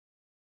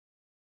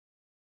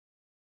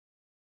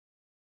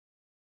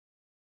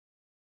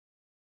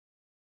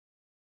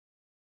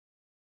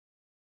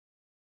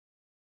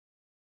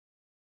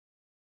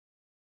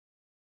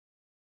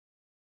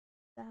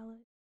salad.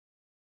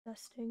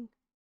 Disgusting.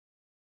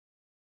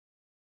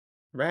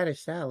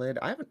 Radish salad.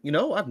 I haven't. You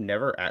know, I've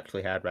never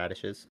actually had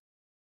radishes.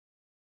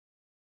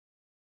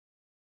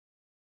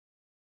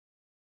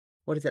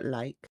 What is it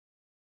like?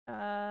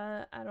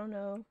 I don't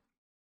know.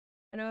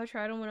 I know I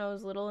tried them when I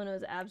was little and it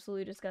was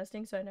absolutely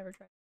disgusting, so I never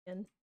tried it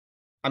again.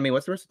 I mean,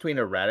 what's the difference between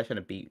a radish and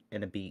a beet?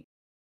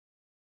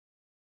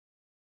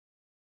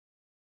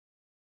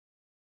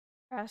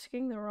 You're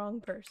asking the wrong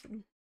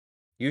person.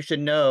 You should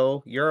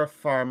know. You're a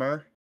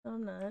farmer. No,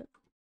 I'm not.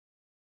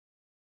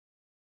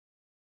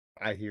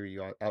 I hear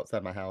you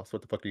outside my house.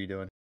 What the fuck are you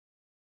doing?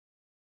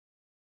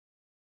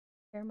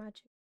 Care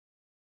much.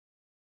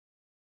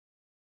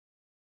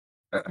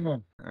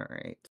 All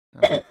right.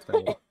 I'll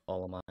spend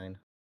all of mine.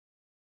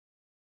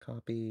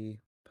 Copy,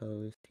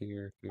 post,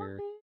 here. Okay.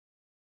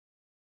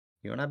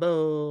 You and I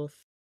both.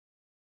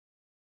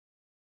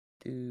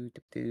 Do.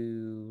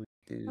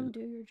 Come do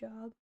your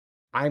job.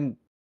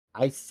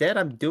 I said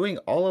I'm doing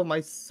all of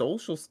my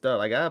social stuff.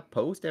 I gotta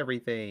post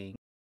everything.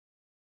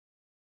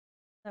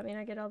 Does that mean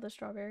I get all the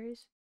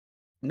strawberries?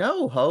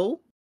 No,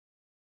 ho.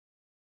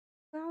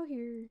 Out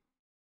here.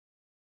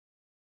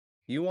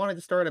 You wanted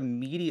to start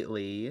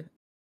immediately.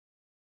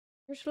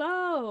 You're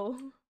slow.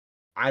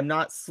 I'm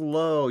not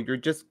slow. You're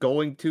just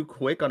going too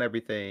quick on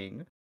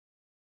everything.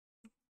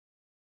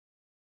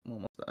 I'm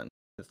almost done.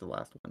 This is the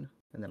last one.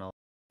 And then I'll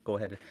go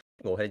ahead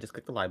and just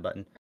click the live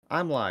button.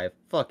 I'm live.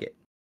 Fuck it.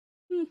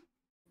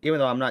 Even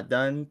though I'm not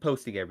done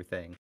posting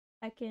everything.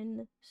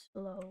 Heckin'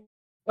 slow.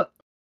 What?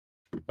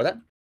 What that?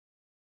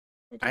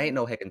 I ain't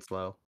no no heckin'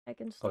 slow.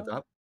 heckin' Oh, it's slow.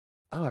 up?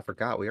 Oh, I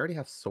forgot. We already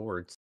have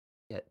swords.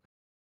 Shit.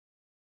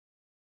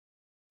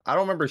 I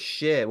don't remember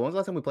shit. When was the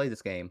last time we played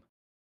this game?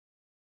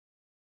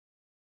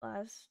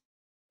 Last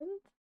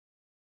month?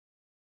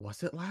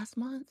 Was it last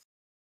month?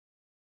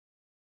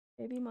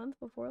 Maybe month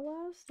before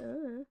last?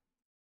 Uh,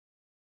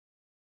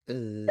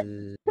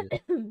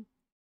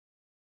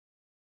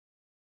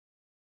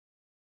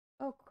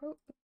 Oh,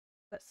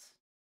 crocus.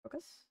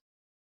 Crocus?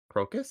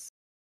 Crocus?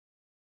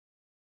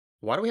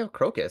 Why do we have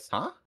Crocus,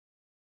 huh?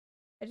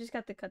 I just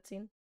got the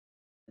cutscene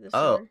for the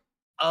Oh. sewer.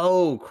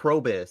 Oh,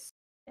 Krobus.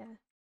 Yeah.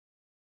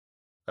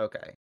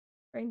 Okay.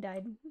 Brain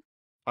died.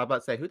 I was about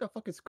to say, who the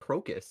fuck is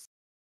Crocus?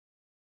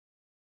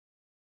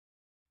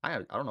 I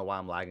don't know why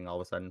I'm lagging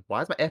all of a sudden.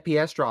 Why is my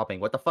FPS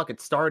dropping? What the fuck?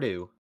 It's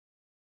Stardew.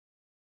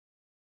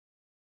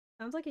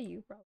 Sounds like a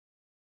you problem.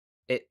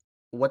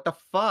 What the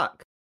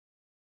fuck?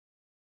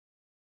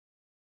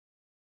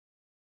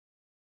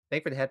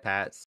 Thank you for the head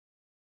pats.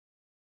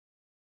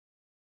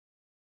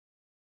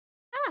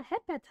 Ah,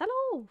 headpats,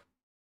 hello!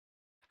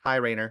 Hi,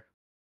 Rainer.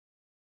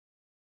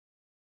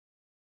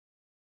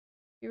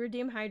 You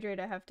redeem hydrate,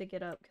 I have to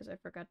get up because I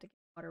forgot to get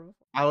water before.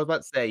 I was about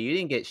to say, you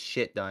didn't get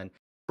shit done.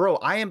 Bro,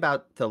 I am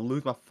about to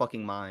lose my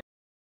fucking mind.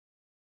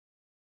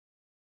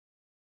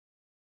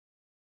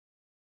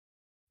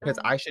 Because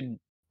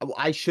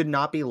I should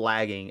not be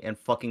lagging in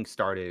fucking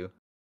Stardew.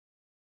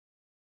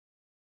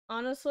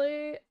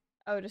 Honestly,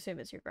 I would assume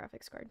it's your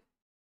graphics card.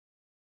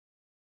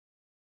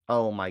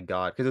 Oh my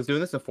god. Because I was doing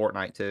this in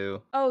Fortnite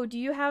too. Oh, do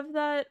you have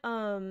that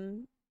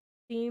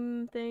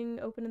theme thing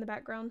open in the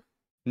background?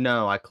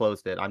 No, I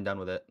closed it. I'm done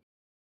with it.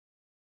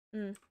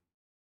 Mm.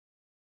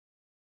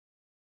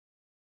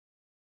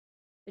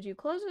 Did you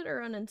close it or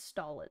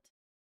uninstall it?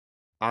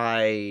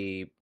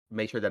 I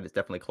make sure that it's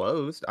definitely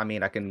closed. I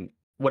mean, I can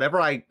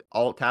whatever I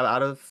alt tab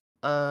out of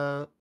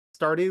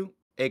Stardew,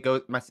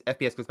 my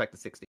FPS goes back to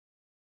 60.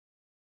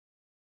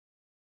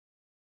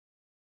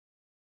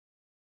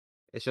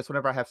 It's just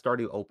whenever I have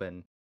Stardew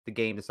open, the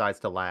game decides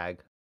to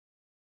lag.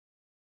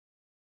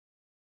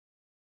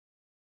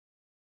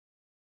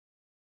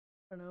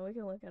 I don't know, we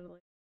can look at it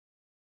later.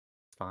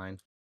 It's fine.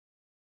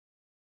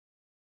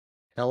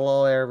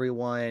 Hello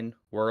everyone.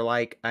 We're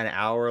like an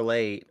hour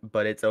late,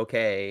 but it's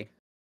okay.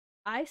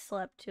 I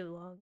slept too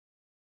long.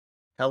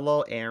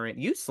 Hello Aaron.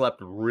 You slept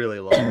really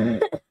long. I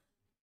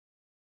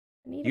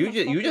needed You my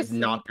you fucking just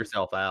knocked sleep.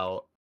 yourself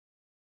out.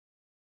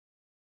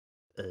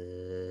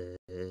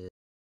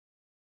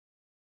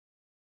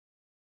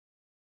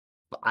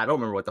 I don't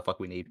remember what the fuck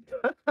we need.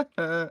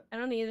 I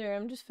don't either,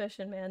 I'm just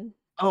fishing, man.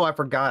 Oh, I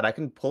forgot. I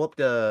can pull up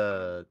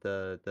the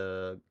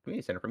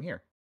community center from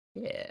here.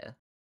 Yeah.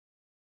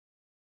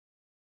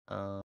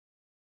 Um,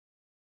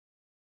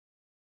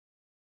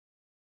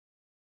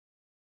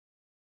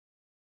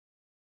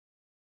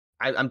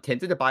 I'm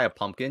tempted to buy a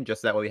pumpkin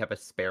just so that way we have a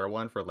spare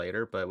one for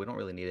later, but we don't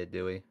really need it,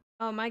 do we?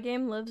 Oh, my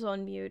game lives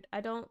on mute.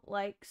 I don't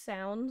like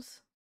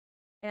sounds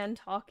and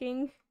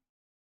talking.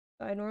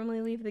 So I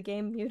normally leave the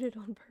game muted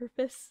on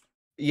purpose.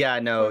 Yeah,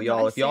 no, For my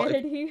y'all.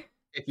 sanity.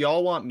 If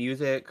y'all want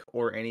music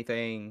or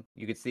anything,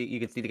 you can see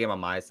the game on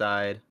my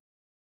side.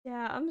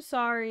 Yeah, I'm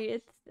sorry.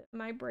 It's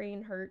my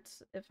brain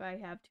hurts if I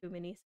have too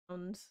many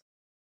sounds.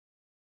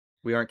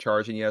 We aren't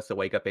charging you to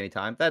wake up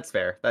anytime. That's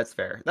fair. That's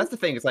fair. That's the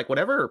thing. It's like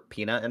whenever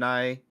Peanut and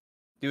I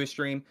do a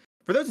stream.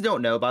 For those who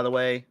don't know, by the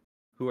way,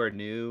 who are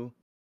new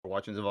or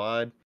watching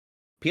Zavad,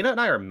 Peanut and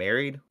I are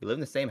married. We live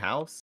in the same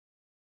house.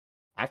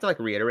 I have to like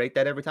reiterate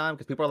that every time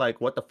because people are like,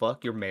 "What the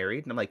fuck? You're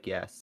married?" And I'm like,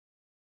 "Yes."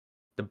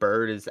 The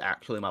bird is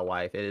actually my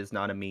wife. It is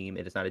not a meme.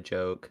 It is not a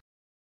joke.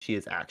 She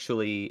is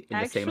actually in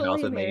the same house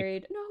Actually with me.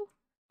 married. No,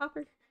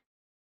 Hopper.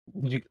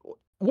 You,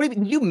 what do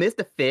you mean? You missed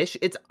a fish?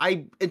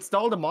 I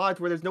installed a mod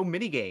where there's no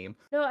mini game.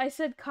 No, I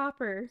said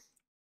copper.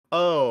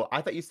 Oh,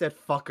 I thought you said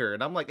fucker,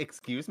 and I'm like,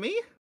 excuse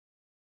me?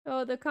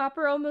 Oh, the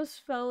copper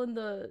almost fell in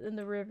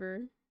the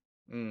river.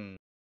 Hmm.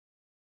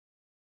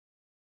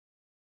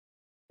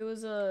 It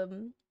was a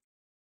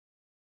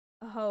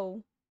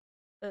hoe,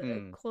 a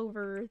Hmm.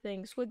 clover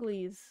thing,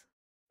 swigglies.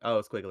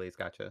 Oh, squigglies,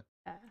 gotcha.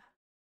 Ah,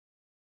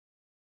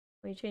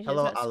 when you change it, it's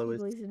Hello, not Alois.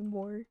 squigglies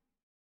anymore.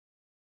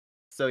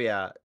 So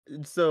yeah,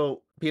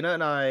 so Peanut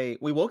and I,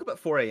 we woke up at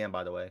 4 a.m.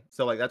 by the way.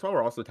 So like that's why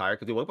we're also tired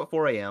because we woke up at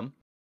 4 a.m.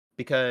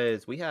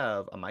 because we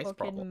have a mice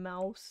problem, Fucking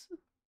mouse.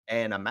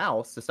 and a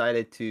mouse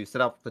decided to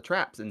set off the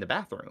traps in the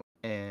bathroom,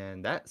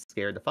 and that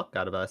scared the fuck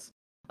out of us.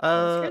 That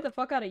Uh, scared the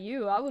fuck out of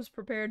you. I was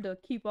prepared to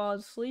keep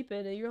on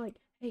sleeping, and you're like,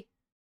 "Hey,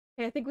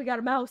 hey, I think we got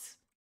a mouse."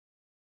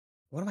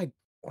 what am I,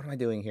 what am I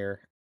doing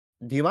here?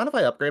 Do you mind if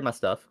I upgrade my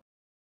stuff?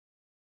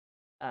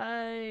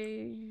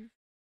 I.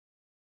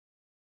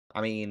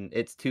 I mean,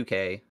 it's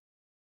 2K.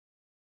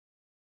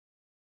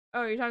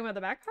 Oh, you're talking about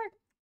the backpack?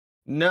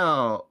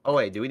 No. Oh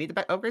wait, do we need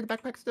to upgrade the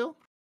backpack still?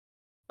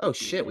 Oh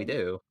shit, we Yeah,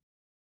 do.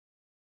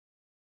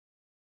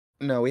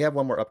 No, we have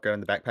one more upgrade on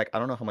the backpack. I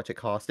don't know how much it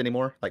costs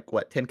anymore. Like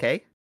what,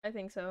 10K? I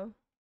think so.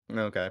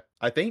 Okay.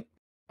 I think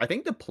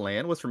the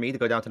plan was for me to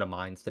go down to the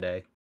mines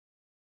today.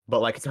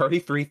 But like it's already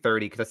 3:30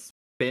 because I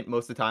spent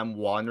most of the time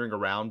wandering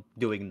around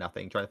doing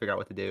nothing, trying to figure out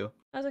what to do.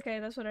 That's okay.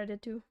 That's what I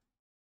did too.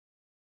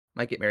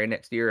 Might get married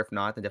next year, if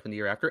not, then definitely the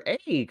year after.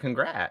 Hey,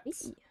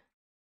 congrats. Hey.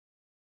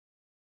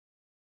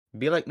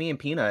 Be like me and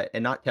Peanut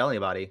and not tell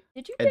anybody.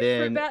 Did you And get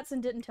fruit then bats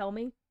and didn't tell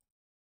me?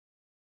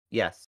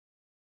 yes.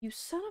 You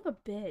son of a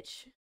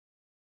bitch.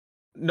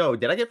 No,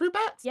 did I get fruit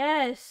bats?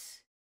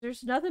 Yes.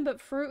 There's nothing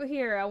but fruit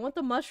here. I want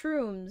the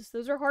mushrooms.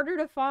 Those are harder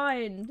to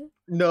find.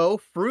 No,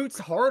 fruit's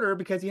harder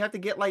because you have to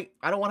get like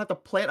I don't want to have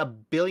to plant a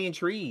billion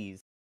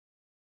trees.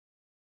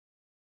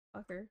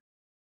 Fucker.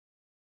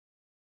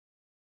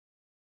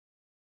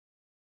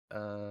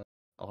 Uh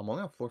oh, I'm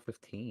only on floor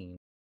 15.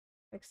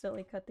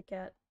 Accidentally cut the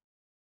cat.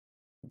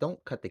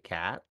 Don't cut the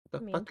cat. The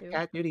I mean fuck the to.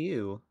 cat do to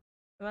you?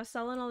 Am I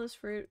selling all this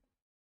fruit?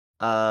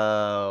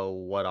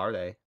 What are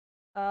they?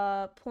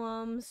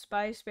 Plum,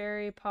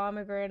 spiceberry,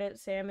 pomegranate,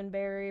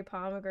 salmonberry,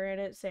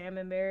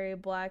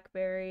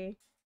 blackberry,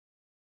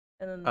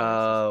 and then the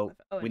rest is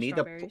stuff. Oh, We and need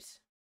to strawberries.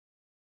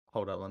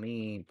 hold up. Let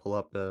me pull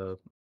up the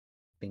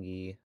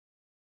thingy.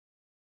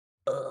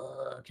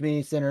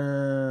 Community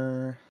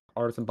center,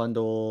 artisan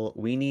bundle.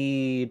 We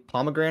need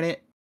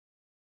pomegranate.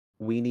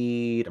 We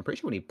need. I'm pretty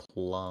sure we need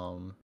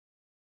plum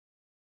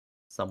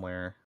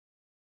somewhere.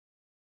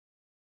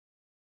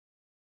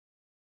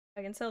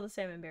 I can sell the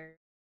salmonberry.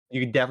 You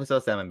can definitely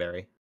sell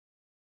salmonberry.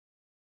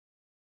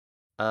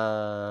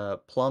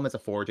 Plum is a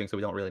foraging, so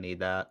we don't really need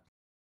that.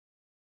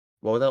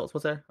 What else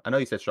was there? I know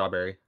you said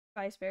strawberry.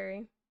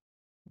 Spiceberry.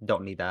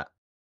 Don't need that.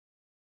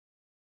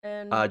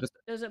 And Just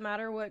does it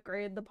matter what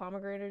grade the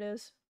pomegranate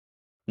is?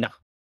 no.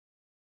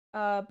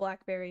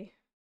 Blackberry.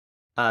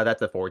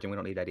 That's a foraging. We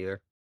don't need that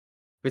either.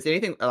 If it's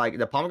anything like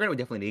the pomegranate, we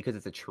definitely need because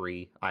it's a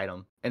tree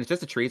item, and it's just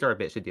the trees are a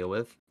bitch to deal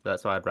with.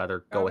 That's why I'd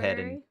rather go ahead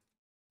and.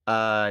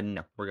 Strawberry.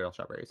 No, we're good on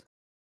strawberries.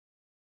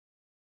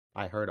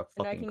 I heard a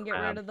And I fucking can get rid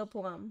crab. of the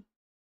plum.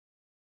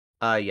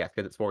 Yes,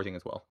 because it's foraging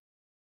as well.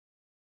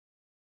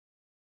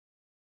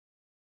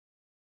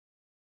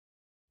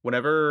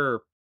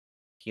 Whenever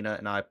Peanut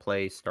and I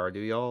play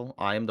Stardew, y'all,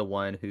 I am the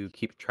one who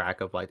keeps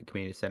track of like the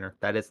community center.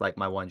 That is like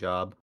my one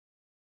job.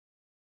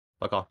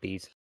 Fuck off,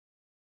 bees.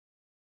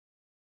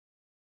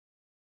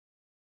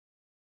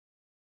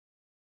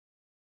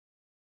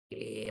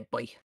 Yeah,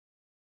 boy.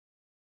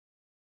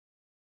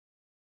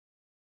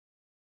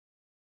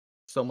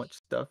 So much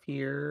stuff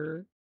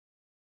here.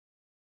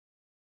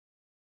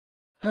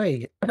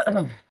 Hey.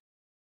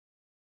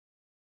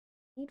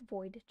 Need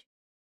void.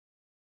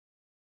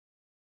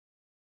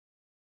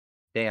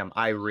 Damn,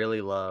 I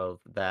really love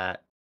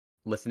that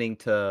listening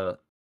to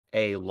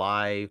a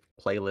live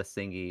playlist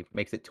thingy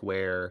makes it to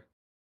where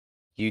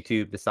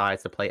YouTube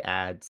decides to play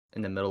ads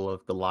in the middle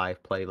of the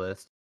live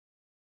playlist.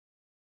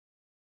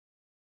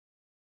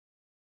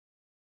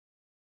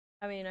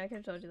 I mean, I could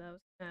have told you that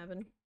was gonna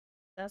happen.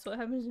 That's what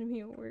happens to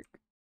me at work.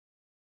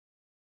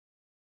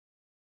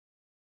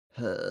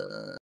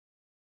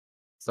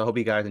 So I hope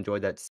you guys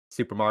enjoyed that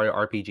Super Mario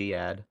RPG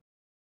ad.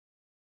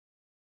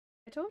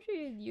 I told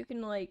you you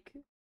can like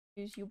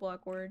use uBlock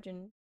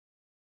Origin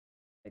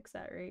fix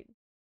that, right?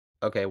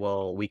 Okay,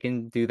 well, we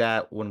can do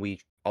that when we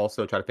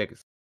also try to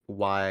fix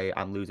why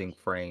I'm losing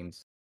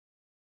frames.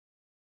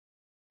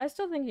 I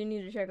still think you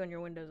need to check on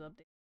your Windows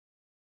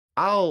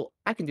update.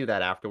 I can do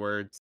that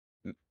afterwards.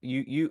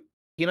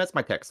 Peanut's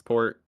my tech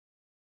support,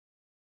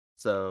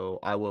 so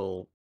I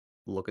will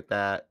look at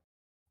that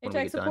Hey, when we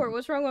tech get support, done.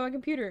 what's wrong with my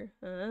computer?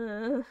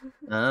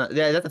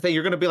 Yeah, that's the thing.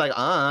 You're gonna be like,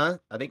 I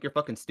think you're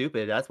fucking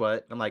stupid. That's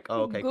what. I'm like,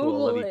 oh, okay, cool. I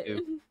love Google you it.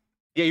 too.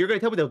 Yeah, you're gonna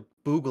tell me to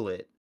Google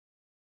it.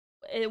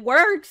 It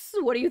works.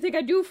 What do you think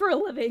I do for a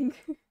living?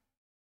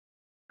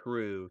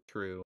 True,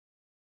 true. You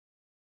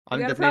I'm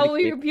a got a designated problem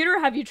with your cave. computer?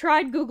 Have you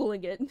tried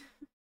Googling it?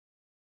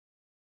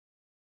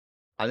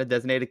 I'm a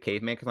designated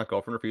caveman because my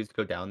girlfriend refused to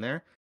go down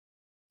there.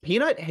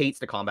 Peanut hates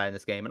the combat in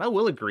this game, and I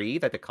will agree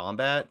that the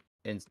combat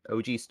in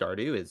OG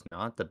Stardew is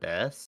not the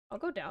best. I'll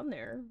go down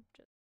there.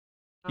 Just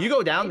You not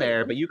go down fight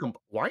there, it. but you can.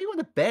 Why are you on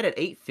the bed at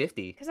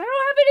 8:50? Because I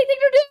don't have anything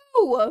to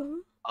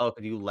do! Oh,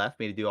 because you left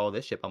me to do all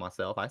this shit by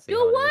myself. I see Do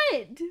how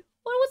it is. what?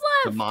 What was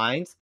The left?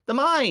 mines, the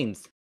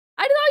mines.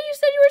 I thought you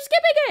said you were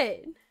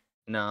skipping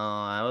No,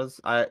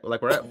 I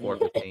like we're at floor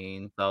it!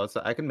 15,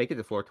 so I can make it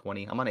to floor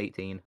 20. I'm on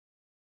 18.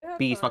 Have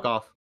Bees, fuck fun.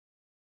 off.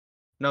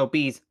 No,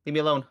 bees, leave me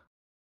alone.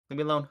 Leave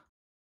me alone.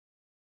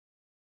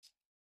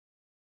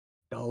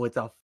 Oh, it's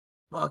a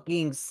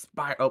fucking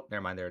spire. Oh,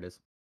 never mind. There it is.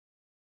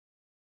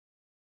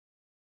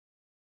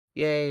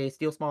 Yay,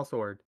 steel small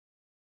sword.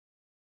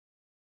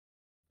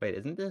 Wait,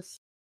 isn't this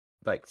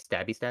like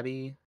stabby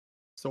stabby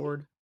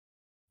sword?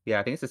 Yeah,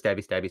 I think it's a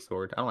stabby stabby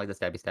sword. I don't like the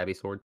stabby stabby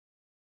sword.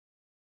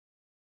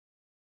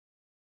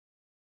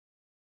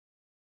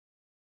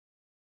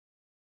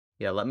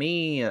 Yeah, let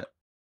me.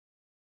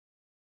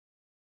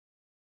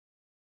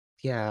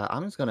 Yeah,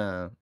 I'm just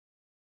gonna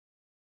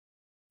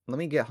let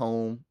me get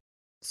home,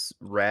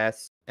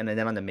 rest, and then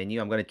on the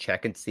menu, I'm gonna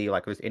check and see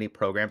like if there's any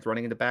programs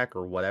running in the back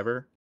or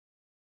whatever.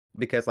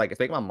 Because like it's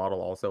making my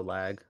model also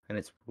lag, and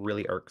it's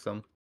really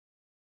irksome.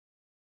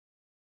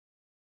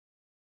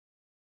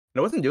 And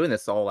I wasn't doing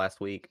this all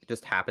last week.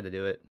 Just happened to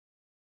do it.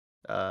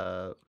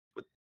 Uh,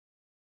 with-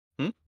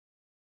 hmm?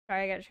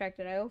 Sorry, I got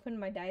distracted. I opened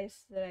my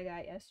dice that I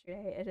got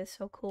yesterday. It is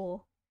so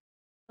cool.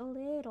 So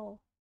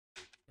little.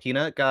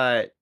 Peanut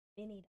got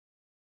Mini.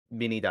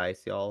 mini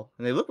dice, y'all,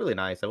 and they look really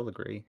nice. I will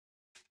agree.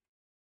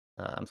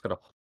 I'm just gonna.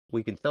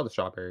 We can sell the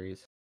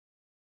strawberries,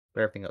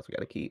 but everything else we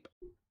gotta keep.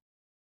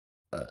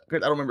 'Cause I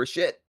don't remember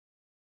shit.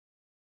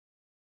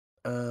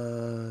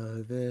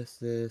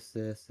 This.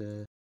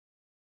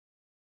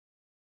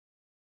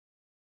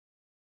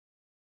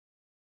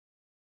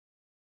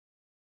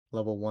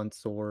 Level 1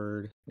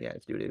 sword. Yeah,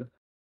 it's doo-doo.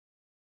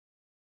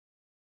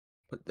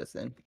 Put this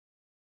in.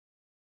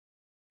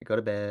 Go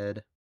to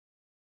bed.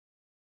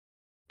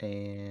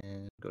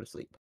 And go to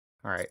sleep.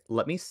 Alright,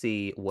 let me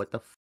see what the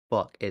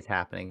fuck is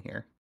happening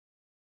here.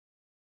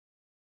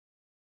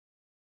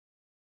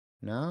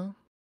 No?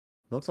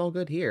 Looks all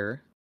good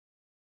here.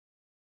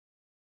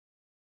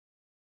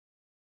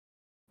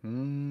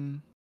 Hmm.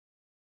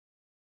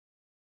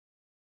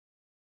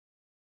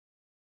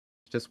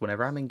 Just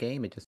whenever I'm in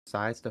game, it just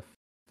decides to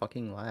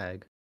fucking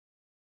lag.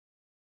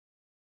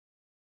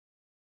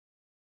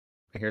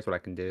 Here's what I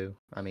can do.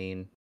 I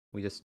mean,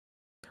 we just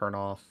turn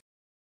off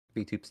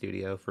VTube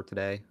Studio for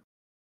today.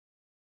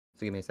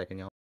 So give me a second,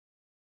 y'all.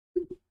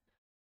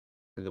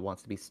 Because it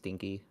wants to be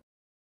stinky.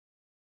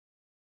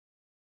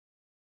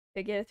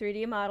 To get a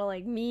 3D model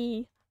like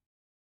me.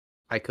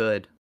 I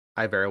could.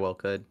 I very well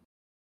could.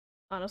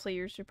 Honestly,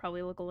 yours should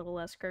probably look a little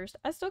less cursed.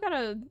 I still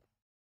gotta.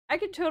 I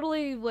could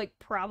totally, like,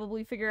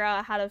 probably figure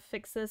out how to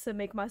fix this and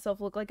make myself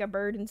look like a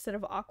bird instead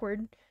of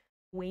awkward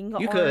wing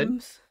You could.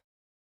 arms.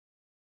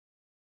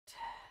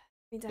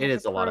 Means I It have the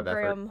is a lot of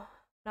effort. program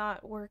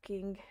not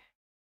working.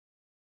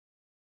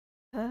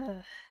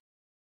 Ugh.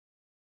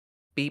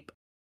 Beep.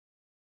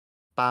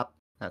 Bop.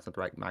 That's not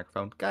the right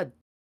microphone. God.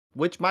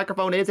 Which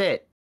microphone is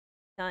it?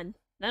 None.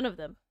 None of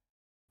them.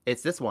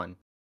 It's this one.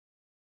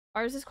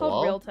 Ours is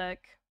called Hello? Realtek.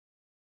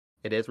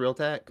 It is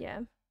Realtek? Yeah.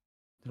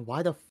 Then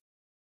why the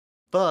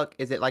fuck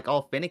is it like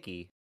all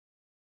finicky?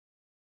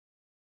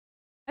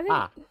 I think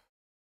Ah.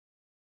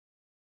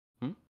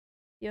 Hmm?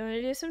 you want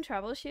to do some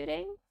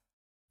troubleshooting.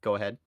 Go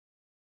ahead.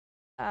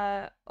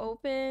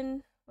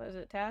 Open. What is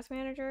it? Task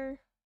Manager.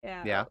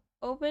 Yeah. Yeah.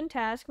 Open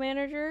Task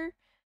Manager,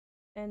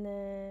 and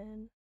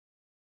then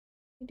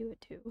do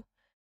it too.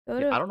 Go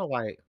Yeah, I to don't know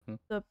why.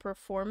 the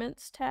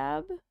Performance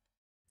tab,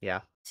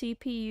 Yeah.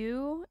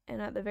 CPU,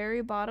 and at the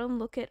very bottom,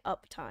 look at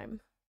uptime.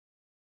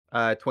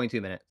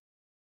 22 minutes.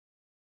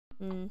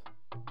 Mm.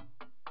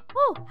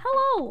 Oh,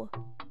 hello!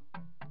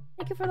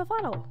 Thank you for the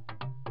follow.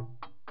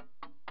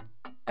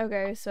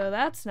 Okay, so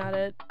that's not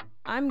it.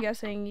 I'm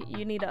guessing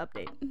you need to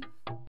update.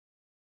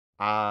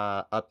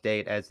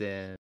 Update as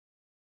in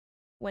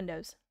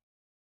Windows.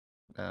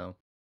 no.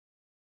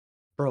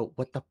 Bro,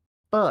 what the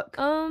fuck?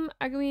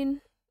 I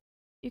mean,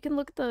 you can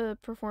look at the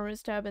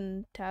Performance tab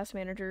in Task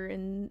Manager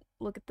and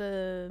look at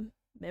the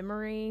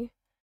memory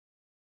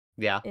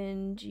Yeah.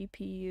 in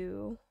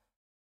GPU.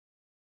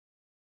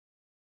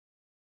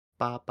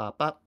 Bop bop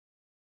bop.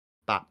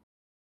 Bop.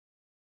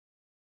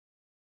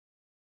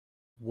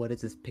 What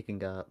is this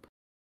picking up?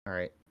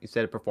 Alright. You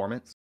said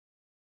performance?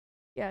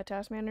 Yeah,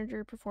 Task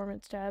Manager,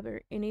 Performance tab,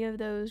 or any of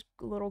those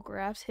little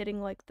graphs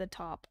hitting like the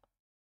top.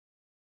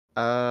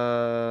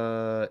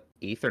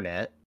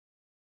 Ethernet.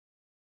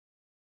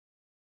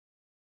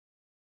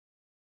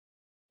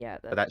 Yeah,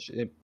 But that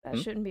should that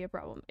shouldn't be a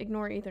problem.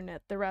 Ignore Ethernet,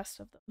 the rest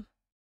of them.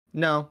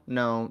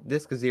 No.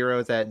 Disk 0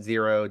 is at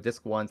 0,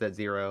 disk 1's at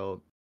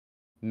 0.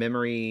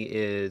 Memory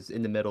is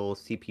in the middle,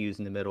 CPU's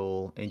in the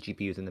middle, and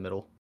GPU's in the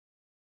middle.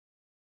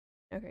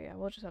 Okay, yeah,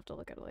 we'll just have to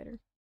look at it later.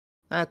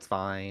 That's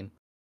fine.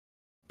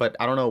 But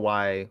I don't know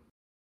why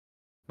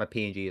my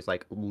PNG is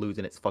like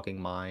losing its fucking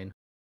mind.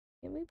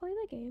 Can we play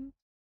the game?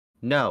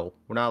 No,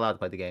 we're not allowed to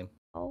play the game.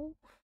 Oh,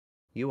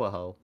 You a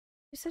hoe.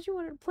 you said you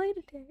wanted to play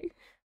today.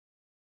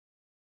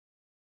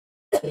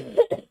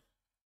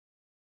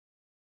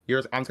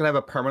 I'm just gonna have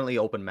a permanently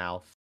open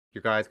mouth.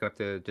 Your guy's gonna have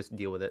to just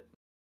deal with it.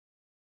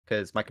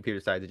 Because my computer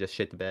decided to just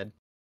shit the bed.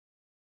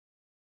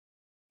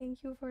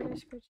 Thank you for your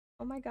description.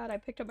 Oh my god, I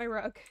picked up my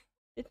rug.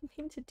 Didn't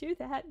mean to do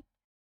that.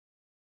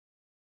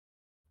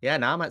 Yeah,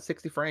 now I'm at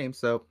 60 frames,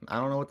 so I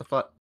don't know what the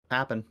fuck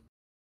happened.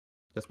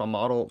 Just my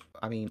model,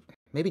 I mean,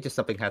 maybe just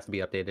something has to be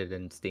updated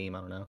in Steam, I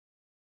don't know.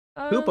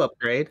 Poop Um,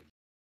 upgrade.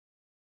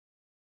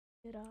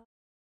 it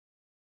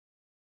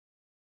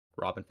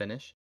Robin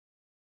finish.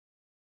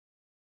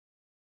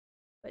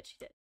 but she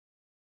did.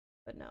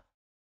 But no.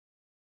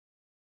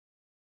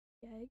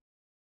 The egg?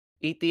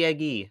 Eat the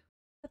eggy.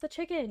 That's a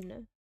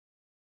chicken.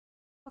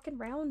 Fucking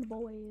round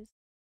boys.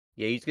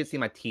 Yeah, you just get to see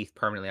my teeth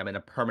permanently. I'm in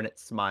a permanent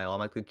smile. I'm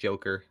like the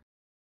Joker.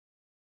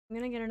 I'm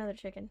gonna get another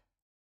chicken.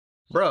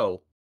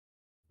 Bro,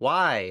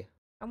 why?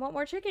 I want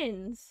more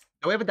chickens.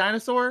 Do we have a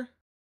dinosaur?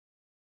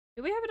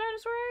 Do we have a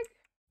dinosaur egg?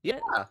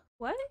 Yeah.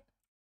 What?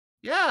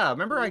 Yeah,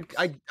 remember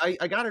What?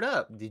 I got it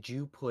up. Did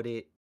you put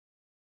it?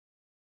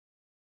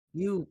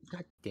 God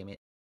damn it.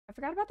 I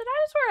forgot about the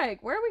dinosaur egg.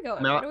 Where are we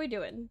going? No, What are we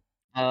doing?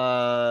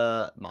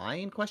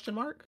 mine question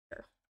mark?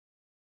 Sure.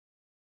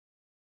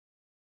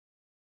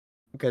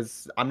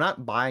 Because I'm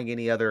not buying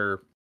any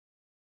other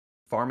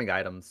farming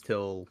items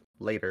till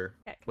later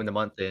Okay, when the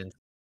month ends.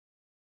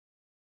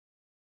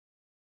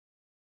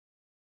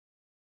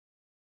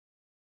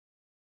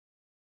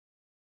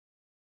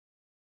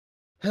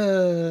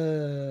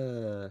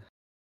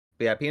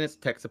 But yeah, Peanuts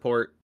tech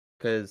support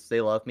because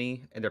they love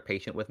me and they're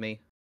patient with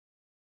me.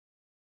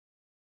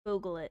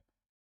 Google it.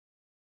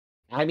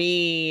 I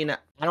mean,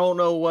 I don't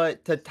know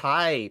what to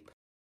type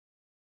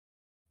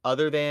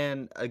other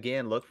than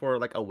again look for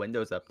like a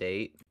Windows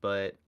update,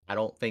 but I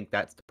don't think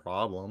that's the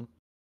problem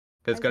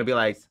because I it's gonna think be it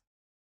like, is.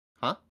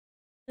 huh?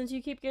 Since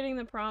you keep getting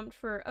the prompt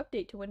for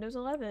update to Windows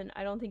 11,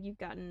 I don't think you've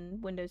gotten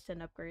Windows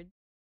 10 upgrade.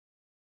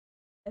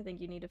 I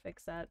think you need to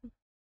fix that.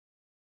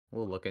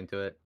 We'll look into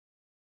it.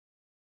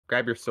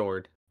 Grab your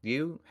sword. Do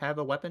you have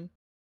a weapon?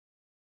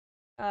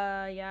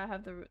 Yeah, I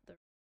have the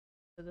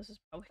so this is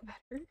probably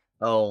better.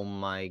 Oh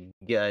my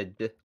god.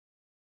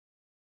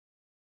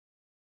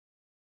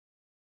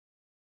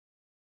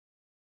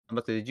 I'm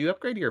about to, did you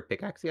upgrade your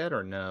pickaxe yet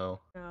or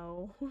no?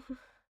 No.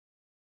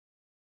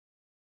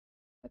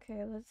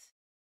 Okay, let's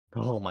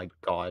Oh my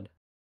god.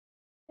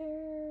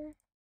 there.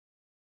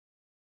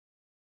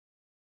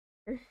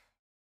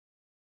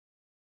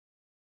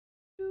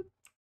 Doop,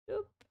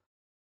 doop.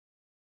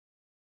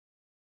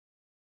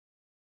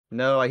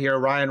 No, I hear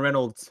Ryan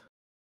Reynolds.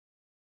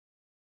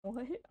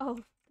 What? Oh,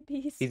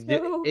 beast. He's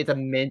No. it's a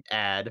mint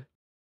ad.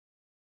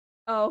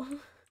 Oh.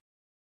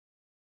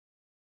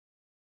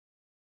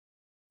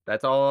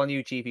 That's all on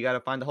you, Chief. You gotta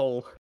find the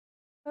hole.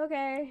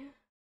 Okay.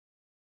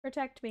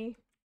 Protect me.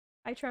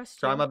 I trust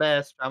Try you. my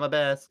best. Try my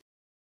best.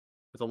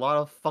 There's a lot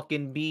of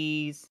fucking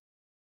bees.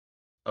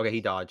 Okay,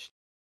 he dodged.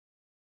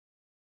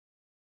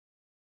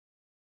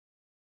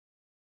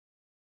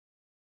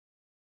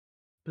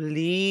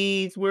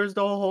 Please, where's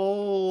the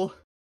hole?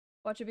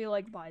 Watch it be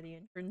like by the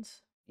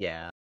entrance.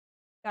 Yeah.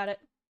 Got it.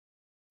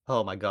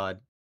 Oh my god.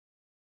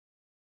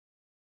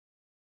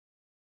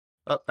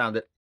 Oh, found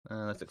it.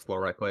 Let's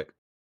explore right quick.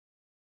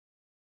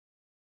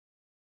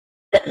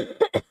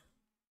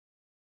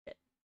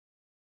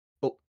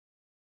 Oh,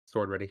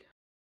 sword ready.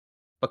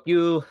 Fuck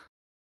you.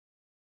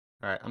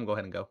 Alright, I'm gonna go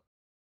ahead and go.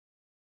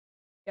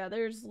 Yeah,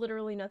 there's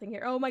literally nothing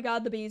here. Oh my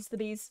god, the bees, the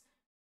bees.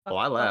 Oh, Fuck,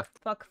 I fuck, left.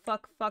 fuck,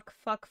 fuck, fuck,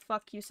 fuck,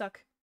 fuck, you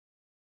suck.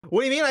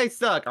 What do you mean I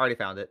suck? I already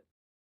found it.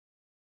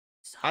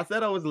 Suck. I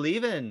said I was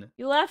leaving.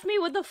 You left me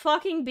with the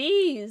fucking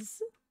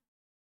bees!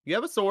 You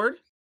have a sword.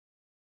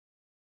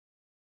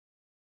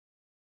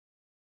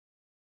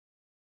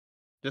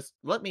 Just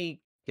let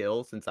me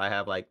kill since I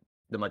have like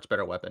the much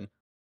better weapon.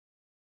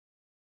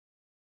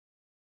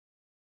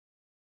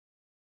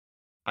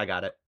 I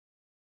got it.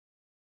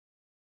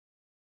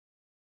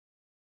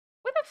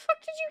 Where the fuck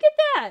did you get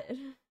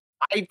that?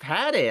 I've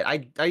had it.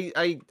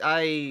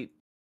 I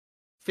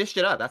fished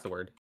it up. That's the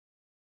word.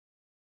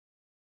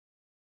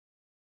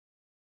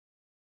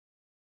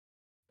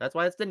 That's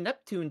why it's the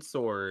Neptune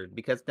sword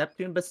because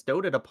Neptune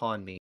bestowed it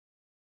upon me.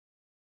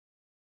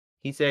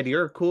 He said,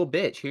 "You're a cool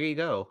bitch. Here you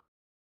go."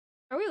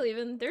 Are we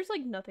leaving? There's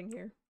like nothing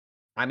here.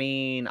 I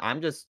mean,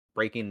 I'm just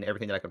breaking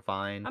everything that I can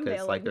find I'm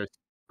because like bailing. there's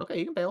okay.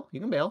 You can bail. You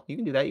can bail. You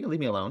can do that. You can leave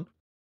me alone.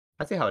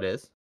 I see how it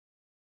is.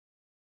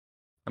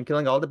 I'm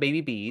killing all the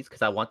baby bees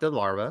because I want the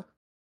larva.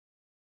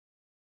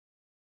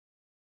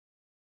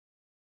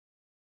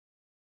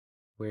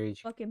 Where is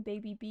you? Fucking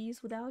baby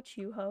bees without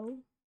you, ho.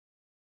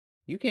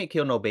 You can't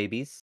kill no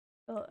babies.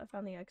 Oh, I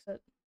found the exit.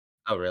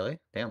 Oh really?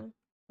 Damn. Yeah,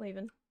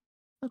 leaving.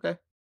 Okay.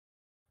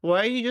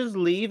 Why are you just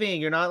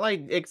leaving? You're not,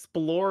 like,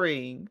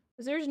 exploring.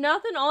 'Cause there's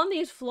nothing on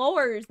these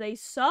floors. They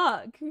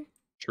suck.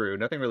 True,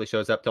 nothing really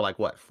shows up till, like,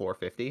 what,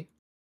 450?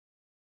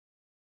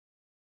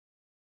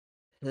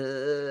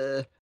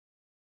 Uh,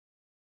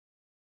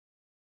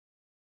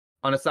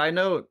 on a side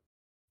note,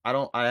 I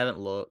haven't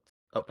looked.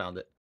 Oh, found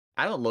it.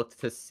 I haven't looked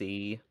to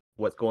see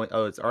what's going.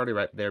 Oh, it's already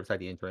right there beside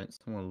the entrance.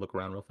 I'm gonna look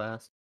around real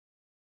fast.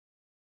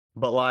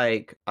 But,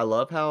 like, I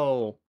love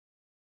how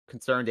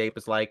Concerned Ape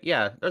is like,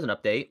 "Yeah, there's an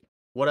update.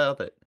 What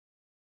of it?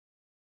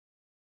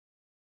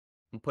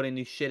 I'm putting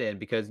new shit in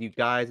because you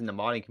guys in the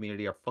modding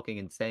community are fucking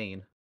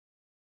insane.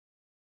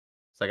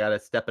 So I gotta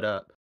step it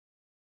up."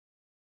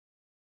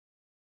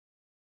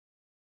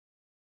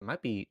 It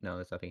might be no,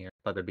 there's nothing here.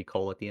 Thought there'd be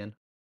coal at the end.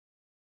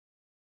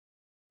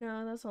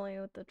 No, that's only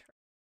with the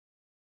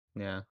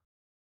Yeah.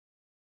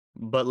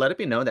 But let it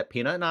be known that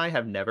Peanut and I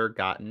have never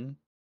gotten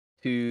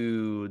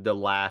to the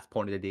last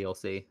point of the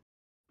DLC.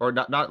 Or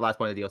not last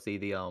point of the DLC,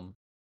 the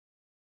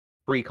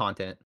free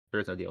content. There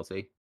is no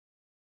DLC.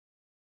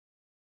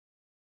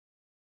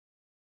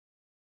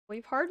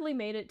 We've hardly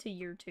made it to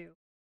year 2.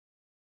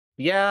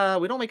 Yeah,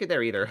 we don't make it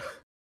there either.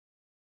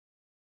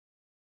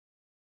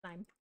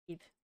 Time.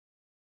 Eve.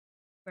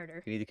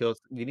 Murder. You need to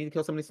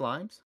kill so many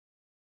slimes?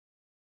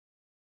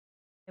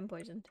 And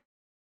poisoned.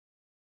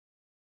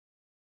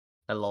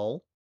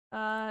 Hello?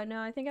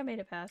 No, I think I made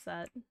it past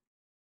that.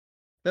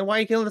 Then why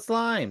are you killing the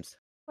slimes?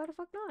 Why the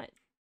fuck not?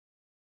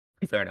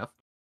 Fair enough.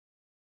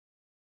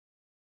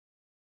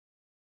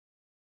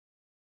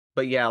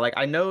 But yeah, like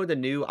I know the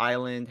new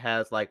island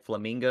has like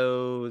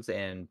flamingos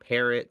and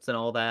parrots and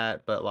all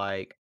that, but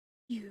like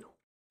You.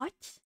 What?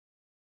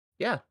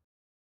 yeah,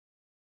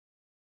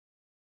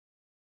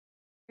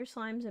 There's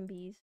slimes and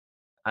bees.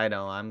 I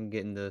know. I'm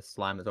getting the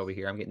slime that's over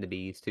here. I'm getting the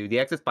bees too. The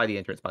exit's by the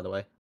entrance, by the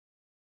way.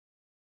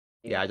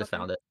 Yeah, Yeah, I just fucker.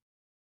 found it.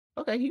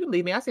 Okay, you can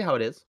leave me. I see how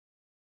it is.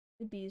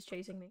 The bee is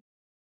chasing me.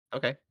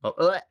 Okay.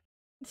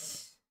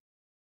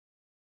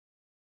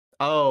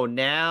 Oh,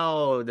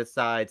 now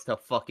decides to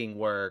fucking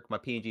work. My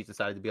PNG's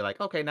decided to be like,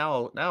 okay,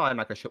 now I'm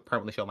not gonna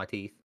permanently show my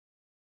teeth.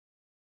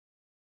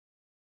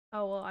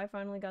 Oh, well, I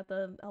finally got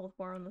the health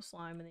bar on the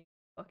slime and they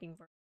fucking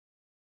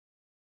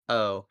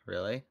Oh,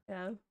 really?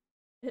 yeah.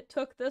 It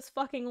took this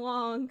fucking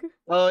long.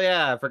 Oh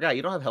yeah, I forgot.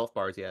 You don't have health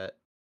bars yet,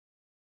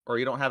 or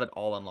you don't have it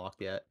all unlocked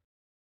yet.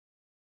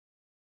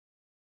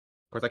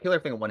 Of course, I kill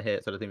everything in one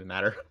hit, so it doesn't even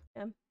matter.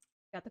 Yeah.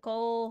 Got the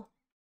coal.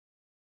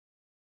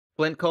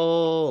 Flint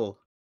coal.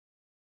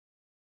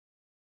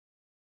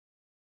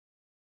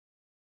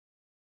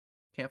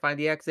 Can't find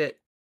the exit.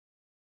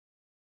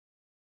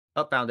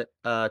 Oh, found it.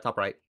 Top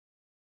right.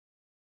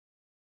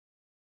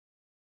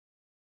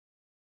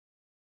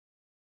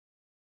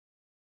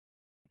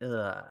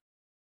 Ugh.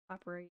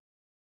 Operate.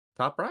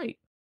 Top right.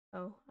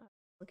 Oh, I'm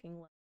looking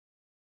left.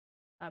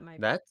 That might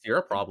be. That's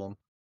your problem.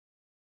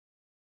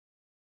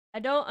 I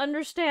don't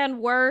understand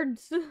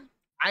words.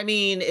 I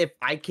mean, if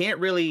I can't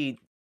really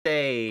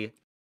say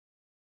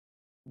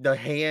the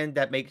hand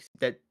that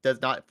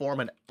does not form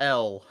an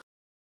L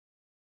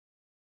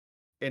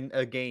in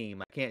a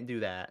game, I can't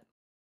do that.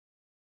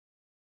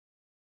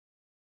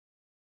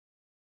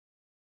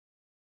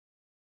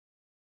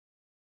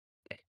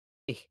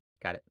 Eh,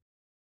 got it.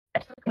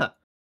 Huh.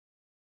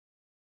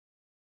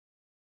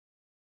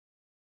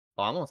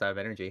 Oh, I'm almost out of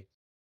energy.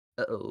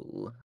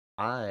 Uh-oh.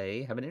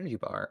 I have an energy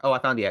bar. Oh, I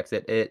found the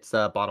exit. It's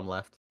bottom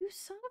left. You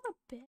son of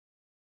a bitch.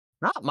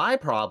 Not my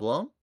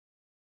problem.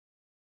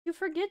 You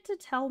forget to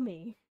tell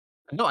me.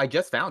 No, I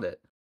just found it.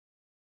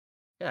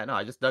 Yeah, no,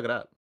 I just dug it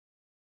up.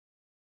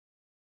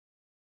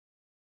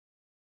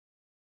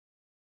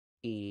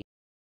 E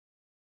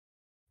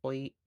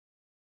Wait.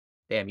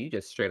 Damn, you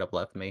just straight up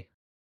left me.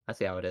 I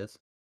see how it is.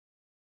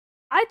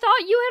 I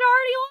thought you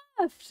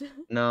had already left.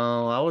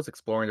 No, I was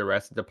exploring the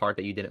rest of the part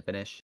that you didn't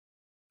finish.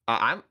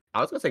 I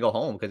was gonna say go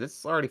home because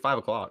it's already 5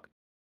 o'clock.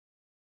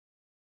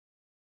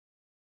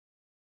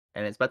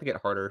 And it's about to get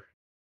harder.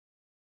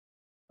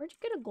 Where'd you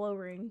get a glow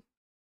ring?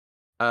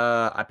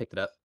 I picked it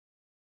up.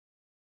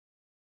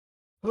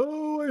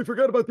 Oh, I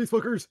forgot about these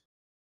fuckers.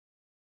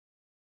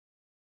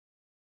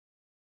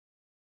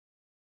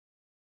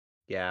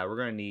 Yeah, we're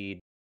gonna need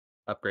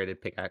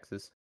upgraded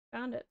pickaxes.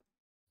 Found it.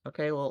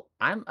 Okay, well,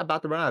 I'm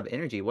about to run out of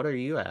energy. What are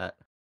you at?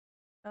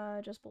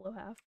 Just below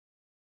half.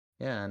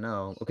 Yeah,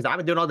 no, because I've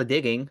been doing all the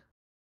digging.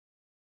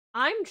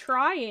 I'm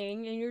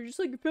trying, and you're just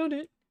like, you found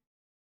it.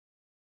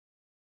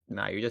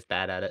 Nah, you're just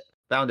bad at it.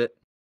 Found it.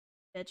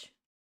 Bitch.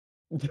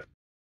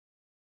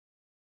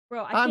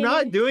 Bro, I I'm can't not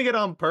even... doing it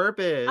on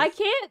purpose. I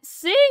can't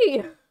see!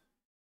 Out of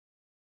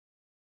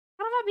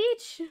my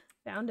beach!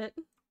 Found it.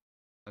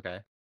 Okay.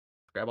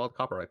 Grab all the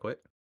copper right quick.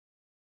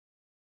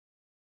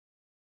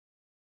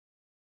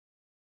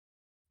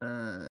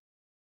 Uh,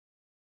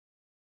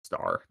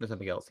 Star. There's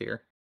something else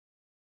here.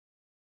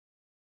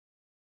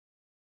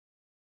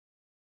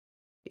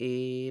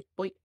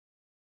 Boy.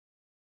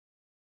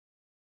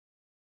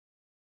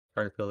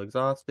 Starting to feel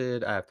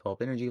exhausted. I have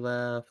 12 energy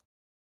left.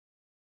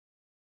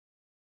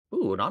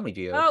 Ooh, an Omni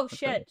Geode. Oh,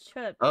 That's nice. shit.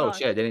 Shit. Oh Fuck.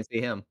 shit, didn't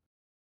see him.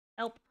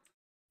 Help.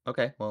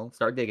 Okay, well,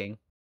 start digging.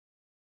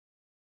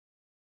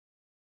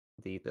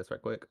 Let's eat this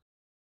right quick.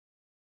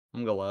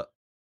 I'm gonna go up.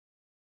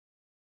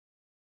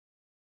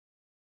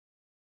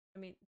 I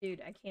mean,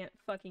 dude, I can't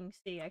fucking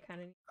see. I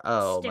kind of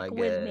Oh my stick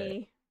with god.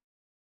 me.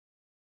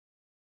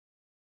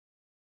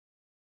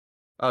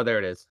 Oh, there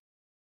it is.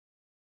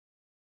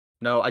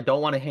 No, I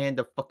don't want to hand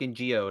the fucking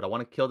geode. I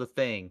want to kill the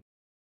thing.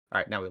 All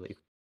right, now we leave.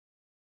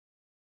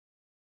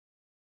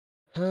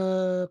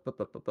 Ba, ba,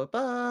 ba, ba,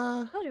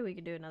 ba. Told you we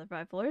could do another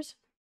 5 floors.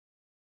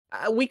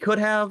 We could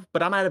have,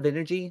 but I'm out of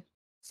energy,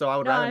 so I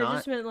would No, rather I not.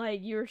 just meant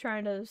like you were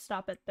trying to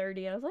stop at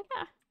 30. I was like,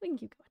 ah, we can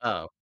keep going.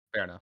 Oh,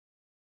 fair enough.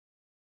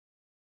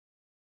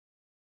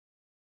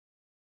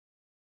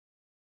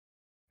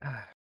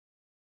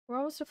 We're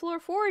almost to floor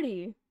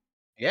 40.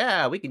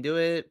 Yeah, we can do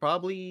it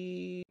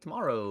probably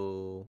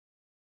tomorrow.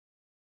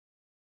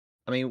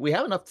 I mean, we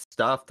have enough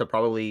stuff to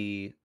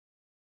probably,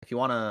 if you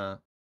want to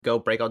go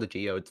break all the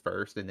geodes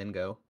first and then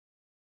go,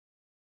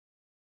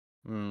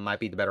 might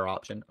be the better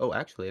option. Oh,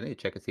 actually, I need to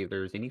check and see if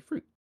there's any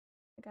fruit.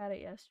 I got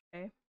it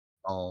yesterday.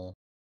 Oh,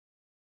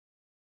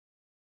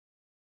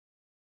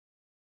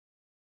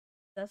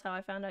 That's how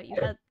I found out you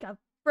had got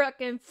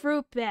frickin'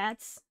 fruit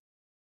bats.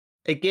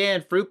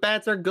 again, fruit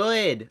bats are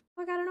good.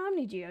 Oh, I got an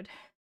Omni Geode.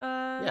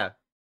 Yeah,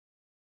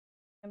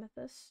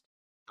 Amethyst.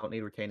 don't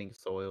need retaining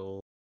soil.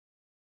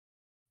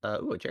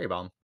 Ooh, a cherry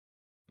bomb.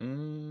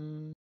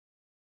 Mm,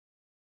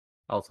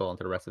 I'll hold on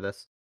to the rest of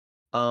this.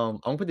 I'm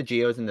gonna put the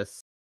geodes in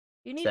this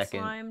You need second.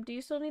 slime. Do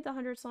you still need the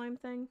 100 slime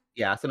thing?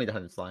 Yeah, I still need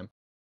 100 slime.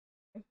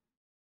 Okay.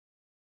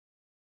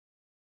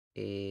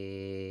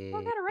 Oh,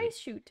 I Eh, got a rice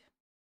shoot.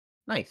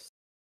 nice.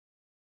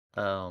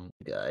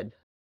 Good.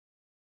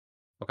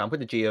 Okay, I'm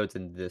putting the geodes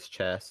in this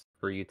chest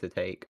for you to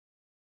take.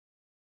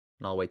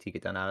 And I'll wait till you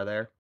get done out of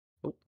there.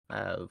 Oh, I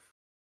have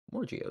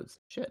more geodes.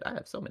 Shit, I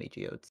have so many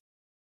geodes.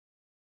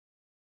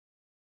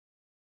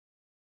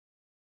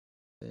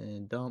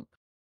 And dump,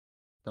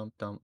 dump,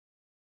 dump,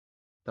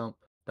 dump,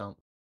 dump,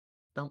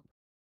 dump,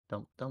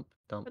 dump, dump,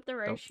 dump, Put the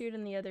rice dump. shoot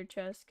in the other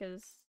chest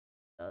because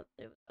it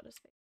was out of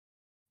space.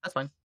 That's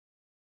fine.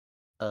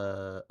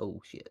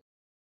 Oh shit.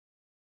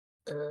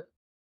 Uh,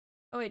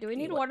 Oh wait, do we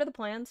need to what? water the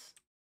plants?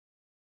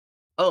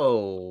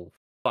 Oh,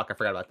 fuck, I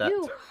forgot about that.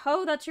 You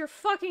ho, that's your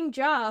fucking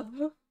job.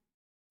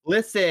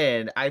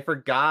 Listen, I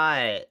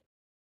forgot.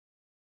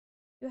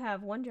 You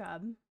have one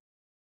job.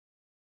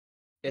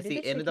 It's Feed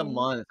the the end of the chicken.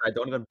 month. I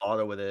don't even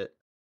bother with it.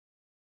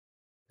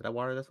 Did I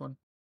water this one?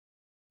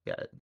 Yeah,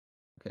 I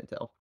couldn't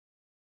tell.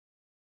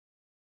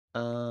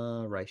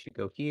 Rice should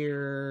go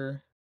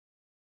here.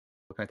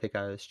 What can I take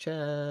out of this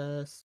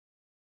chest?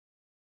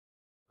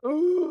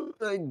 Ooh,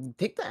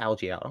 take the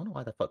algae out. I don't know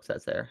why the fuck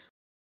that's there.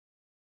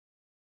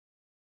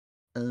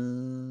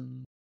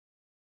 Um,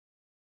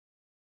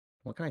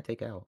 what can I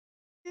take out?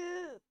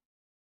 Yeah.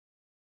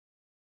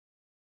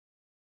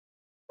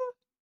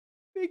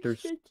 Big There's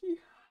shaky.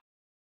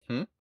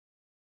 hmm.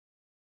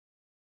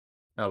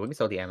 Oh, we can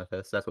sell the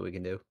amethyst. That's what we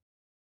can do.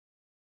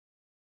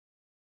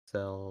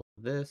 Sell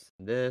this,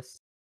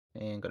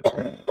 and go to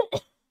bed.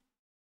 I'm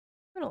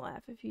gonna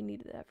laugh if you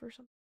needed that for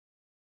something.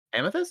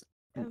 Amethyst?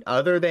 Yeah.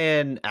 Other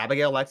than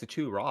Abigail likes to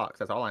chew rocks.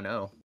 That's all I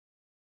know.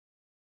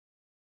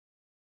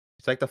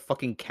 It's like the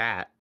fucking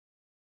cat.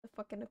 The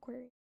fucking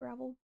aquarium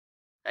gravel.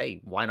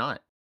 Hey, why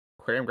not?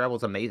 Aquarium gravel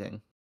is amazing.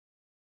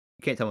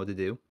 You can't tell me what to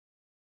do.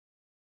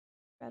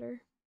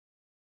 Better.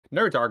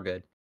 Nerds are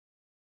good.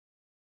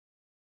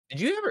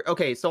 Did you ever?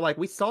 Okay, so like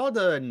we saw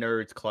the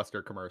Nerds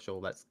cluster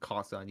commercial that's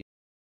constant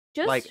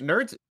on. Like Just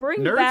Nerds,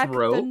 bring Nerds back the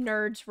rope.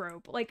 nerds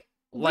rope. Like,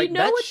 we Like know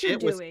that what you're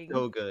shit was doing.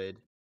 so good.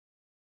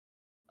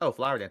 Oh,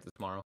 flower dances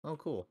tomorrow. Oh,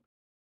 cool.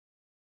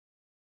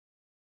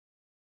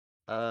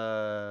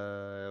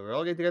 We're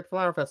all getting together at the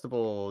flower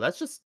festival. That's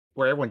just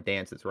where everyone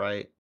dances,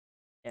 right?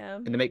 Yeah.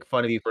 And to make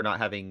fun of you for not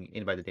having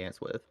anybody to dance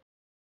with.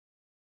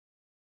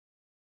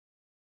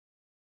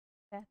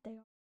 That they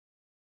are.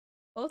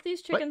 Both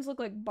these What? chickens look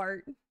like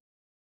Bart.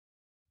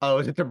 Oh,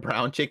 is it the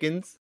brown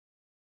chickens?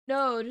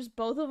 No, just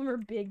both of them are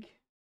big.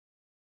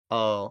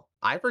 Oh,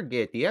 I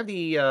forget. Do you have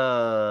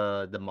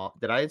the mod?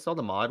 Did I install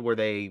the mod where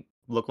they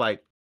look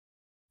like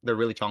they're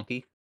really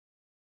chunky?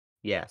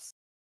 Yes.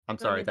 I'm I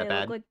sorry. mean, Is that they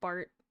look bad? like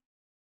Bart.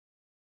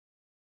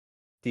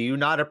 Do you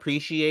not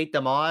appreciate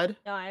the mod?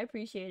 No, I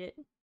appreciate it.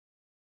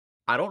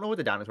 I don't know what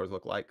the dinosaurs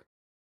look like.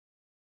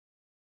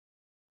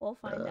 We'll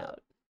find Uh, out.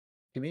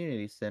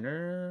 community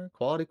center,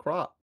 quality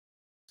crop.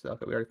 So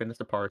okay, we already finished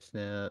the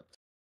parsnips.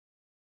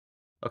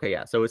 Okay,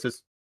 yeah. So it's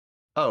just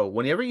oh,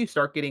 whenever you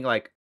start getting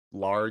like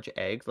large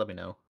eggs, let me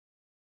know.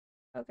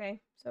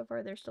 Okay, so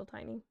far they're still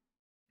tiny.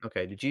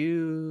 Okay, did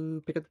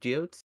you pick up the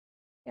geodes?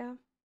 Yeah.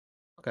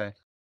 Okay.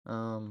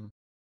 I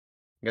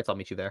guess I'll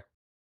meet you there.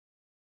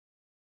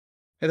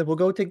 And then we'll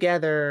go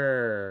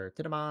together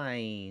to the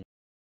mine.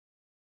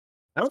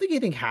 I don't think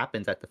anything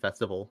happens at the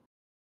festival.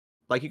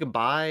 Like you can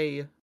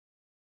buy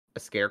a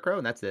scarecrow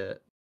and that's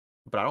it.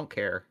 But I don't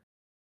care.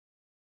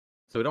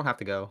 So we don't have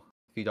to go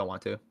if you don't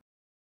want to.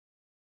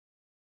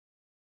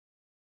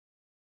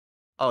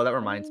 Oh, that I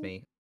reminds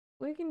mean, me.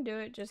 we can do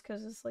it just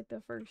because it's like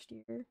the first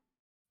year.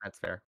 That's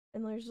fair.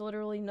 And there's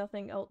literally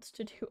nothing else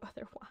to do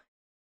otherwise.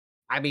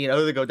 I mean,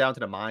 other than go down to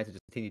the mines and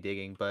just continue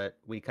digging, but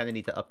we kind of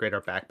need to upgrade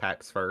our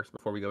backpacks first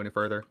before we go any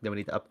further. Then we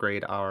need to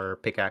upgrade our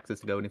pickaxes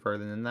to go any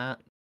further than that.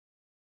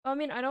 I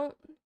mean, I don't.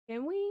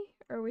 Can we?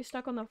 Or are we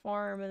stuck on the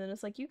farm and then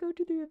it's like, you go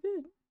to the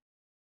event?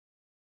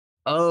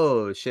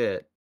 Oh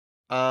shit.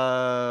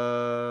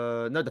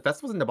 No, the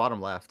festival's in the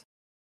bottom left.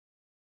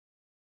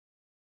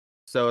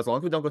 So as long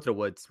as we don't go to the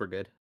woods, we're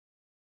good.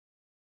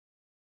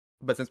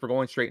 But since we're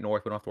going straight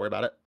north, we don't have to worry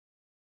about it.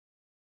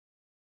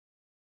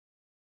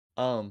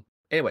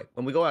 Anyway,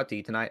 when we go out to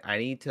eat tonight,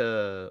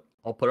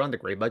 I'll put it on the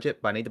gray budget,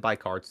 but I need to buy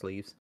card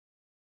sleeves.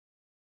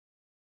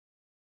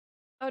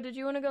 Oh, did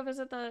you want to go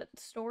visit the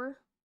store?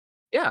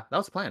 Yeah, that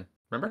was the plan.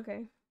 Remember?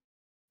 Okay.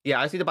 Yeah,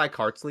 I just need to buy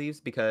card sleeves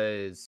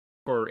because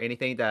for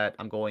anything that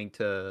I'm going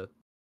to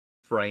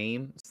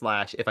frame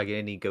slash if I get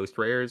any ghost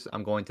rares,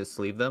 I'm going to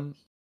sleeve them.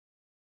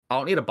 I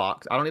don't need a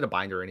box. I don't need a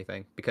binder or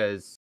anything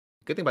because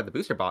good thing about the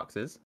booster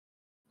boxes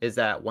is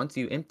that once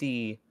you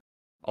empty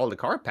all the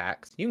card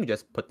packs, you can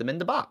just put them in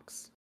the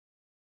box.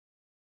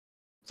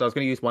 So I was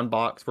going to use one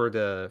box for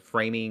the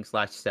framing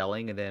slash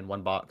selling and then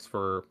one box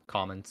for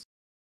commons.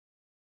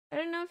 I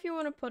don't know if you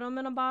want to put them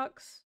in a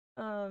box.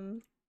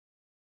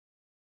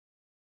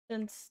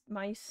 Since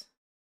mice.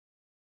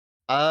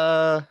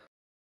 Uh,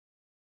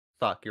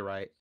 Fuck, you're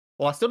right.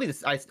 Well, I still need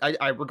to.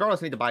 I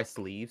regardless need to buy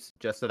sleeves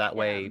just so that Yeah.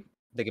 way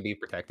they can be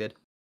protected.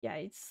 Yeah,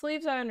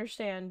 sleeves I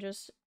understand.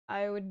 Just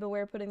I would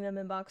beware putting them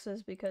in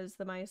boxes because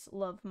the mice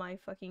love my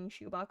fucking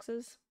shoe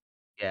boxes.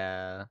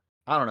 Yeah.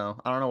 I don't know.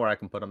 I don't know where I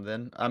can put them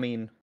then. I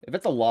mean, if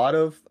it's a lot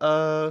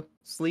of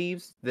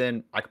sleeves,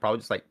 then I could probably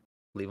just like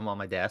leave them on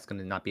my desk and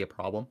then not be a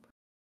problem.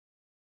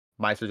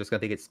 Mice are just gonna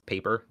think it's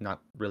paper,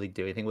 not really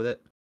do anything with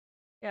it.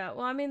 Yeah,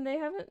 well, I mean, they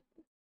haven't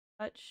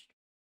touched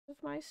with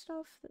my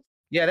stuff.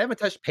 Yeah, they haven't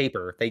touched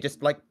paper. They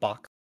just like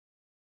box.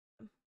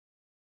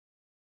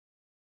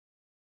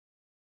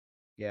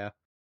 Yeah.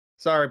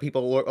 Sorry,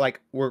 people.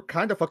 We're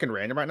kind of fucking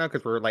random right now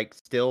because we're like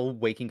still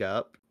waking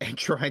up and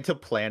trying to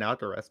plan out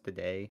the rest of the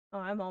day. Oh,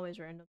 I'm always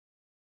random.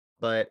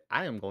 But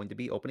I am going to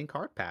be opening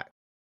card packs.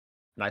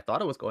 And I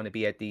thought it was going to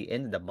be at the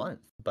end of the month,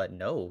 but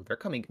no, they're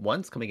coming.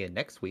 One's coming in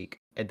next week,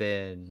 and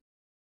then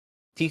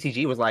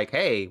TCG was like,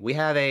 "Hey, we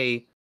have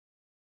a."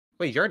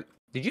 Wait,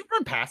 did you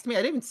run past me? I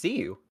didn't even see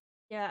you.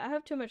 Yeah, I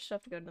have too much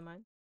stuff to go to the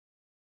mine.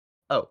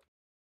 Oh,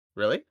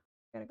 really?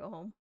 Gotta go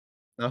home.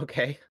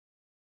 Okay,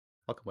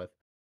 I'll come with.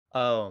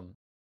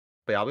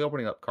 But yeah, I'll be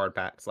opening up card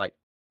packs like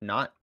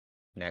not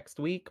next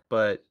week,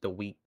 but the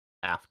week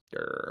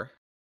after.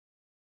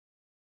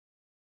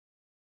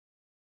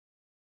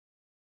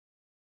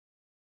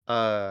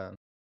 Uh,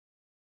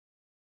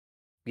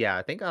 yeah,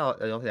 I think the only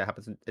thing that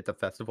happens at the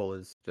festival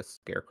is just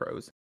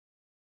scarecrows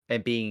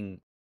and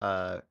being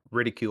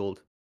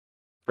ridiculed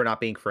for not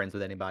being friends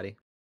with anybody.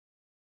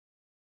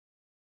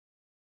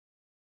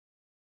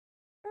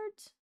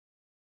 Birds.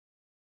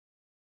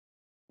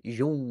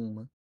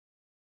 Zoom.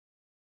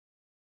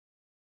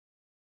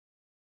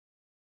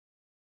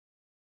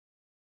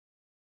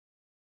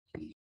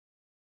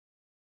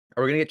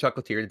 Are we gonna get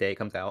Chocolatier the day it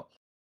comes out?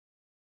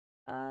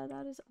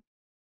 That is.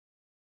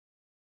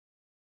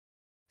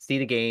 See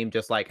the game,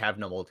 just like have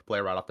no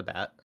multiplayer right off the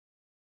bat.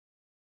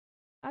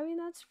 I mean,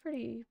 that's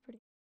pretty.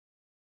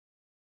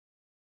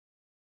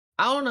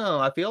 I don't know.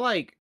 I feel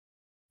like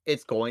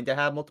it's going to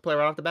have multiplayer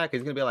right off the bat. 'Cause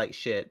it's gonna be like,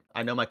 shit.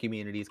 I know my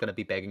community is gonna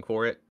be begging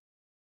for it,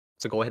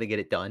 so go ahead and get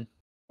it done.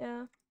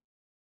 Yeah.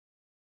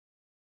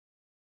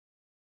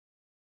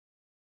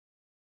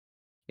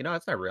 You know,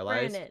 that's what I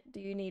realized. Granite. Do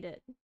you need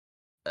it?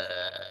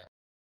 Uh,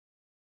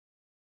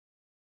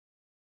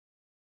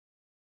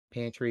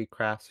 Pantry,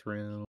 crafts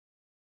room.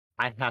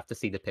 I have to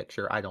see the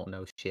picture. I don't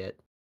know shit.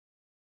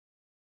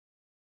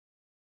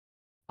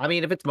 I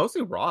mean, if it's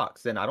mostly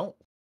rocks, then I don't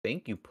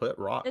think you put It's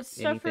rocks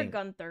stuff for anything.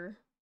 Gunther.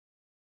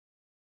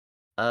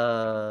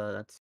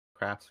 That's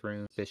crafts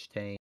room, fish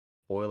tank,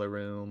 boiler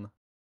room.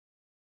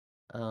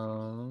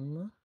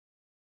 Um,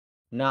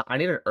 no, I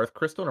need an earth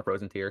crystal and a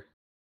frozen tear.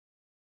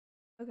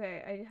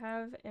 Okay, I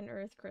have an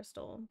earth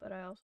crystal, but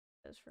I also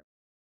need this for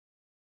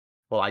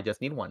Well, I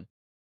just need one.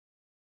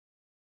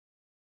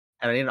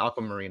 And I need an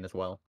aquamarine as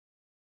well.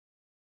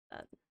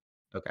 that.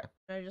 Okay.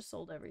 I just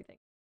sold everything.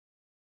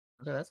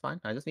 Okay, that's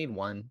fine. I just need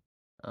one.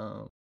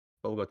 But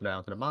we'll go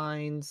down to the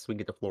mines. We can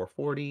get to floor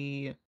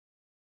 40.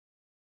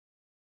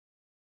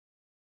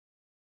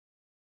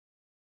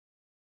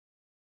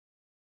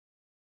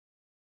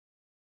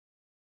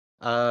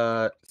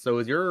 So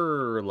is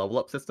your level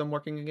up system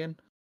working again?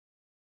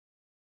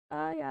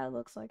 Yeah, it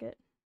looks like it.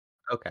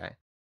 Okay.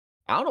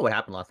 I don't know what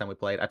happened last time we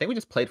played. I think we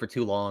just played for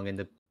too long and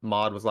the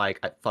mod was like,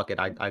 fuck it,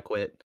 I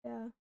quit.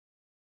 Yeah.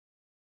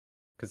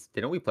 Because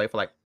didn't we play for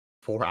like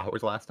 4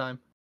 hours last time?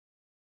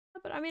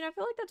 But I mean, I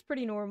feel like that's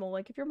pretty normal.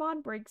 Like, if your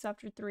mod breaks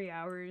after 3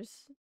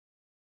 hours,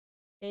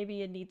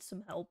 maybe it needs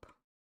some help.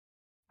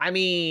 I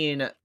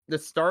mean, the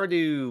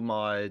Stardew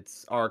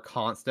mods are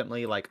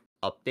constantly like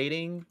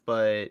updating,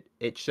 but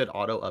it should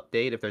auto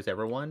update if there's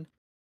ever one.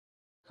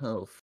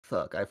 Oh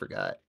fuck, I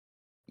forgot.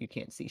 You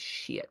can't see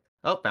shit.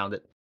 Oh, found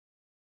it.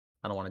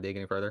 I don't want to dig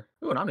any further.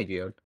 Ooh, an Omni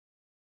Geode.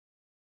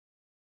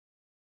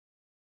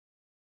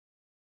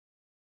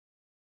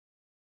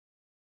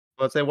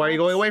 Let's say, why are you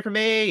going Rocks. away from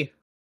me?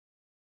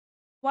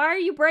 Why are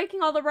you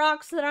breaking all the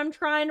rocks that I'm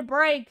trying to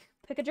break?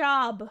 Pick a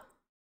job.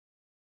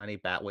 I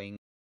need Batwing.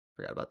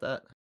 Forgot about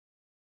that.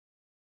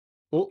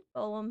 Oh,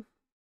 Golem.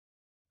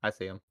 I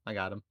see him. I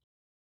got him.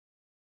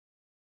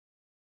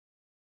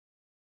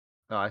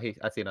 Oh, I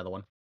see another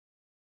one.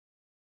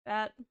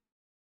 Bat.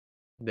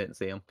 Didn't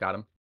see him. Got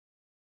him.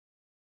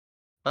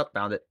 Oh,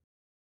 found it.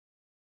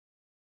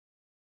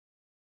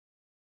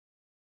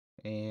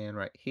 And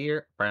right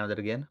here, found it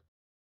again.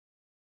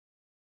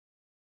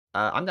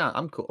 I'm down.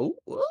 I'm cool.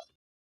 Oh,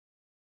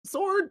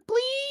 sword,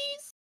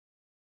 please.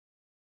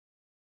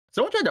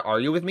 Someone tried to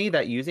argue with me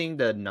that using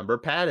the number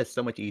pad is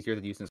so much easier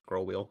than using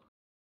scroll wheel,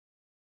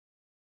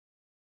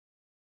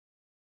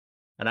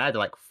 and I had to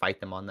like fight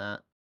them on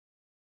that.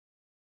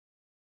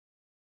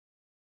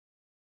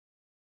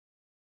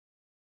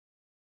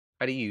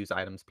 How do you use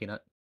items,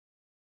 Peanut?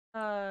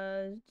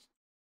 Uh,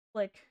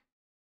 Click.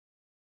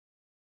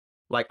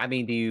 Like, I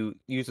mean, do you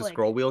use the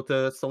scroll Click. wheel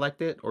to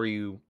select it, or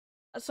you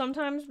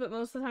Sometimes, but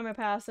most of the time I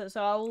pass it,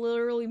 so I'll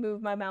literally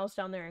move my mouse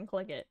down there and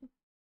click it.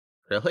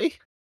 really?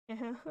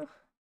 Yeah.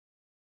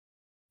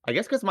 I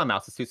guess because my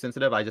mouse is too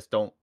sensitive, I just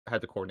don't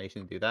have the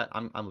coordination to do that.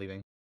 I'm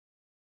leaving.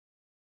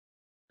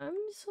 I'm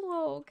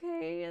slow,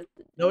 okay?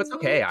 No, You it's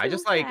okay. move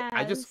too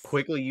I just fast.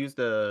 quickly use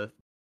the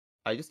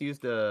I just use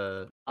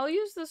the I'll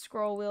use the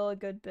scroll wheel a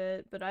good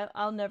bit, but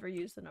I'll never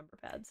use the number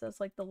pads. That's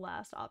like the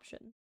last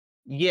option.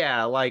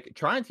 yeah, like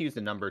trying to use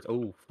the numbers.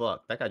 Oh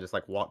fuck, that guy just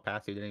like walked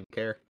past you, didn't even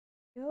care.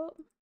 Yup.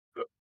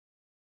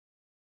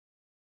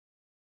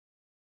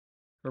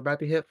 We're about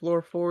to hit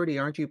floor 40.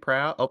 Aren't you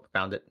proud? Oh,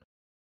 found it.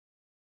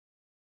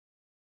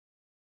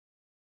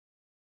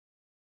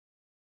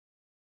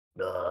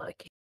 Ugh,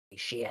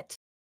 shit.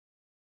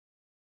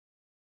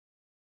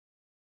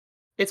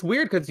 It's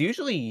weird because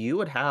usually you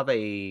would have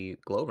a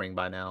glow ring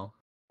by now.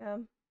 Yeah.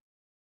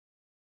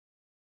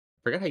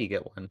 Forget how you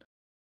get one.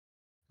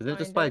 Isn't it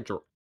just Find by it.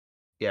 drop?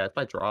 Yeah, it's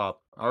by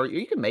drop. Or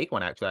you can make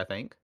one actually, I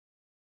think.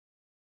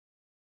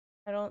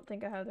 I don't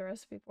think I have the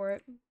recipe for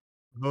it.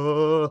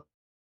 Uh,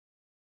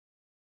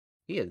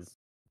 he is.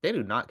 They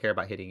do not care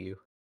about hitting you.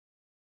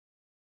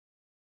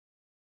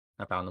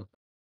 I found them.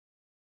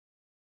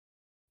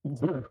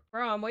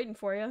 Bro, I'm waiting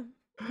for you.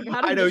 I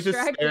got I him know, he's just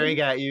distracted. staring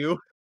at you.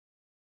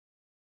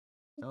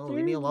 No,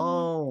 leave me Thirdly,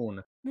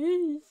 alone.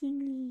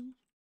 menacingly.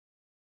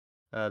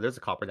 There's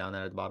a copper down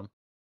there at the bottom.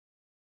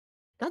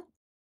 That is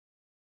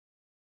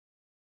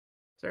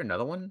there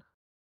another one?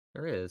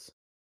 There is.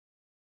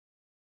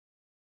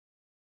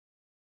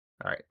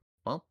 All right.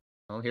 Well,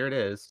 here it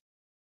is.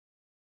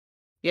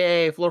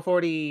 Yay, floor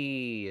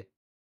 40.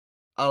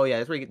 Oh yeah,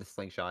 that's where you get the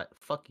slingshot.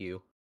 Fuck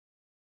you.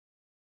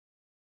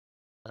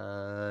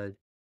 Uh,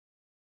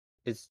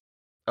 is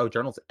oh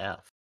journal's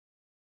F.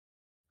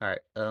 All right.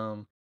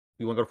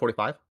 You want to go to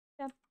 45?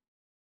 Yeah.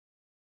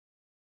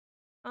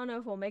 I don't know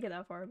if we'll make it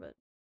that far, but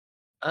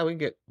We can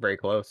get very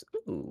close.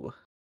 Ooh.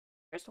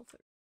 crystal food.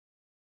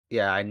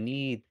 Yeah, I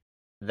need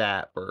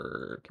that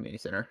for community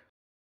center.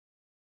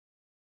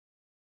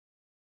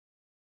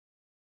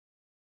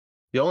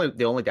 The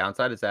only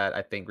downside is that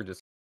I think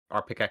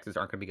our pickaxes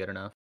aren't gonna be good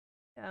enough.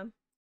 Yeah.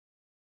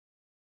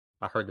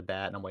 I heard the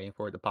bat and I'm waiting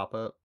for it to pop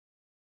up.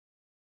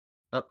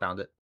 Oh, found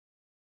it.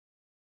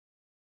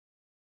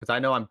 Because I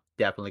know I'm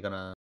definitely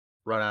gonna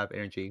run out of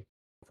energy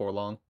before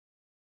long.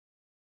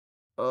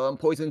 I'm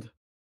poisoned.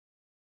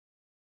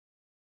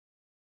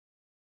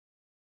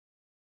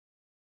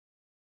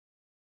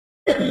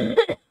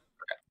 I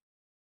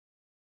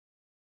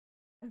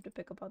have to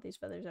pick up all these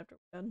feathers after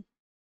we're done.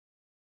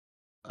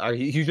 Are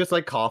you just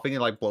like coughing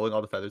and like blowing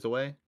all the feathers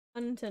away?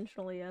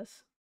 Unintentionally,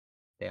 yes.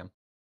 Damn.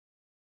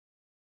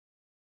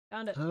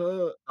 Found it.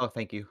 Oh,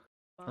 thank you.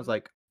 I was Bomb.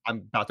 like, I'm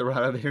about to run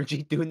out of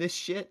energy doing this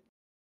shit.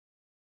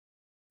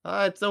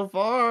 Ah, it's so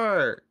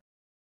far.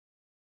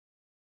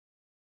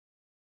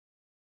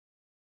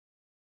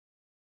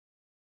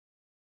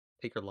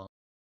 Take your long.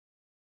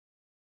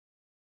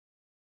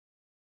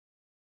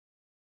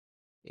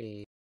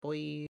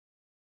 Boy.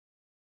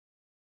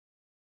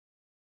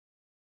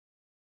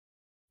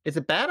 Is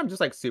it bad? I'm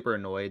just like super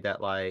annoyed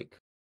that like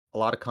a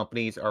lot of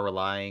companies are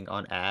relying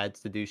on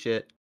ads to do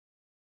shit.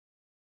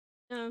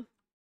 No.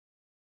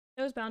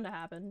 It was bound to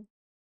happen.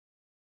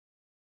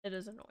 It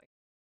is annoying.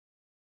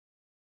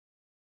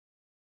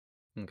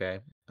 Okay.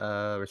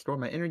 Restore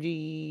my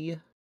energy.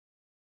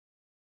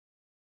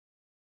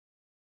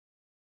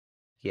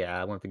 Yeah,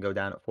 I want to go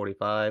down at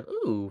 45.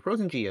 Ooh,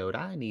 frozen geode.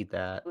 I need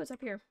that. Oh, it's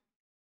up here.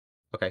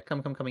 Okay,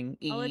 coming.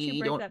 I'll let you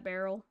break Don't. that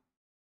barrel.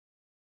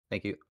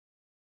 Thank you.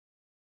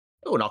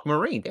 Oh, an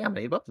aquamarine. Damn,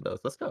 I need both of those.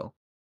 Let's go.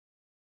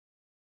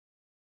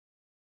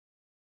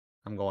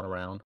 I'm going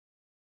around.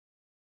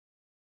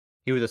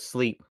 He was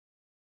asleep.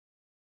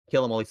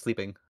 Kill him while he's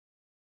sleeping.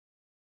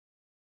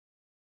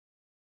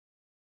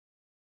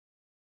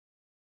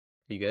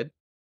 You good?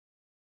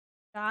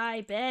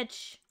 Die,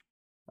 bitch.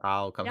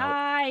 I'll come help.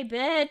 Die,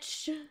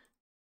 bitch.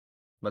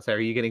 Let's say, are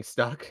you getting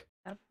stuck?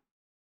 Yeah.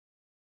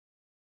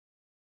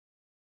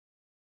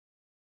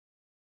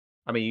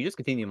 I mean, you just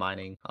continue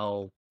mining.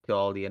 I'll kill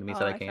all the enemies Oh,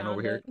 that I I can over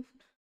found here. it.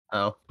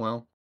 Oh,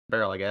 well,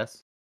 barrel, I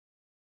guess.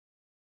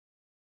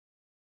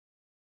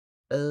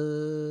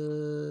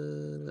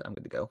 I'm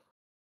good to go.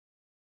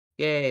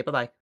 Yay,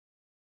 bye-bye.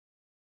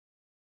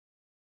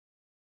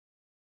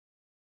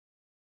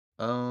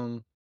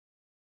 Um,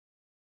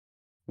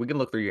 we can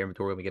look through your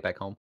inventory when we get back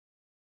home,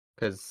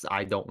 because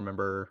I don't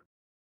remember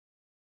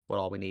what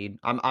all we need.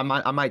 I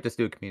might just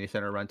do a community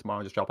center run tomorrow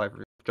and just drop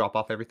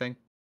off everything.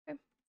 Okay.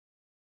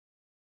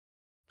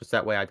 Just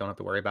that way I don't have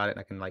to worry about it and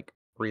I can like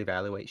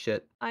reevaluate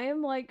shit. I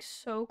am like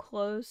so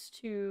close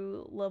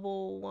to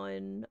level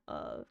 1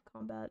 of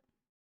combat.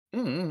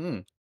 Mm-hmm.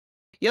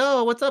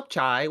 Yo, what's up,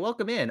 Chai?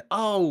 Welcome in.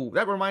 Oh,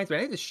 that reminds me.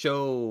 I need to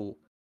show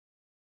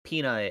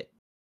Peanut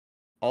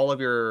all of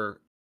your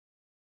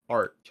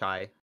art,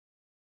 Chai.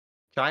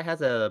 Chai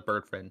has a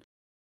bird friend.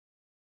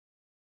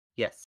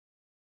 Yes.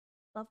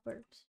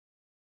 Lovebirds.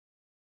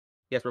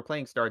 Yes, we're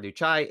playing Stardew.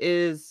 Chai,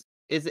 is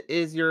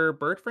your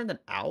bird friend an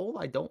owl?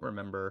 I don't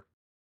remember.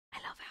 I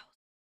love owls.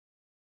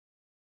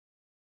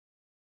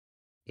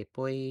 Hey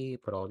boy,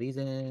 put all these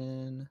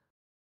in.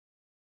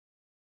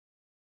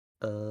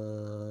 I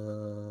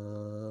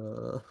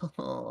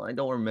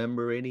don't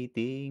remember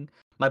anything.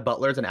 My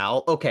butler's an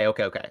owl. Okay,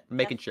 okay, okay. I'm Yes.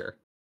 making sure.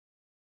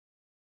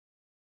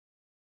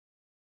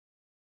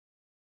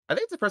 I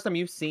think it's the first time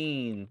you've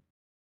seen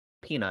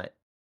Peanut.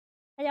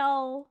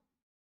 Hello.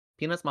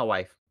 Peanut's my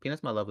wife.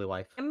 Peanut's my lovely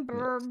wife. I'm Yes,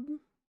 Burb.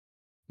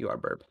 you are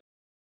Burb.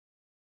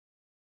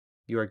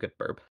 You are a good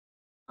Burb.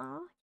 Aw.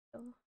 I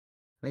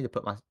need to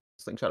put my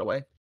slingshot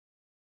away.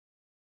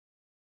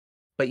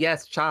 But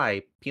yes,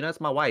 Chai, Peanut's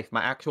my wife,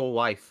 my actual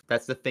wife.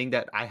 That's the thing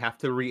that I have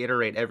to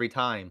reiterate every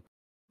time.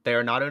 They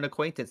are not an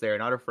acquaintance. They are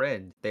not a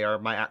friend. They are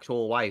my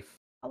actual wife.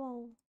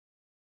 Hello.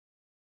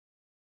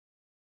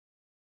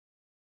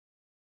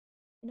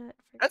 Not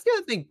for That's the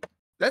other thing.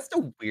 That's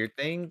the weird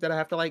thing that I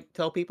have to like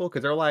tell people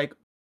because they're like,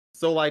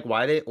 so like,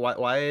 why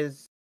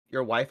is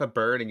your wife a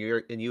bird and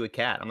you a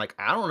cat? I'm like,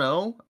 I don't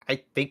know.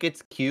 I think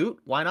it's cute.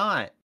 Why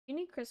not? You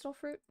need crystal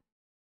fruit?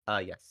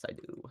 Yes, I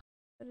do.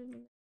 Put it in the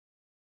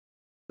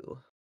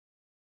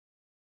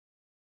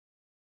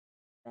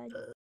bed.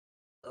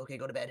 Okay,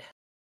 go to bed.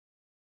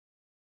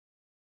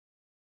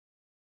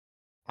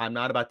 I'm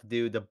not about to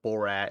do the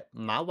Borat.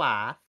 My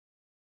wife.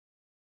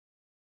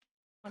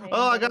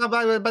 Oh, I got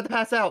about to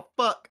pass out.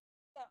 Fuck.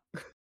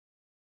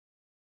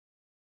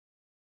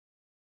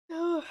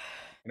 Oh.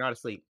 You're not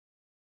asleep.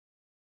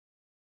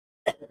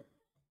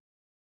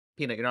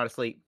 Peanut, you're not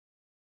asleep.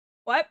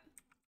 What?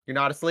 You're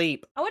not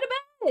asleep. I went to bed.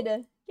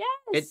 It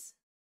Yes.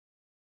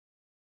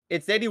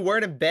 it said you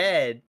weren't in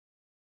bed.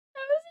 I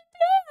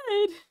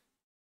was in bed.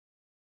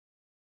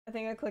 I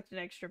think I clicked an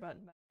extra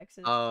button by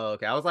accident. Oh,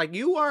 okay. I was like,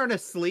 you weren't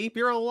asleep.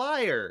 You're a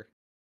liar.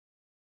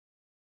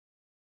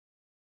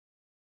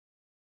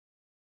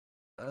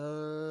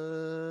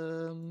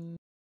 Um,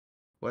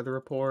 weather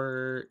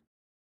report.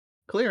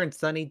 Clear and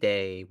sunny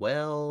day.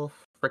 Well,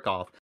 frick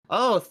off.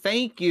 Oh,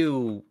 thank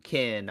you,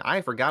 Ken.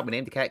 I forgot we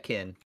named the cat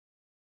Ken.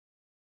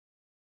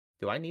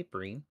 Do I need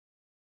Bream?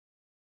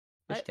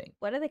 Fish What? tank.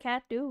 What did the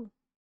cat do?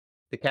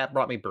 The cat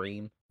brought me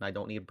Bream, and I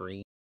don't need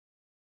Bream.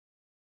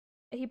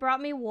 He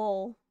brought me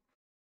wool.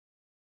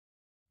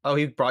 Oh,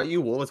 he brought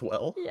you wool as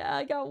well? Yeah,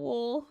 I got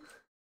wool.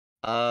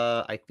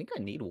 I think I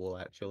need wool,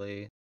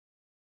 actually.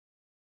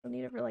 I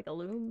need it for like a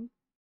loom.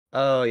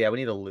 Oh, yeah, we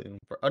need a loom.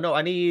 Oh, no,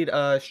 I need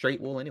straight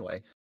wool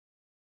anyway.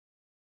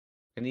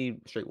 I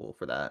need straight wool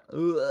for that. Ugh,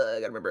 I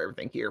gotta remember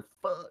everything here.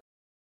 Fuck.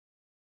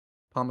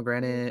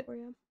 Pomegranate. For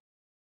you.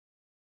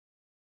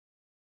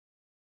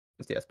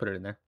 Let's put it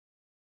in there.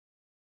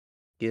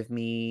 Give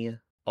me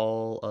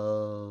all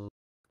of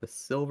the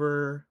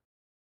silver.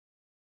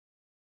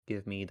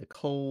 Give me the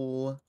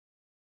coal.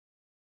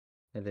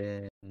 And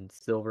then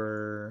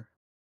silver.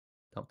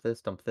 Dump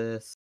this, dump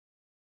this.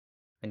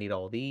 I need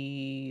all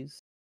these.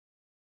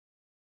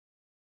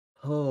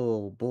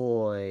 Oh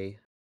boy.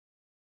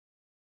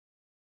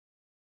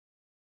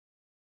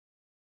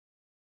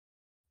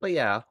 But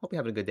yeah, hope you're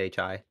having a good day,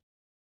 Chai.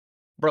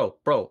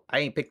 Bro, I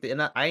ain't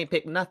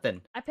picked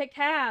nothing. I picked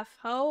half,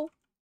 ho.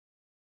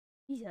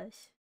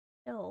 Jesus.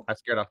 Ew. I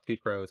scared off 2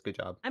 crows. Good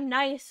job. I'm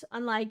nice,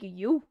 unlike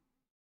you.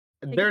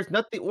 There's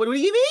nothing. What do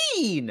you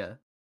mean?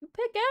 You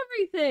pick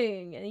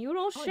everything and you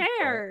don't Oh, you don't.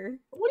 share.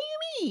 What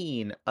do you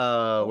mean? What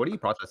are you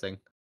Milk. processing?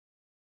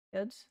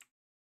 Kids.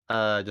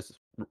 Just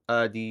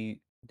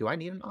do I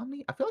need an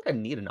Omni? I feel like I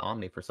need an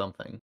Omni for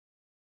something.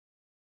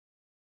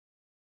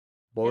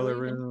 Boiler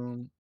Really even?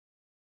 room.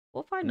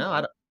 We'll find No,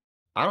 one.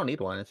 I don't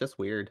need one. It's just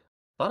weird.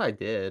 Thought I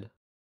did.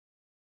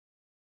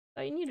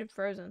 Oh, you needed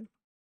frozen.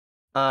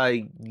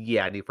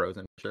 Yeah, I need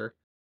frozen, sure.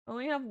 I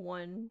only have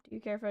one. Do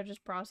you care if I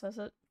just process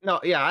it? No,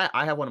 yeah,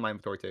 I have one in my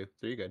inventory too,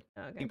 so you're good.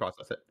 Oh, You okay. can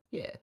process it.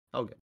 Yeah.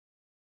 Oh good.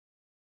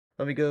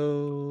 Let me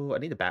go. I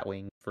need a bat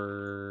wing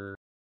for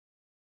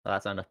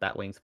that's not enough bat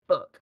wings.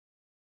 Fuck.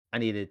 I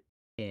needed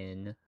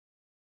 10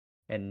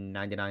 and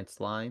 99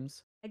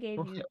 slimes. I gave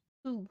you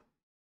 2.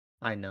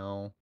 I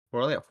know.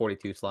 We're only at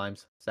 42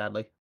 slimes,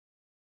 sadly.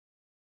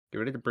 Get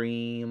rid of the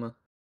bream.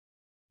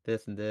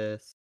 This and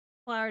this.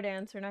 Flower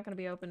Dance are not going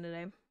to be open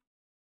today.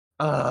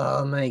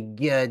 Oh my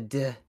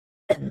god.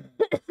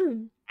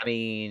 I'm I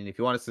mean, if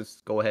you want us to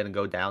just go ahead and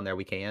go down there,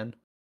 we can.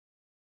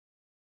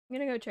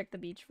 gonna go check the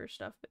beach for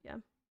stuff, but yeah.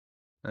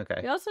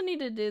 Okay. We also need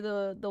to do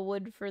the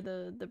wood for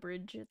the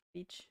bridge at the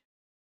beach.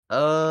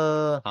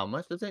 How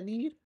much does it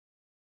need?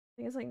 I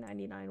think it's like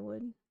 99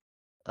 wood.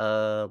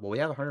 Well, we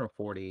have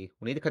 140.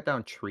 We need to cut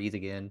down trees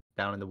again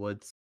down in the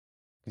woods.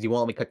 Because you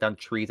won't let me cut down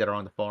trees that are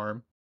on the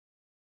farm.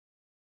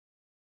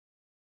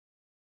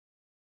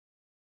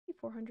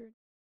 400.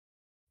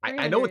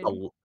 I know it's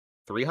 300.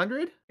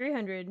 300?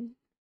 300.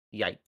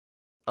 Yikes.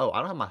 Oh, I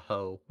don't have my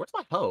hoe. Where's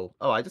my hoe?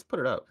 Oh, I just put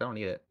it up. I don't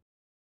need it.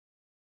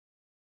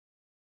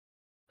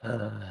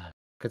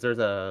 Because there's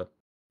a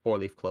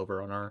four-leaf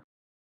clover on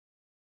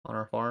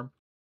our farm.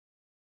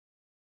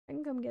 I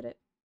can come get it.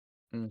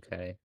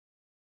 Okay.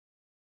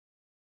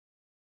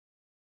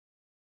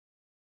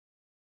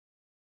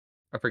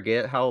 I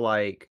forget how,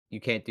 like, you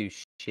can't do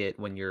shit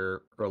when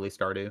you're early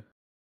Stardew.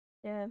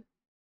 Yeah.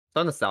 It's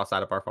on the south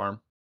side of our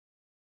farm.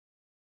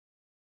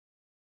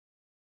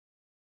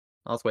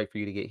 I'll just wait for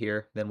you to get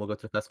here, then we'll go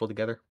to the festival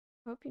together.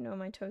 Hope you know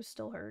my toe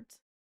still hurts.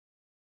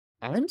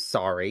 I'm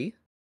sorry.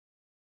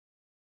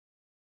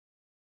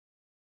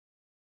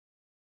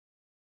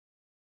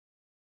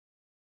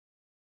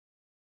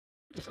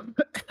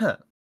 I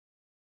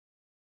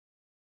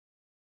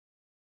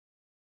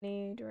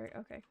Need right.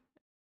 Okay.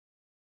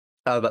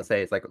 was about to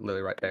say, it's, like,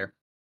 literally right there.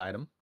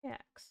 Item.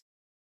 Axe.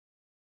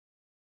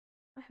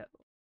 I hope.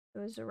 It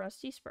was a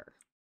rusty spur.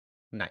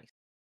 Nice.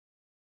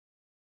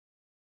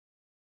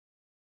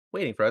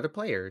 Waiting for other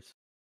players.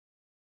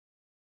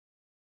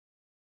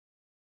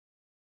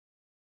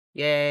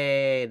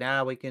 Yay!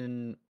 Now we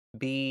can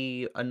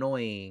be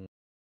annoying.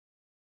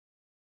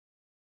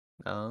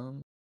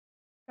 Um,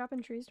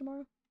 Chopping trees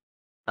tomorrow?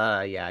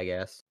 yeah, I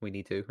guess. We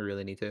need to. We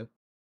really need to.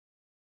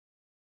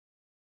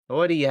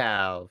 What do you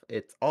have?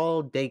 It's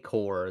all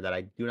decor that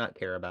I do not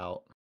care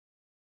about.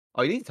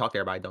 Oh, you need to talk to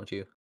everybody, don't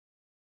you?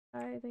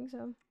 I think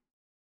so.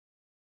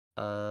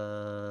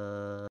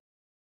 Uh,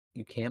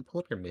 you can't pull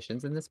up your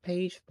missions in this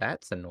page?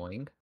 That's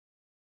annoying.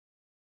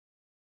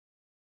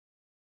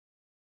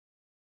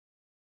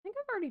 I think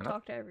I've already I don't-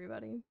 talked to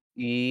everybody.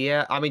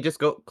 Yeah, I mean, just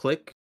go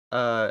click,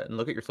 and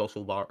look at your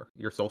social bar,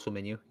 your social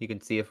menu. You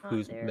can see if Not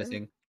who's there.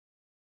 missing.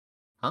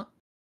 Huh?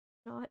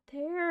 Not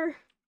there.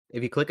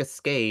 If you click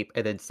escape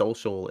and then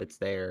social, it's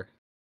there.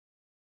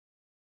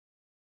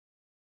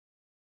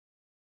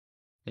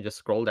 And just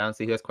scroll down,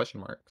 see who has question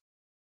marks.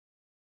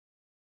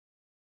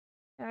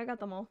 Yeah, I got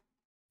them all.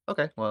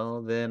 Okay,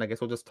 well, then I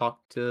guess we'll just talk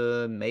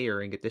to Mayor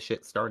and get this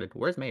shit started.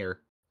 Where's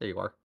Mayor? There you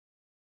are.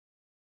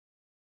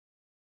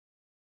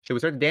 Should we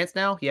start the dance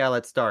now? Yeah,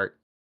 let's start.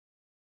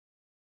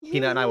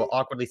 Peanut and I will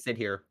awkwardly sit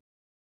here,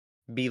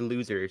 be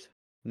losers,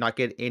 not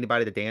get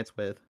anybody to dance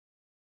with.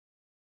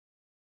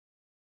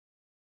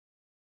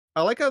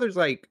 I like how there's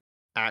like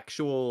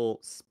actual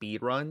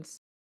speed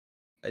runs.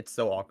 It's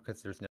so awkward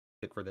because there's no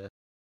music for this.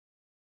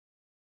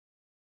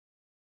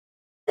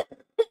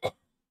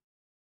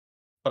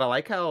 But I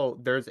like how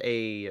there's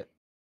a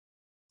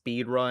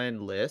speed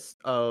run list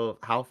of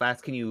how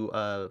fast can you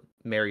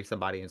marry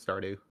somebody in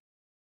Stardew.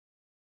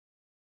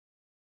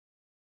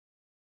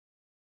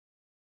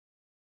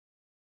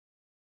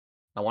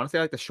 I want to say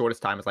like the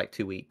shortest time is like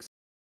 2 weeks.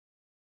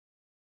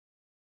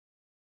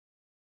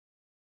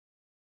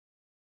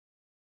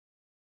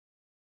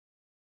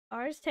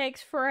 Ours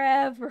takes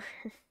forever.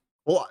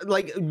 Well,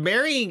 like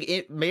marrying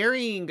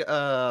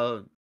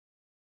my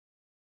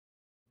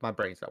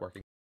brain's not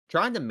working.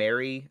 Trying to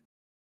marry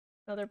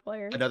Another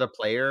player. another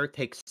player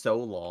takes so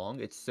long.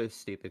 It's so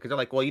stupid because they're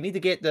like, well, you have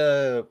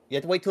to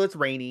wait till it's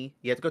rainy.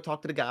 You have to go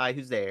talk to the guy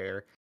who's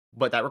there,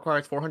 but that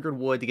requires 400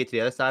 wood to get to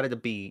the other side of the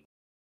beat.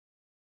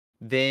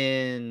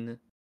 Then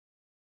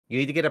you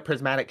need to get a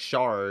prismatic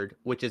shard,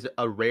 which is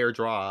a rare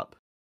drop.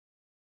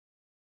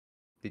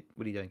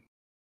 What are you doing?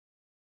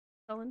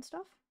 Selling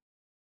stuff.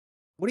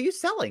 What are you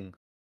selling?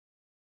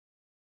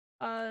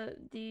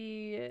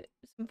 The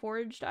some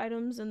foraged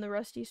items and the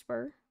rusty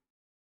spur.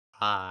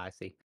 Ah, I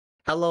see.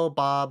 Hello,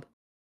 Bob.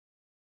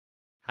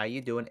 How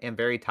you doing? I'm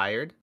very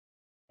tired.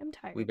 I'm We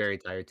tired. very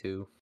tired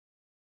too.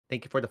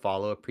 Thank you for the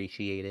follow.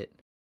 Appreciate it.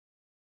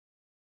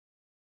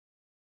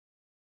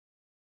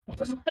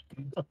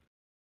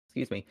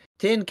 Excuse me.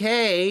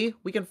 10K.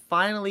 We can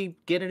finally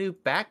get a new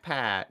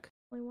backpack.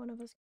 Only one of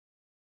us.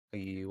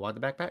 You want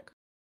the backpack?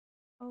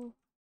 Oh,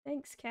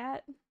 thanks,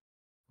 cat.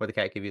 What did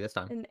the cat give you this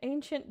time? An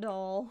ancient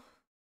doll.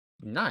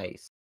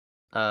 Nice.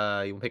 You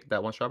want to pick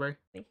that one strawberry?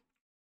 Me.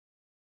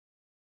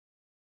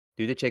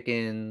 Do the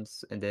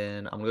chickens, and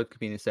then I'm gonna go to the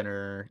community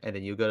center, and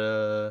then you go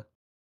to.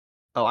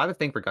 Oh, I have a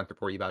thing for Gunther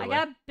for you, by the I way.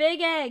 got big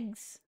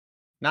eggs.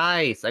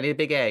 Nice. I need a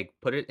big egg.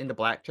 Put it in the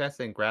black chest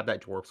and grab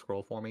that dwarf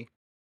scroll for me.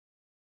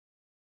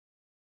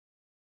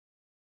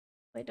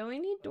 Wait, don't we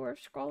need dwarf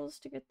scrolls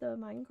to get the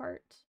minecart?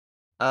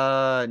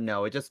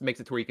 No, it just makes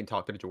it to where you can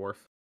talk to the dwarf.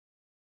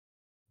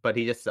 But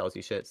he just sells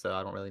you shit, so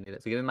I don't really need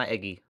it. So give me my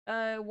eggy.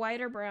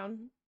 White or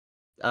brown?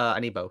 I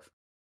need both.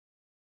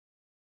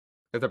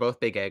 If they're both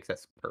big eggs,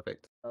 that's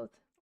perfect. Both.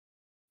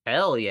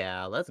 Hell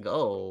yeah, let's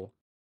go.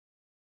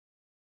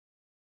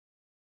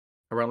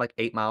 I run like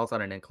 8 miles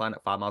on an incline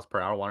at 5 miles per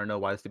hour. Want to know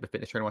why the stupid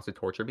fitness trainer wants to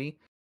torture me?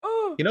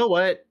 Oh, You know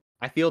what?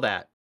 I feel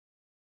that.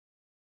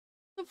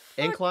 the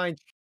fuck? Incline.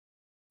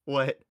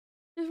 What?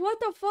 What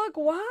the fuck?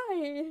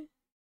 Why?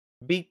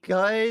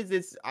 Because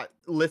it's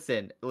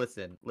listen.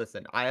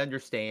 I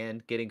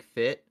understand getting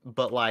fit,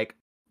 but like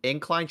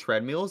incline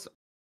treadmills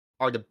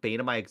are the bane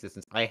of my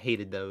existence. I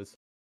hated those.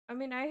 I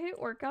mean, I hate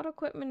workout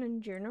equipment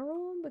in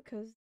general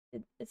because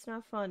it's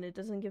not fun. It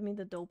doesn't give me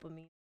the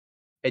dopamine.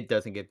 It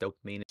doesn't give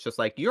dopamine. It's just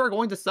like you are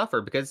going to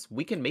suffer because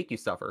we can make you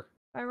suffer.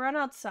 If I run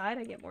outside,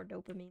 I get more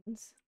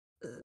dopamines.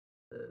 Uh,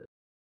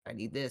 I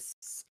need this.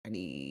 I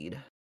need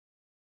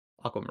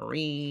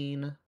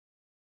aquamarine.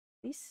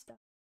 These stuff.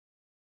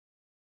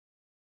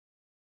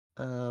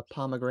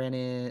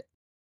 Pomegranate.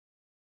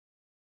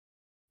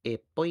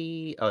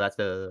 Boy. Oh, that's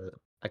the.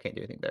 I can't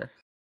do anything there.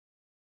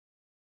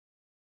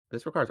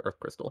 This requires Earth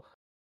Crystal.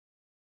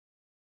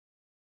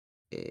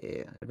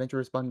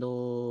 Adventurous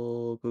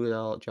bundle.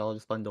 Google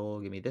Geologist bundle.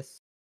 Give me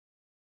this.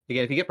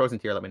 Again, if you get frozen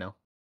tier, let me know.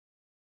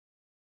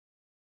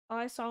 Oh,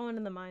 I saw one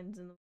in the mines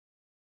and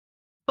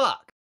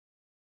Fuck.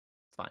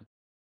 It's fine.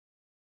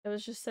 it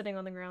was just sitting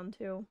on the ground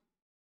too.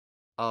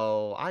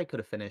 Oh, I could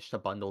have finished a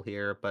bundle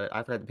here, but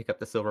I forgot to pick up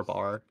the silver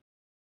bar.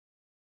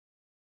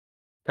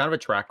 Kind of a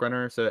track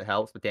runner, so it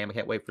helps, but damn, I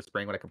can't wait for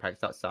spring when I can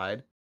practice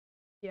outside.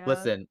 Yeah,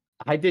 Listen,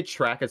 I did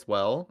track as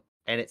well,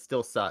 and it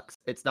still sucks.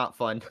 It's not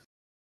fun.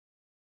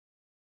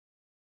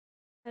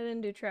 I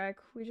didn't do track.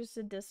 We just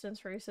did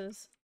distance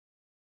races.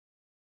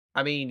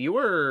 I mean, you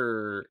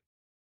were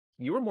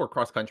more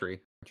cross country,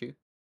 aren't you?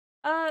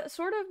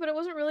 Sort of, but it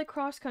wasn't really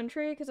cross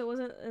country because it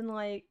wasn't in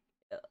like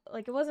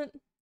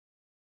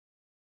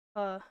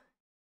uh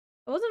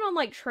it wasn't on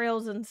like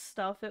trails and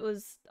stuff. It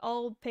was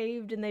all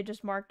paved and they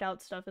just marked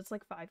out stuff. It's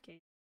like 5K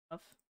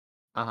stuff.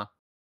 Uh-huh.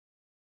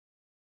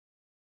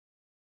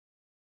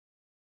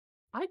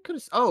 I could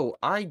have. Oh,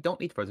 I don't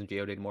need Frozen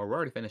Geode anymore. We're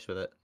already finished with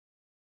it.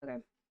 Okay.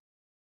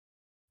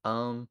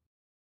 Um.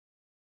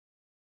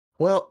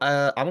 Well,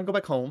 I'm gonna go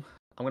back home.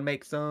 I'm gonna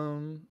make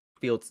some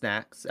field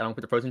snacks. And I'm gonna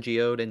put the Frozen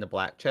Geode in the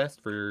black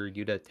chest for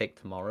you to take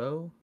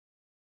tomorrow.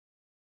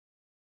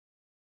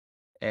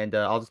 And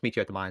I'll just meet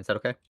you at the mine. Is that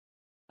okay?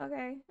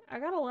 Okay. I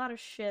got a lot of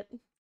shit.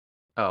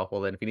 Oh,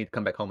 well then, if you need to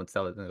come back home and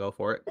sell it, then go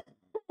for it. Gonna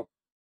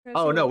see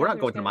Oh what no, we're not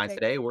weather's going to the gonna mines take.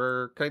 today.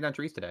 We're cutting down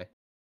trees today.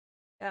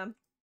 Yeah.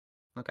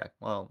 Okay.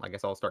 Well, I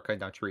guess I'll start cutting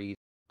down trees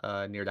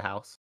near the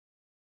house.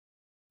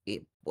 Yeah,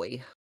 boy. Do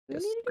we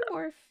need Just to do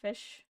more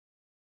fish?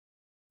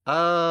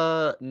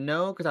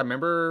 no, because I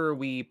remember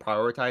we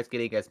prioritized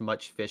getting as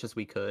much fish as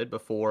we could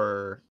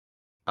before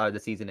the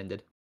season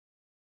ended.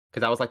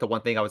 Because that was like the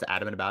one thing I was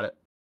adamant about it.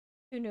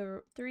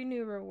 Three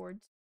new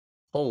rewards.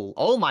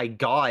 Oh my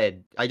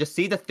god. I just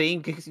see the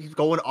thing keeps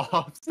going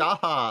off.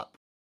 Stop.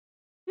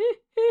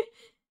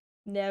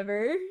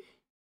 Never.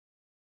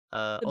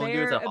 The All I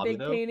do is bear, a a hobby big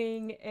though.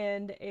 painting,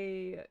 and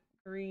a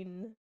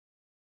green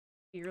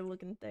deer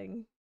looking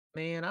thing.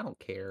 Man, I don't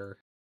care.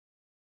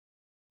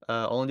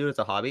 Only do it as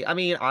a hobby. I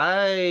mean,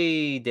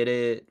 I did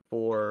it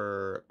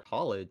for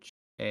college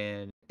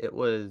and it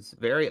was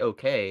very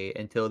okay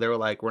until they were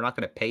like, we're not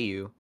gonna pay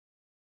you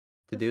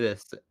to do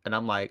this. And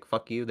I'm like,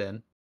 fuck you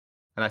then.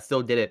 And I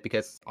still did it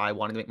because I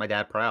wanted to make my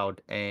dad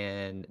proud.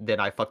 And then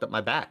I fucked up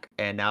my back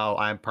and now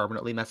I'm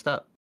permanently messed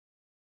up.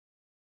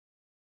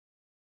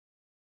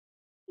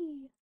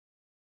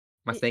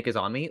 My It, snake is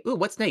on me. Ooh,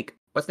 what snake?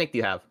 What snake do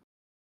you have?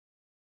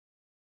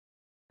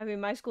 I mean,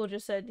 my school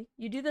just said,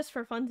 you do this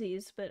for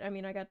funsies, but I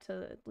mean, I got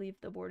to leave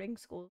the boarding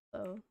school,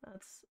 so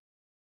that's.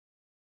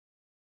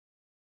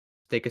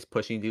 Snake is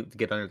pushing you to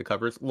get under the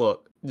covers.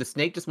 Look, the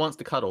snake just wants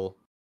to cuddle.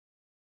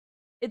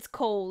 It's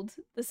cold.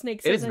 The snake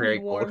It says is I need very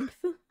cold. warmth.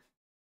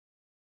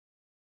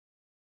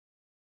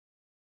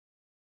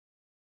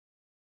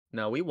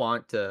 No, we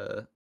want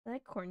to. I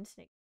like corn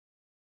snake.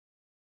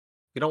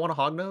 You don't want a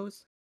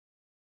hognose?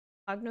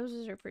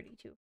 Hognoses are pretty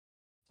too.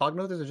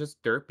 Hognoses are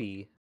just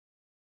derpy.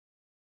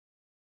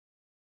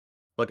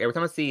 Look, every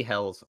time I see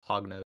Hell's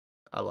Hognose,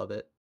 I love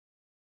it.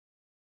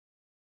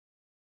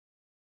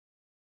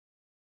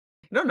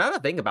 No, now that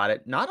I think about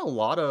it, not a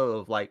lot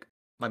of like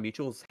my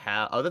mutuals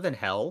have, other than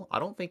Hell, I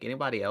don't think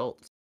anybody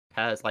else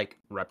has like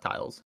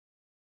reptiles.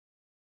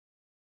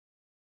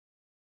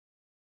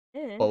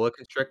 Eh. Boa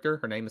Constrictor,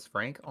 her name is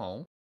Frank.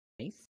 Oh,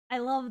 nice. I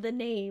love the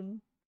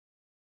name.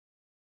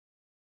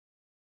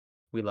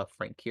 We love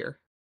Frank here.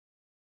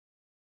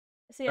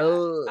 See,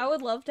 Oh, I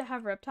would love to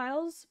have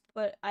reptiles,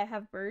 but I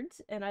have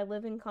birds, and I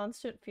live in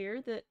constant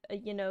fear that,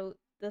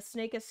 the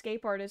snake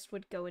escape artist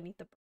would go and eat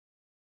the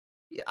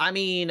bird. I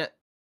mean,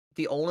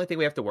 the only thing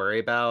we have to worry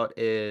about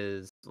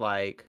is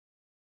like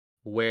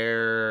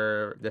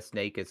where the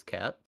snake is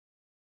kept.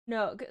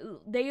 No,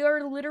 they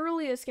are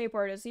literally escape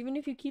artists. Even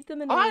if you keep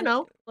them in Oh, I a,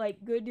 know.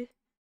 like, good,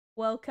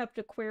 well-kept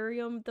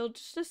aquarium, they'll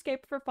just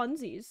escape for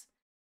funsies.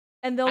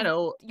 And I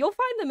know. you'll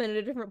find them in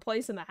a different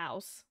place in the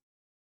house.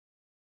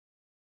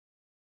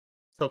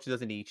 So hope she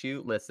doesn't eat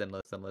you. Listen.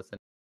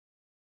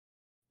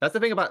 That's the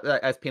thing about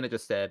as Pina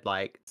just said,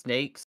 like,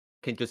 snakes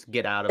can just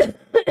get out of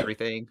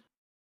everything.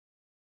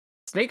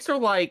 Snakes are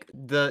like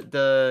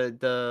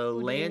the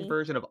land Houdini.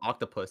 version of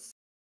octopus.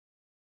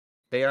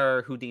 They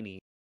are Houdini.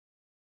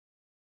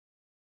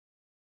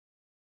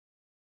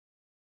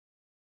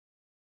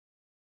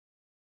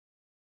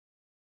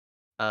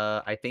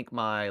 I think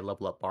my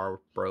level up bar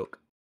broke.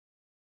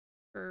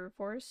 For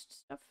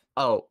forest stuff.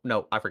 Oh,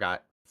 no, I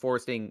forgot.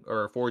 Foresting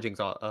or foraging's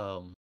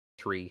on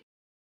tree.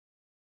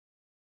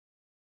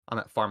 I'm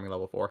at farming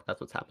level 4. That's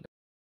what's happening.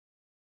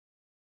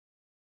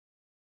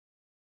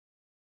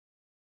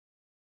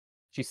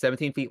 She's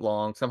 17 feet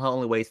long, somehow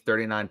only weighs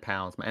 39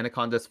 pounds. My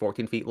anaconda's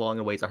 14 feet long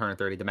and weighs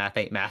 130. The math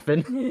ain't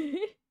mathin'.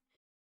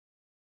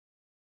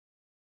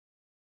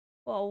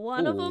 Well,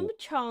 one of them Ooh.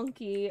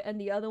 chunky and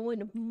the other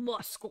one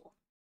muscle.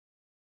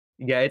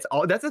 Yeah, it's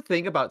all that's the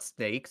thing about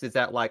snakes is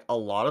that like a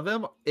lot of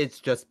them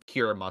it's just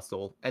pure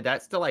muscle. And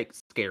that's the like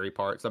scary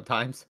part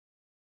sometimes.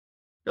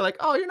 You're like,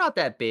 "Oh, you're not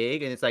that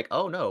big." And it's like,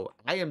 "Oh no,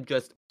 I am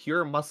just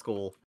pure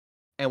muscle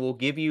and will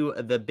give you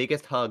the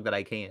biggest hug that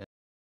I can."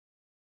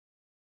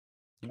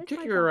 Did you It's get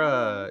like a your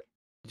hug.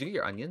 did you get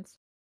your onions,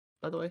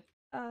 by the way?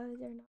 They're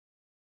not.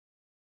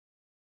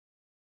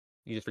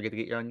 You just forget to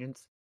get your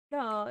onions? No,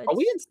 Are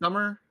we it's in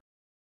summer?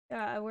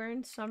 yeah. We're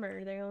in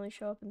summer. They only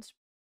show up in.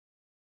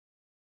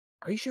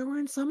 Are you sure we're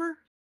in summer?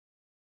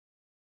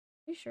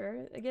 You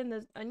sure? Again,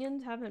 the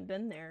onions haven't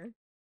been there.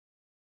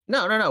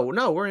 No.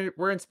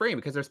 We're in spring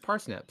because there's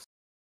parsnips.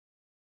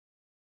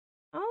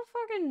 I don't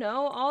fucking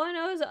know. All I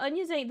know is the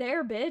onions ain't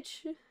there,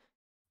 bitch.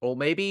 Well,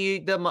 maybe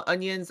the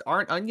onions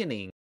aren't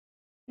onioning.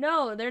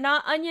 No, they're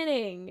not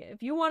onioning.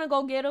 If you want to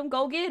go get them,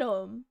 go get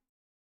them.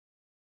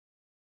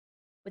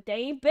 But they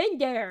ain't been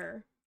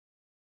there.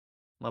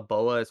 My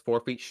boa is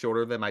 4 feet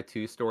shorter than my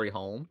 2-story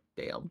home.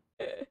 Damn.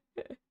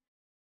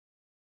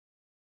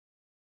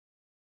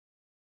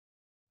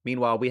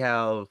 Meanwhile, we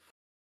have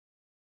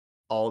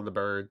all the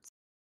birds.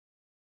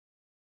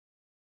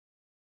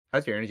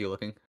 How's your energy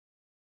looking?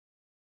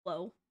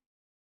 Low.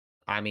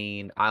 I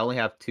mean, I only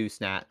have 2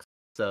 snacks,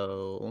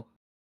 so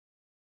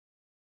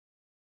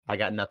I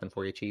got nothing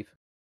for you, Chief.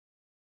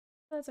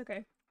 That's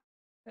okay.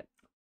 Good.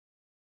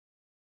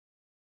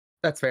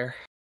 That's fair.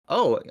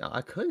 Oh,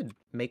 I could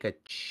make a.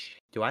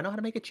 Do I know how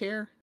to make a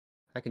chair?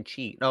 I can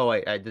cheat. No,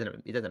 wait, I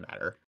didn't. It doesn't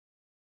matter.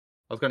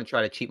 I was gonna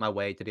try to cheat my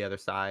way to the other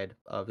side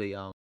of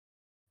the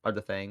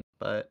thing,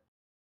 but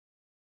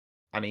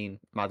I mean,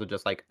 might as well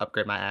just like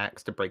upgrade my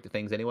axe to break the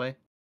things anyway.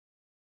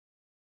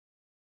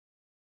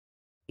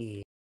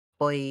 Yeah,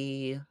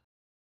 boy.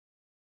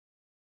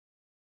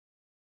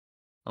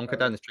 I'm gonna cut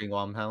down Oh, this tree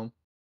while I'm home.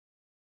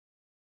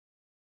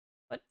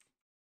 what?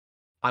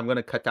 I'm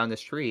gonna cut down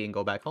this tree and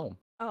go back home.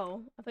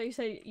 Oh, I thought you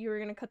said you were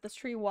gonna cut this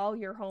tree while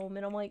you're home,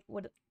 and I'm like,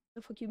 what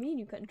the fuck you mean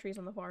you cutting trees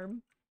on the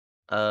farm?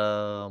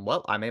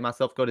 Well, I made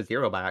myself go to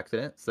 0 by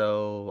accident,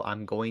 so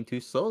I'm going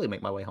to slowly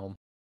make my way home.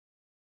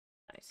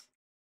 Nice.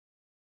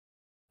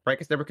 Frank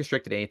has never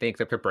constricted anything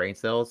except her brain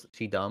cells.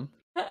 She dumb.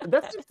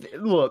 That's just,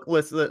 look,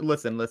 listen.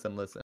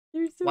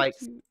 You're so Like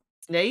cute.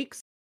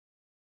 snakes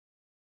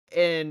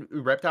and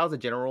reptiles in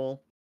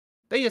general,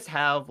 they just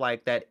have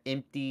like that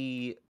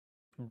empty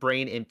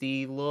brain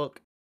empty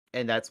look,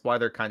 and that's why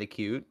they're kind of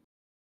cute.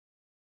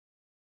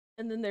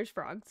 And then there's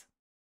frogs.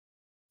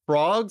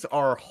 Frogs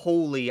are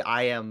holy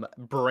I am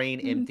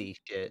brain empty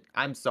shit.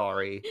 I'm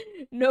sorry.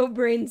 No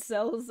brain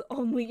cells,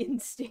 only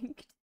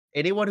instinct.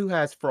 Anyone who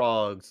has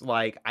frogs,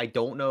 like I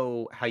don't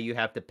know how you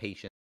have the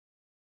patience.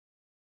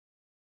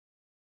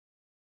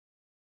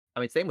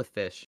 I mean, same with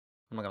fish.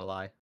 I'm not gonna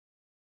lie.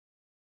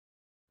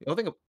 The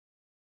only thing,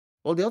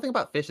 well, the only thing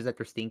about fish is that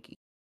they're stinky.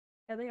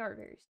 Yeah, they are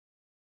very.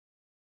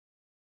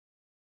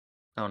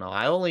 I don't know.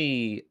 I don't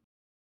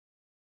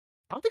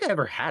think I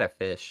ever had a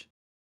fish.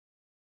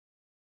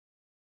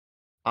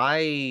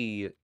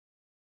 I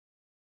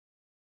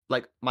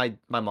like my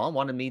mom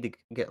wanted me to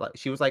get like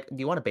she was like, "Do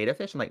you want a beta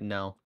fish?" I'm like,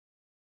 "No."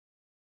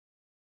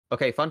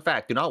 Okay, fun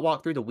fact, do not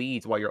walk through the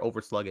weeds while you're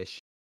over sluggish.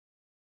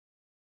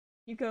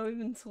 You go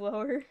even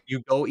slower. You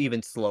go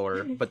even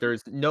slower, but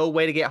there's no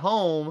way to get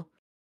home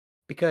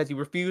because you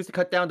refuse to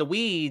cut down the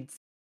weeds.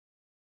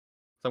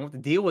 So I'm going to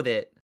have to deal with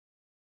it.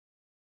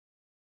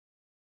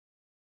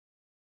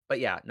 But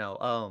yeah,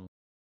 no.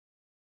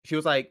 She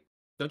was like,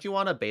 "Don't you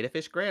want a beta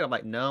fish grade?" I'm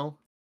like, "No.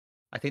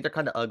 I think they're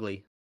kind of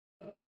ugly."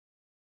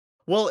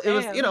 Well, it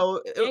was, Damn.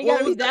 You ain't well,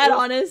 gotta be that it was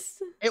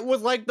honest. it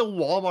was like the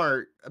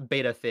Walmart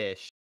beta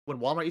fish when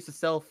Walmart used to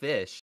sell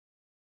fish.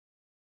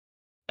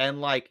 And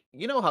like,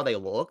 you know how they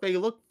look? They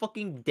look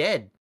fucking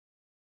dead.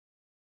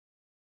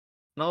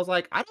 And I was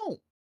like, "I don't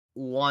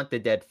want the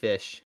dead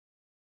fish."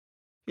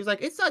 She's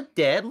like, "It's not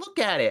dead. Look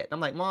at it." And I'm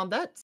like, "Mom,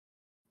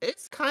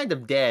 it's kind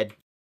of dead."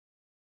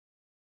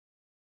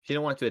 She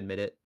didn't want to admit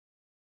it.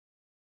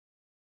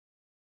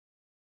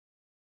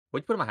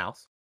 What'd you put in my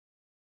house?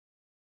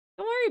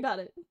 Don't worry about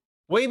it.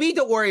 What do you mean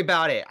don't worry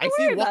about it? I Don't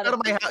see you worry walk about out it.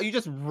 of my house. You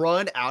just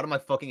run out of my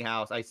fucking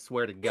house. I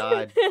swear to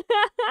God.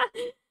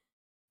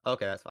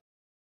 Okay, that's fine.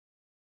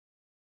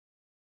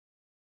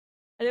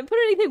 I didn't put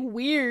anything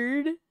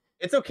weird.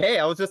 It's okay.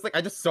 I was just like,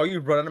 I just saw you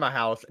run into my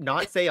house,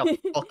 not say a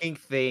fucking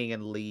thing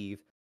and leave.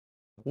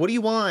 What do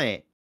you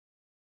want?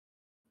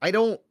 I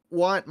don't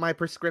want my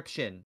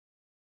prescription.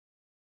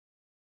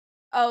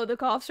 Oh, the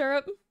cough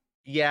syrup?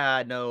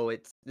 Yeah, no,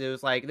 it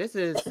was like, this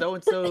is so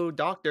and so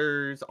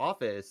doctor's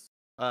office.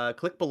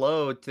 Click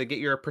below to get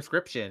your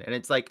prescription. And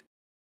it's like,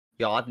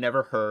 y'all, I've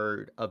never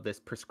heard of this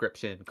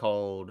prescription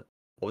called,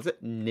 what was it?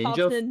 Cough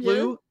Ninja ninja?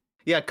 flu?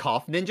 Yeah,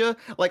 cough ninja.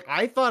 Like,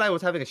 I thought I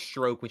was having a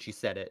stroke when she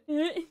said it.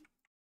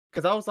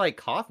 Cause I was like,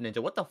 cough ninja,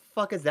 what the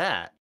fuck is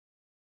that?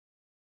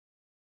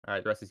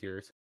 Alright, the rest is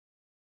yours.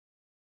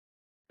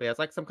 But yeah, it's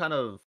like some kind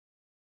of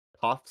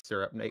cough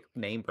syrup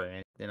name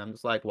brand. And I'm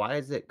just like, why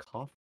is it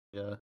cough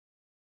ninja?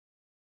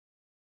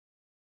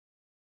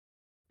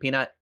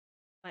 Peanut,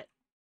 What?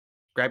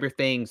 grab your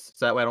things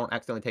so that way I don't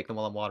accidentally take them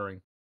while I'm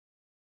watering.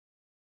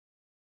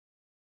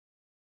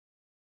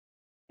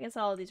 I guess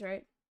all of these,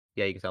 right?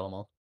 Yeah, you can sell them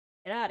all.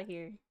 Get out of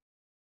here.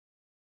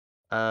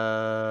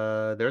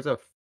 There's a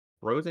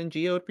frozen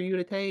geode for you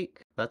to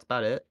take. That's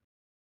about it.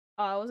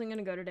 Oh, I wasn't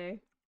gonna go today.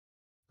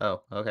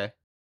 Oh, okay.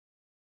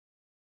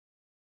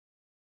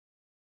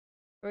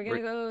 Are we gonna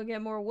We're, go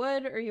get more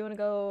wood, or you wanna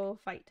go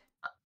fight?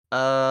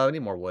 we need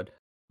more wood,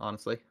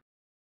 honestly.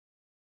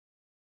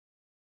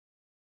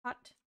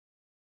 Hot.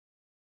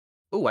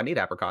 Ooh, I need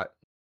apricot.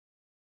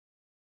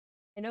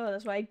 I know,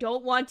 that's why I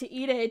don't want to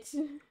eat it.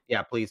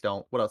 Yeah, please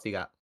don't. What else you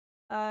got?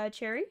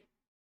 Cherry,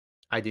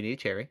 I do need a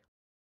cherry.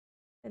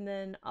 and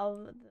then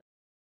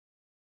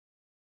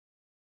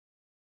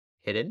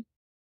Hidden?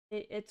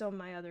 it's on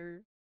my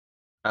other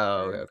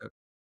Oh, okay, bar. okay.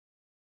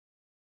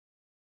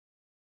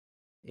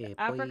 Yeah,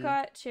 boy.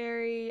 Apricot,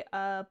 cherry,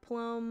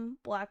 plum,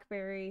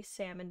 blackberry,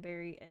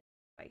 salmonberry, and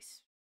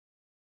spice.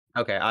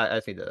 Okay, I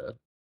see the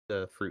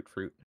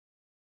fruit.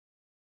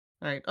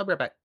 Alright, I'll be right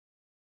back.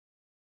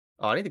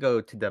 Oh, I need to go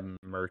to the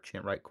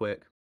merchant right quick.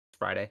 It's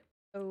Friday.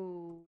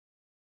 Oh,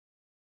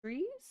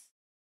 trees?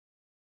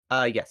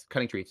 Yes,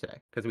 cutting trees today.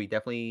 Because we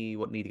definitely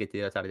would need to get to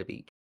the other side of the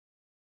beach.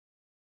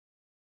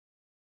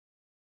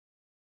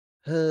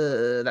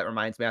 That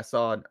reminds me, I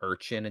saw an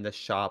urchin in the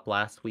shop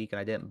last week and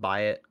I didn't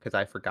buy it because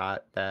I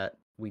forgot that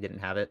we didn't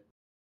have it.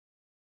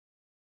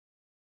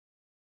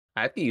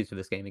 I have to use for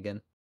this game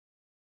again.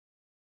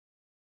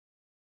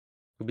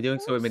 We've been doing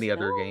Oh, so many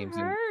other still games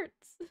and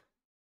hurts.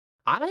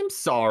 I'm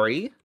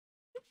sorry.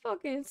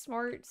 Fucking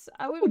smarts.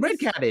 I Ooh, red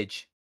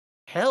cabbage.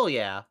 Hell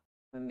yeah.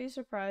 wouldn't be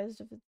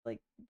surprised if it's like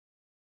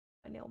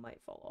my nail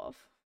might fall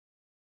off.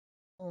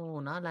 Oh,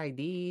 not like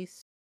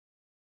these.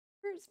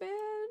 Hurts, man.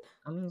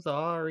 I'm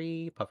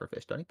sorry.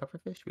 Pufferfish. Don't eat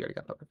pufferfish. We already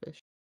got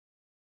pufferfish.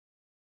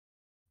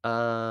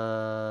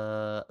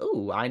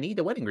 Ooh, I need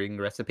the wedding ring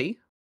recipe.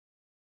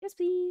 Yes,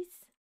 please.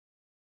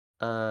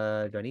 Do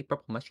I need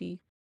purple mushy?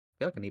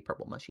 I feel like I need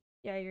purple mushy.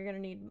 Yeah, you're gonna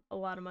need a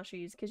lot of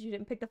mushies because you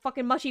didn't pick the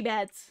fucking mushy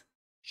beds.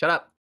 Shut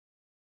up.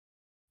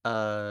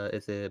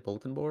 Is it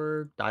bulletin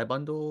board? Dye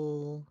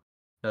bundle?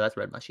 No, that's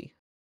red mushy.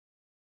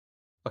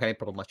 Okay,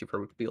 purple mushy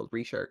for field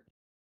reshirt.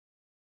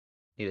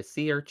 Need a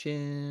sea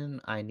urchin.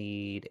 I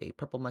need a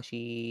purple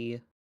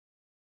mushy.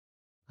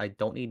 I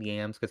don't need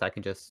yams because I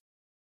can just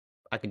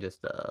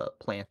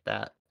plant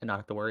that and not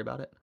have to worry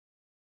about it.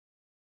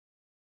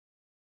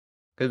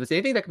 Because if it's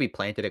anything that can be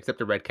planted except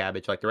the red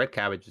cabbage, like the red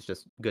cabbage is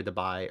just good to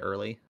buy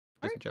early,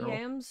 just in Aren't general.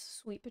 yams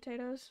sweet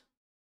potatoes?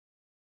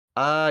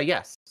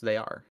 Yes, they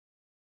are.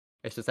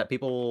 It's just that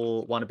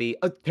people want to be,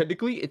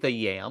 technically it's a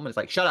yam, and it's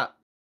like, shut up.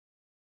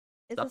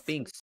 It's a Stop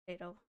being, sweet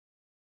potato.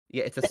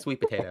 yeah, it's a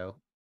sweet potato.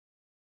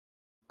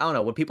 I don't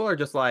know, when people are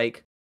just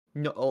like,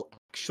 no,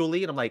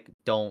 actually, and I'm like,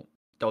 don't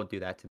do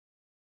that to me.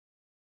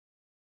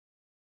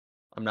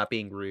 I'm not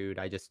being rude.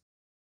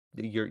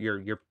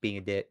 You're being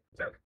a dick.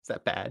 Is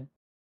that bad?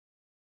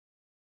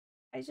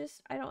 I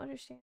don't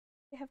understand.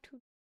 They have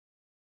two.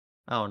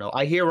 I don't know.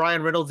 I hear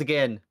Ryan Reynolds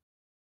again.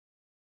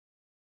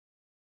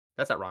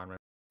 That's not Ryan Reynolds.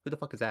 Who the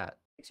fuck is that?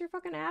 Fix your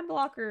fucking ad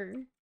blocker.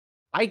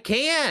 I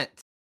can't.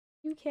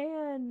 You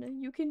can.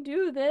 You can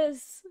do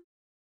this.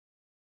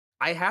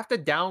 I have to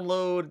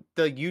download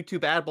the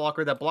YouTube ad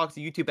blocker that blocks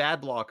the YouTube ad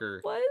blocker.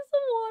 Why is the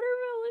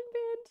watermelon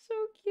band so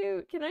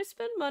cute? Can I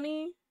spend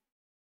money?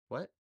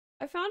 What?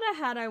 I found a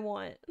hat I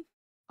want.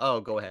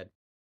 Oh, go ahead.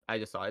 I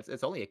just saw it.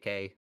 It's only a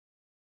K.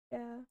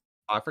 Yeah.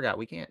 Oh, I forgot.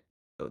 We can't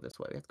go this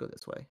way. We have to go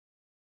this way.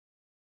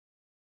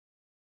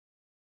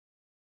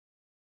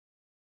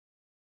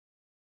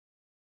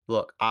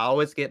 Look, I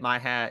always get my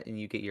hat and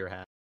you get your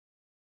hat.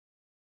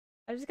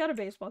 I just got a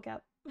baseball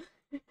cap.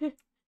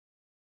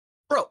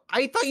 Bro,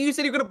 I thought you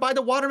said you were going to buy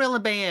the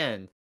watermelon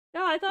band.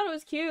 No, I thought it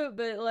was cute,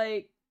 but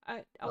like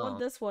I want Oh,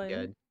 this one.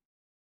 good.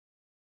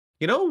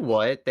 You know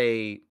what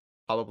they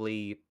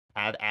probably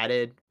have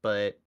added,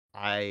 but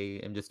I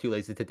am just too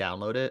lazy to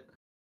download it?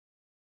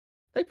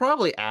 They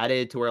probably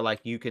added to where,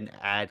 like, you can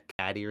add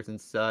cat ears and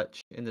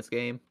such in this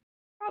game.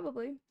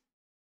 Probably.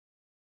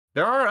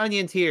 There are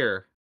onions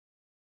here.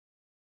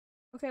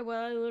 Okay,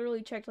 well I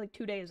literally checked like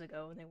 2 days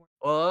ago and they weren't.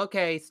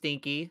 Okay,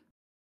 Stinky.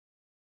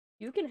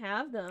 You can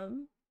have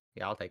them.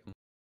 Yeah, I'll take them.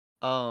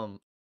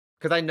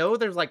 Because I know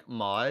there's, like,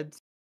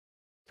 mods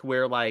to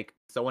where like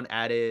someone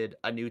added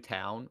a new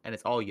town and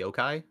it's all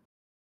yokai,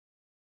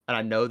 and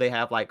I know they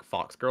have like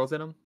fox girls in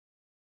them.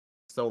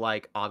 So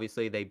like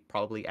obviously they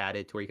probably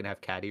added to where you can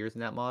have cat ears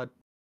in that mod.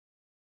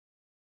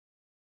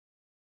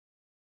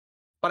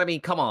 But I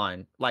mean, come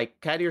on, like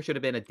cat ears should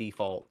have been a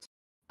default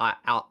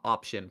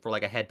option for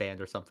like a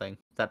headband or something.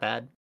 Is that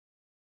bad?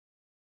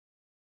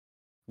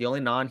 The only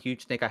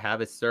non-huge snake I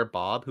have is Sir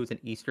Bob, who's an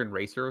Eastern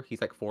racer. He's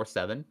like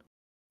 4'7".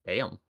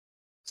 Damn.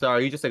 So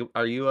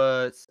are you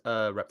a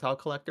reptile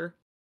collector?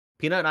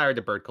 Peanut and I are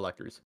the bird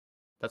collectors.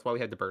 That's why we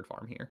have the bird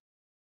farm here.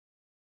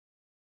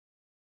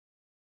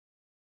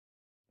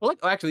 Well, like,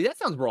 oh, actually, that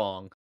sounds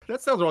wrong.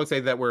 That sounds wrong to say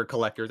that we're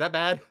collectors. Is that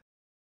bad?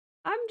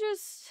 I'm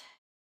just.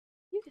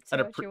 You can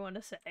And say what you want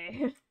to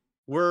say.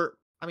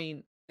 I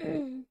mean,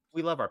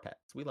 we love our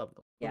pets. We love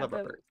them. We Yeah, love our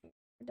but birds.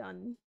 we're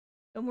done.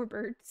 No more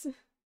birds.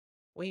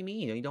 What do you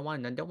mean? You don't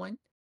want none? Don't want?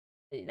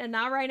 And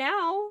not right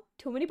now.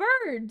 Too many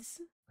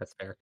birds. That's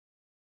fair.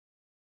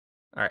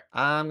 All right,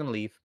 I'm gonna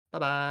leave. Bye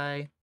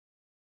bye.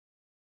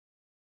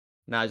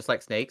 Nah, just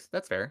like snakes.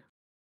 That's fair.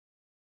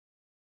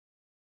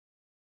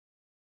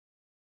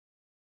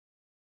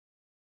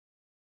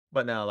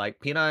 But no, like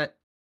Peanut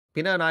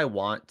and I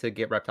want to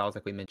get reptiles,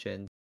 like we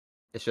mentioned.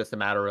 It's just a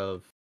matter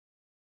of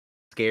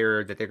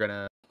scared that they're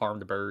gonna harm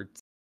the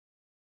birds.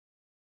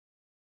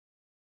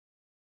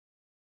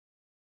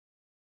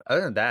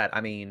 Other than that,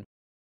 I mean,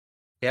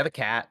 we have a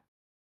cat,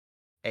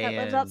 Cat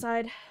lives and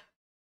outside.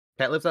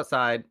 cat lives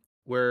outside.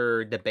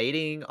 We're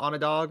debating on a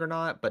dog or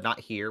not, but not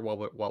here.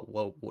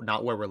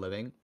 Not where we're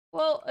living.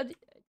 Well,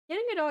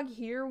 getting a dog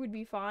here would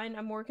be fine.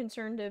 I'm more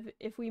concerned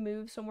if we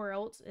move somewhere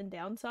else and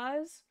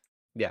downsize,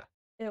 Yeah,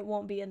 it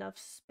won't be enough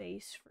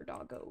space for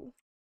doggo.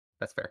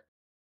 that's fair.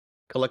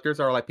 Collectors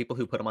are like people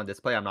who put them on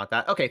display. I'm not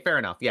that. Okay, fair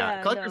enough. Yeah, Yeah,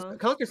 no.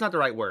 collectors not the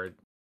right word.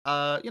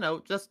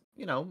 Just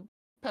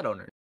pet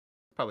owners.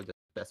 Probably just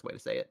the best way to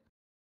say it.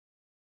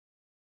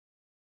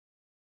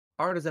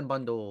 Artisan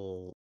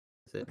bundle.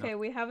 Is it not? Okay,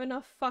 we have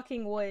enough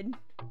fucking wood.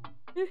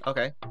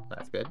 Okay,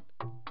 that's good.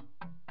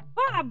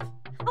 Bob!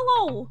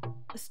 Hello!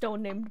 A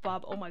stone named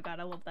Bob. Oh my god,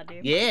 I love that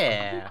name.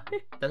 Yeah,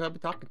 that's what I've been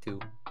talking to.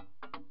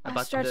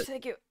 Stretch,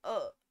 thank you.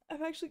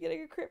 I'm actually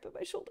getting a cramp in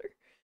my shoulder.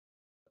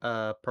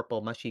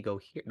 Purple mushy go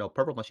here. No,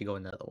 purple mushy go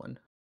in the other one.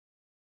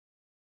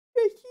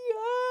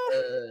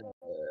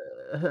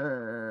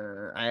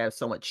 I have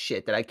so much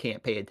shit that I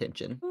can't pay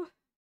attention.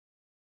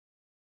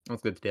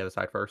 Let's go to the other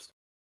side first.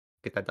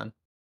 Get that done.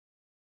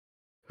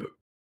 I'm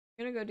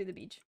gonna go do the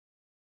beach.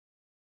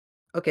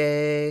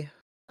 Okay.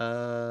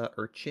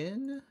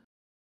 Urchin.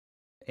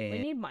 We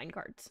And need mine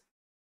carts.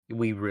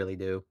 we really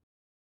do.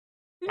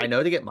 I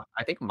know to get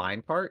I think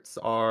mine parts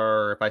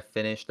are if I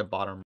finish the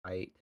bottom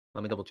right.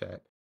 Let me double check.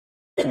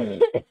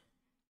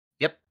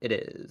 Yep, it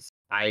is.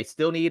 I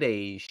still need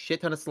a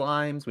shit ton of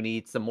slimes. We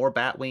need some more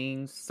bat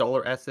wings,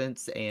 solar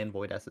essence, and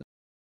void essence.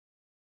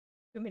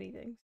 Too many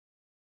things.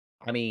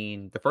 I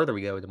mean, the further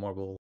we go, the more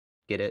we'll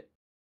get it.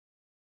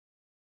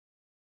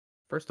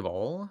 First of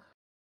all,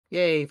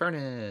 yay,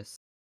 furnace.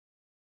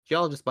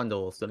 Geologist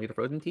bundle. Still need a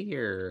frozen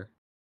tier.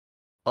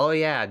 Oh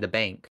yeah, the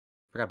bank.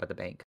 Forgot about the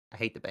bank. I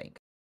hate the bank.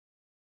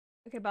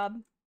 Okay,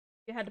 Bob.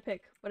 You had to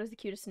pick. What is the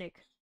cutest snake?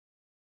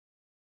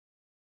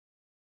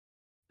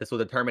 This will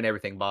determine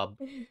everything, Bob.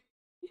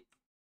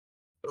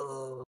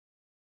 Ugh.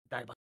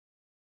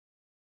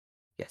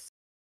 Yes.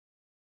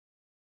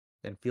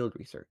 Then field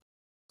research.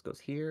 This goes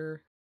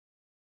here.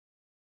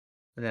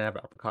 And then I have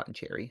apricot and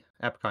cherry.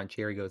 Apricot and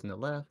cherry goes in the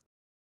left.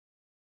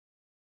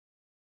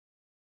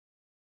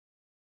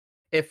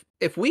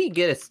 If we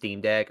get a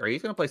Steam Deck, are you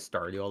just gonna play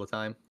Stardew all the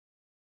time?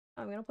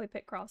 I'm gonna play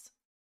Pit Cross.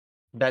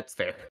 That's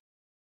fair.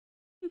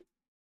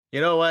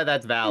 You know what?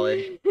 That's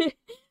valid.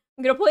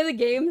 I'm gonna play the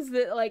games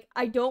that like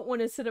I don't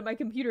want to sit at my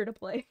computer to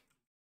play.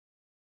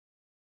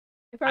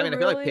 If I I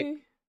feel like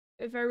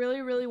if I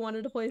really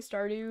wanted to play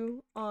Stardew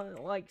on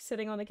like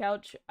sitting on the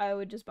couch, I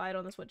would just buy it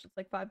on the Switch. It's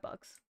like $5.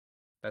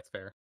 that's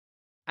fair.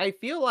 I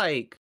feel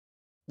like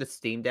the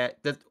Steam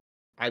Deck does.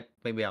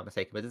 Maybe I'm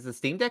mistaken, but does the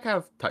Steam Deck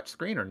have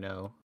touchscreen or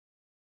no?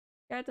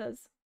 Yeah, it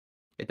does.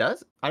 It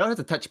does. I know it has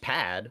a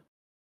touchpad.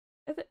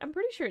 I'm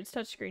pretty sure it's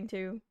touchscreen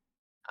too.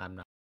 I'm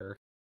not sure.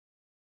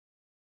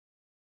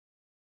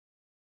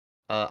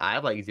 I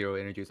have like 0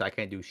 energy, so I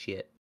can't do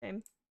shit.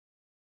 Same.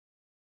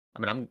 I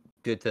mean, I'm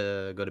good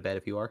to go to bed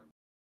if you are.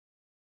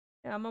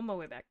 Yeah, I'm on my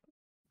way back.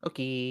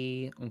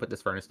 Okay, I'm gonna put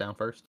this furnace down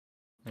first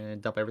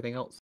and dump everything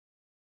else.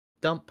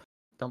 Dump,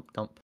 dump,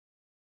 dump.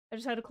 I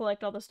just had to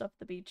collect all the stuff at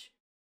the beach.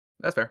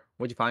 That's fair.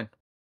 What'd you find?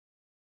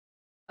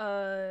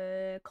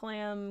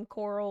 Clam,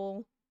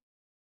 coral,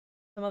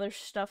 some other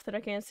stuff that I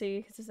can't see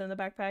because it's in the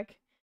backpack.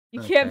 You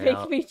Okay, can't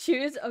make me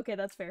choose? Okay,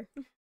 that's fair.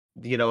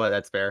 You know what?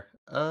 That's fair.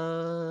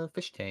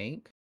 Fish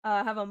tank.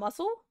 I have a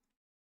mussel.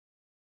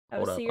 I have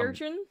Hold a up. sea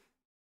urchin.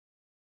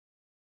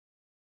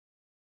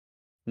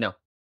 No,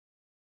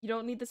 You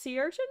don't need the sea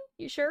urchin?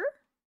 You sure?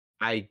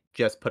 I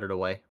just put it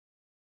away.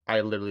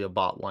 I literally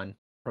bought one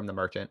from the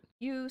merchant.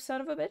 You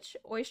son of a bitch.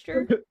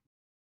 Oyster?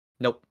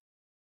 Nope.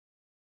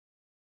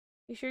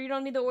 You sure you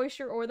don't need the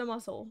oyster or the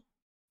mussel?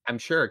 I'm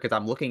sure because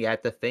I'm looking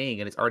at the thing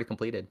and it's already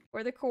completed.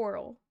 Or the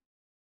coral?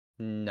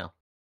 No.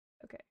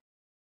 Okay.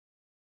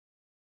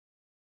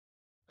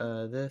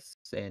 This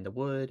and the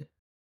wood. Out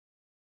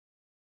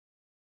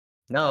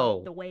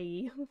No. the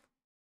way. God,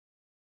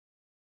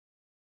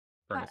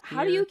 Furnace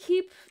how do you here.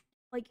 keep,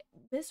 like,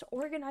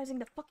 misorganizing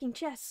the fucking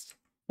chest?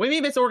 What do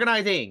you mean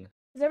misorganizing?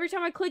 Because every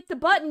time I click the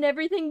button,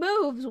 everything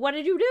moves. What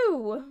did you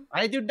do?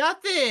 I do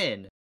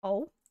nothing.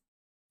 Oh,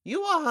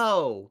 You a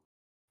hoe.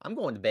 I'm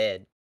going to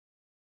bed.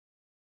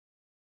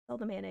 sell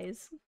the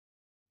mayonnaise.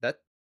 That's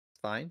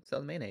fine. Sell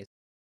the mayonnaise.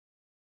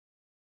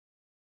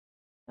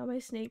 Now my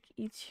snake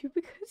eats you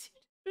because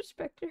you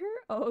disrespected her?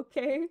 Oh,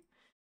 okay.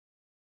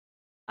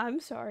 I'm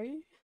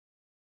sorry.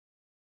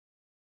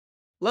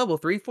 Level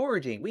 3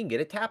 foraging. We can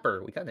get a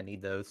tapper. We kind of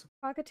need those.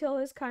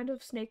 Cockatiel is kind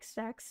of snake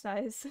stack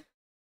size.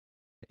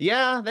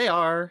 Yeah, they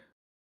are.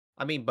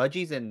 I mean,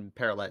 budgies and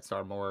parrotlets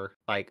are more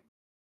like,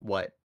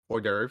 what? Hors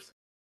d'oeuvres?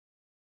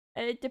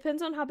 It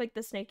depends on how big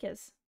the snake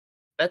is.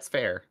 That's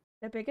fair.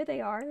 The bigger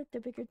they are, the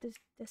bigger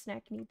the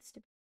snack needs to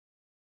be.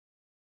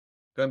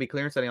 Gonna be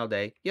clearing setting all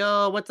day.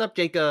 Yo, what's up,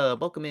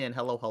 Jacob? Welcome in.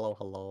 Hello, hello,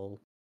 hello.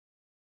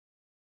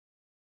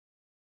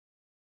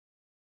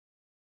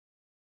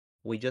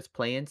 We just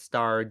playing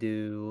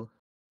Stardew.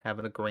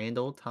 Having a grand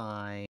old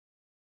time.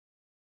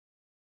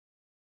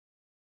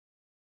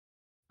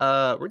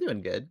 We're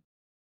doing good.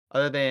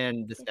 Other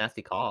than this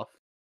nasty cough.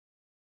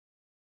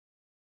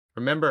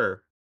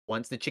 Remember,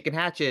 once the chicken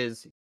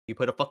hatches, you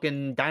put a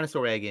fucking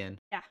dinosaur egg in.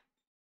 Yeah.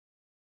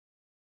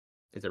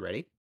 Is it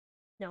ready?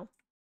 No.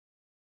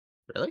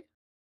 Really?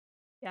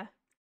 Yeah.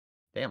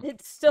 Damn.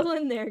 It's still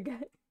in there,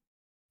 guys.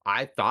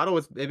 I thought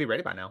it'd be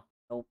ready by now.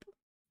 Nope.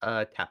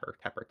 Tapper,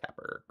 tapper,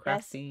 tapper.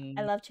 Yes. I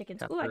Crafting. love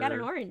chickens. Ooh, I got an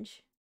Tapper.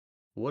 orange.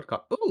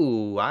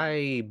 Ooh,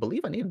 I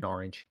believe I need an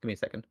orange. Give me a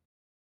second.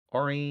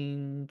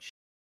 Orange.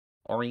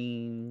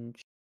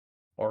 Orange.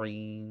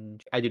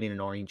 Orange. I do need an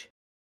orange.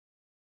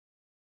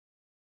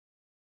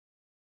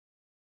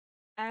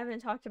 I haven't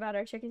talked about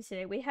our chickens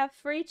today. We have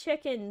free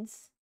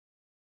chickens.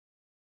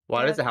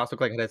 Why does Yeah. the house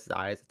look like it has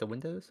eyes at the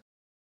windows?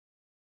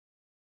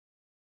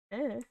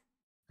 Eh.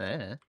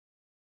 Eh.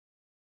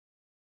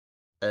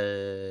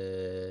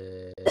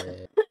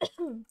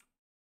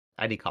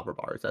 I need copper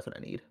bars. That's what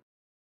I need.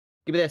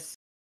 Give me this.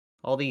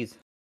 All these.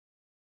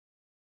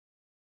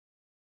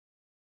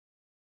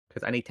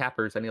 Because I need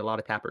tappers. I need a lot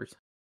of tappers.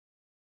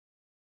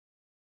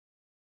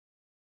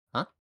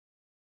 Huh?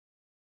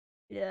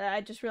 Yeah,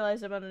 I just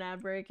realized I'm on an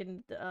ad break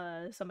and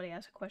somebody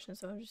asked a question,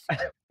 so I'm just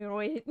gonna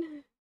wait.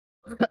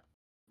 I'm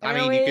I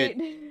gonna mean, wait.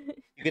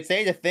 you could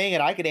say the thing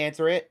and I could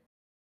answer it.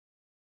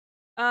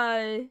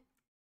 uh,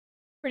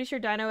 pretty sure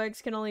dino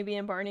eggs can only be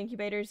in barn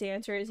incubators. The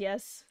answer is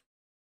yes.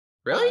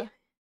 Really?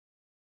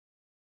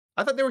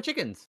 I thought they were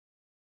chickens.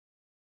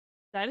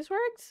 Dinosaur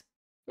eggs?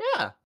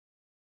 Yeah.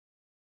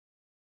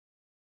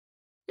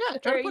 Yeah,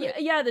 try Or to put it.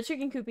 yeah, the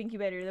chicken coop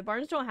incubator. The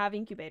barns don't have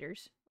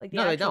incubators, like the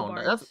No, they actual don't.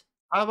 That's barns.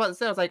 I was about to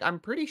say. I was like, I'm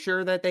pretty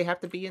sure that they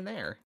have to be in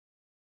there.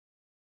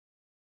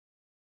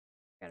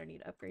 Gotta need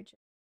to upgrade.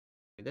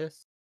 Do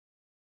this.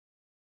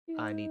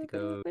 I need to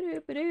go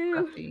Ba-do-ba-do-ba-do.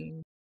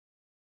 crafting.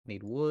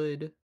 Need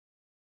wood.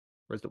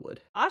 Where's the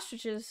wood?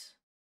 Ostriches.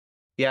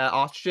 Yeah,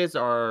 ostriches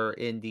are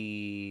in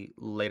the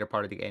later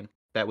part of the game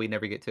that we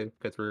never get to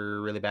because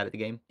we're really bad at the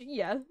game.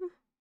 Yeah.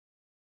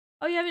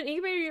 Oh, you have an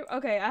incubator?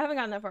 Okay, I haven't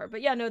gotten that far.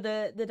 But yeah, no,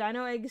 the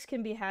dino eggs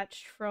can be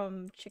hatched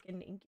from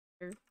chicken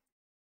incubator.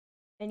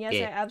 And yes, I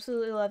Yeah.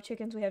 absolutely love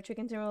chickens. We have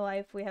chickens in real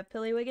life. We have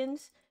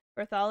Pillywiggins,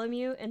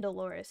 Bartholomew, and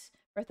Dolores.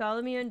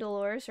 Bartholomew and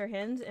Dolores are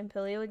hens, and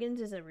Pillywiggins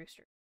is a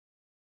rooster.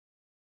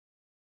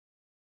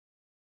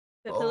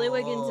 But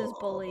Pillywiggins is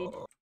bullied.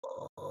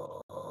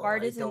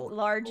 Bart I isn't don't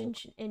large know.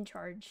 and in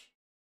charge.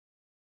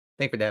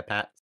 Thank you for that,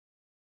 Pat.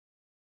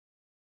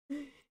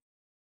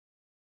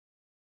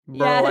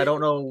 Bro, I Yeah.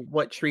 don't know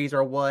what trees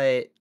are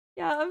what.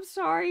 Yeah, I'm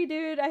sorry,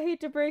 dude. I hate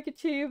to break it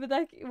to you,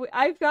 but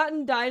I've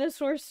gotten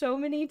dinosaurs so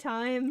many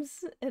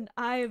times, and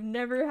I have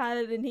never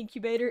had an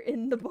incubator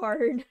in the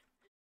barn.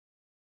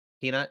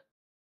 Peanut,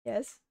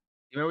 Yes,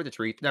 you remember the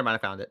tree? Never mind, I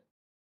found it.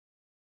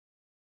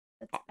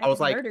 I I was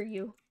can like, murder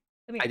you.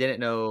 Come I here. didn't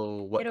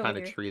know Get what over kind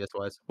of here. tree this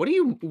was. What are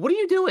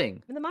you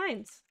doing? I'm in the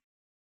mines.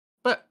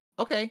 But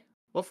okay,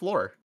 what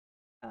floor?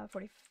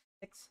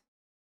 46.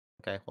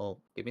 Okay,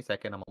 well, give me a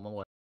second. I'm on my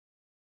way.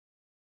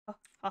 Oh,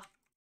 oh,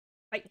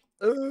 fight.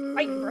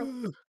 Fight, bro.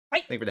 Thank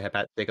Fight. you for the head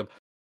pat, Jacob.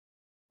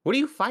 What are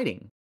you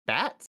fighting?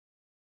 Bats?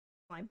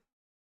 Slime.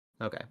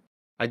 Okay.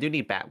 I do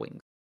need bat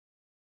wings.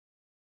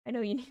 I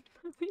know you need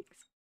my wings.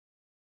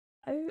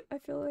 I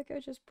feel like I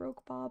just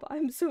broke Bob.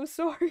 I'm so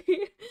sorry.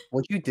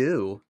 What'd you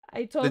do? I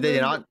Did told they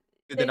them not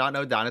did they they not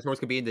know dinosaurs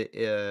could be in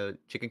the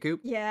chicken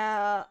coop?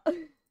 yeah.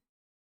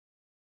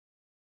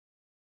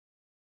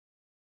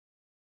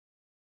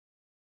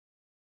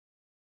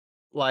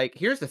 Like,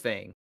 here's the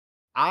thing.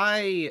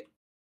 I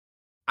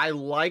I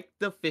like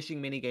the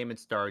fishing minigame in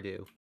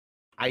Stardew.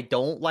 I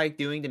don't like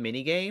doing the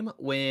minigame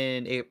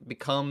when it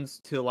becomes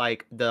to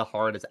like the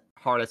hard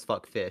as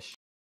fuck fish.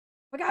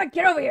 Oh my god,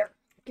 get over here.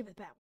 Give it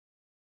back.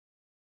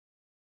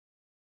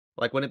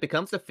 Like, when it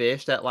becomes a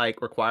fish that,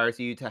 like, requires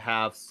you to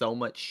have so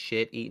much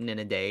shit eaten in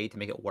a day to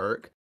make it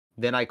work,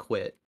 then I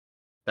quit.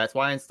 That's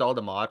why I installed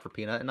a mod for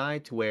Peanut and I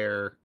to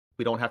where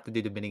we don't have to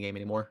do the minigame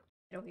anymore.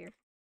 Get over here.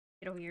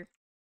 Get over here.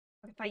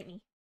 Okay, fight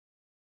me.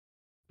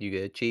 You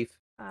good, Chief?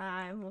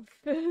 I'm.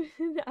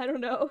 I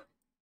don't know.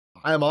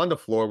 I'm on the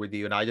floor with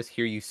you, and I just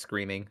hear you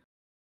screaming.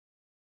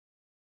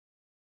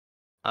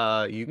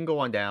 You can go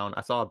on down.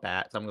 I saw a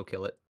bat, so I'm gonna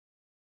kill it.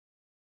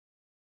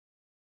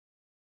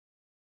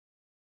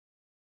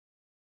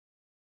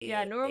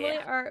 Yeah, normally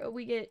Yeah.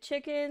 we get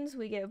chickens,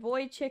 we get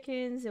void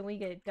chickens, and we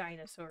get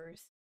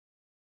dinosaurs.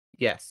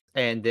 Yes,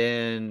 and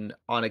then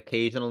on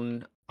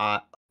occasion,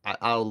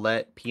 I'll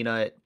let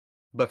Peanut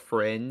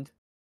befriend,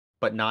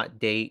 but not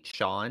date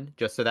Sean,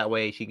 just so that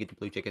way she can get the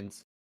blue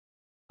chickens.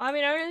 I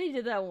mean, I only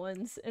did that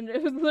once, and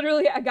it was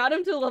literally I got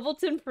him to level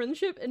 10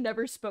 friendship and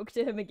never spoke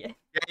to him again.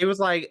 Yeah, it was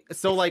like,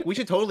 so like we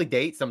should totally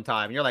date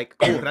sometime. And you're like,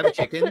 cool, can I have a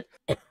chicken?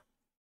 And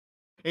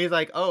he's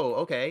like, oh,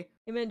 okay.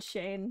 He meant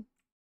Shane.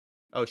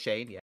 Oh,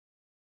 Shane, yeah.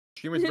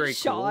 Streamer's very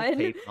cool. Sean.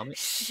 Paid comment.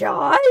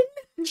 Sean.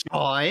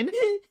 Sean.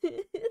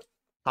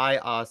 Hi,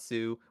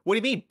 Asu. What do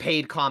you mean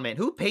paid comment?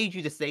 Who paid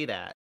you to say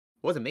that?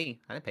 It wasn't me.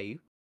 I didn't pay you.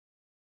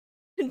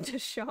 To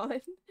Sean.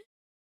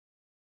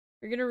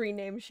 We're gonna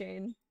rename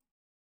Shane.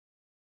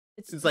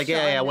 It's like,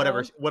 yeah, Deshaun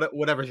whatever, now.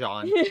 whatever,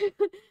 Sean. What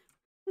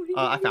do you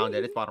I found it.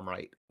 mean? It's bottom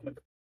right.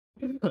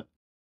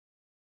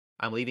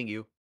 I'm leaving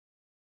you.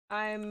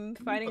 I'm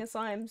fighting a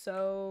slime,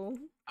 so.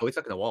 Oh, he's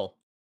stuck in the wall.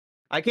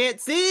 I can't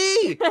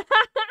see!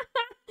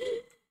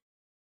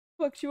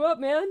 Fucked you up,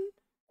 man.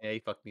 Yeah, he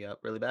fucked me up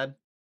really bad.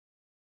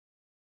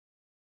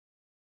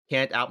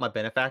 Can't out my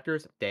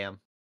benefactors? Damn.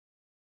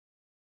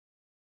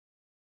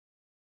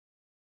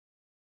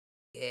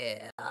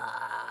 Yeah.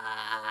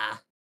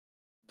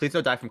 Please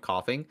don't die from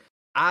coughing.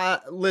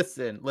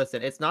 Listen.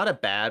 It's not a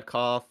bad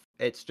cough.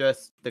 It's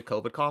just the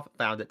COVID cough.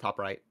 Found it top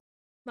right.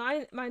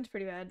 Mine's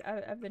pretty bad.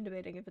 I've been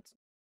debating if it's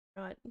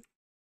not.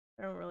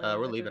 I don't really want We're to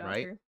go to a leaving,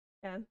 right? doctor.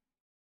 Yeah.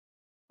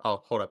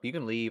 Oh, hold up. You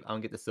can leave. I'm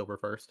gonna get the silver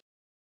first.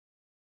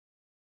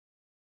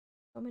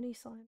 So many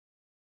slime.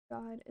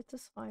 God, it's a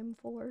slime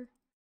floor.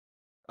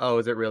 Oh,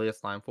 is it really a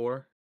slime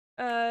floor?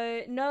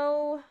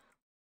 No.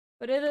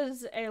 But it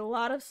is a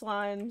lot of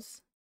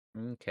slimes.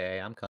 Okay,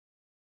 I'm coming.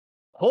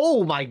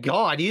 Oh my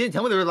god, you didn't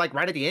tell me they were like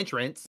right at the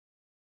entrance.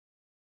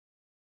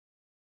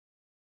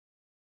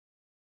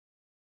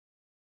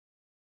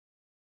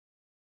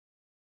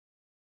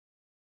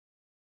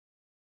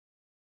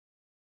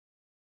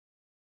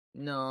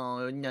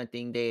 No,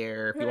 nothing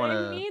there. If you I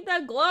wanna, need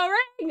the glow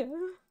ring!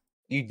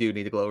 you do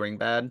need a glow ring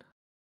bad.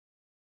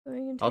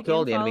 Going into I'll the kill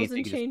all game the enemies files so you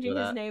and can just do changing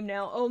his that. name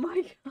now. Oh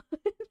my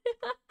god.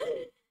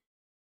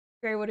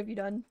 Gray, what have you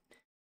done?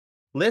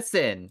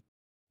 Listen,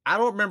 I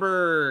don't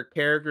remember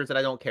characters that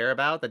I don't care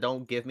about that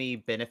don't give me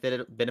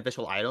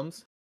beneficial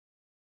items.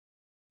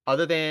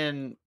 Other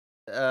than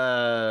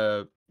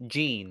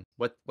Gene.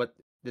 What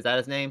is that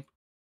his name?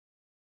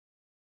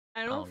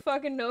 I I don't don't know.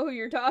 fucking know who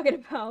you're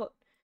talking about.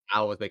 I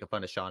always making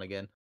fun of Sean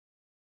again.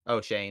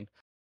 Oh, Shane.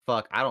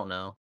 Fuck, I don't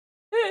know.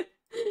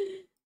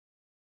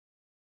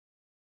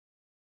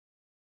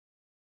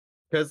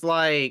 Cause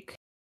like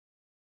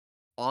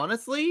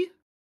honestly,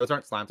 those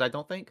aren't slimes, I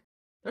don't think.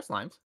 They're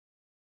slimes.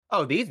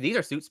 Oh, these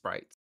are suit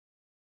sprites.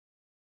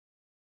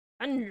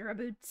 Under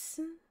boots.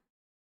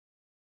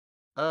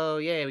 Oh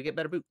yeah, we get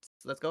better boots.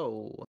 Let's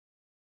go.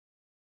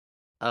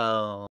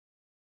 Um,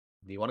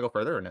 do you want to go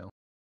further or no?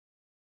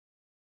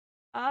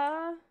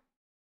 I'm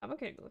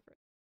okay to go for it.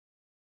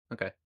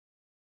 Okay.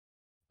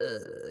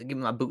 Give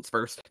me my boots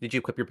first. Did you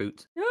equip your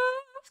boots?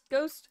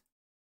 Ghost.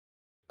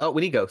 Oh,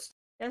 we need ghost.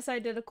 Yes, I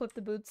did equip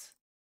the boots.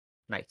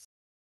 Nice.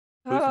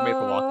 Boots are made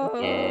for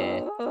walking.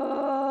 Yeah.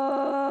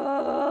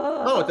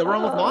 Oh, it's a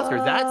run with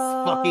monsters. That's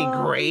fucking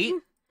great.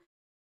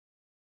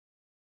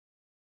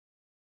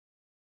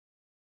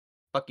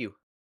 Fuck you.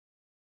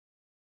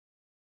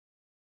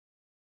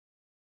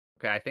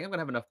 Okay, I think I'm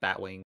gonna have enough bat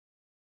wing.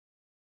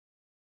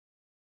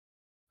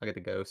 I'll get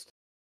the ghost.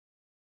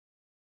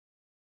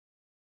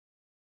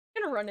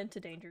 I'm gonna run into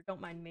danger,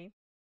 don't mind me.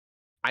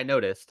 I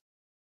noticed.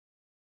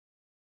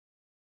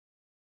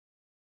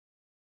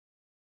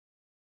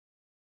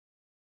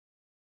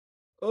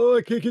 Oh,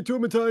 I can't get to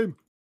him in time.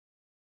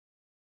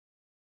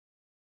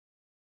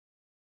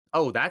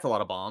 Oh, that's a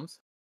lot of bombs.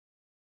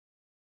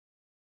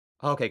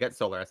 Okay, got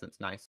solar essence.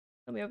 Nice.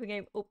 Let me open the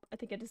game. Oh, I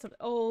think I did something.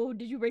 Oh,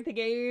 did you break the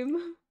game?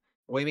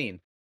 What do you mean?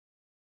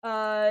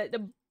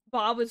 The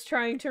Bob was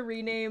trying to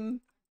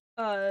rename,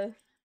 uh,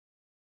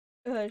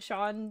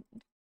 Sean.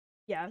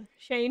 Yeah,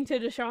 Shane to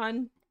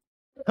Deshaun.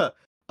 Oh,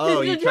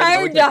 The you tried to go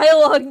entire into.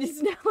 dialogue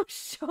is now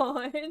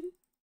Sean.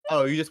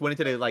 Oh, you just went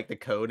into like the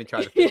code and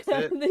tried to Yeah, fix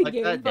it. the Like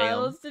game that. Damn.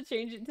 files to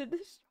change it to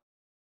this.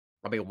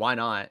 I mean, why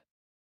not?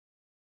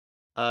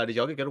 Did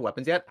y'all get good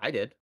weapons yet? I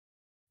did.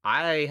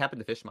 I happened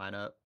to fish mine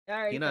up. I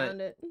already Peanut.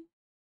 found it.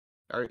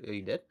 Or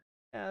you did?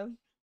 Yeah.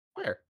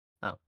 Where?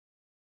 Oh.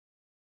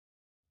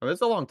 Oh, this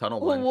is a long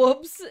tunnel one.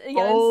 Whoops.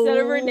 Yeah, instead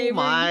of Oh renaming.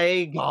 my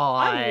I'm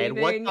god.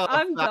 What leaving. the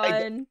I'm fuck?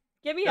 done.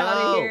 Get me out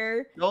of No!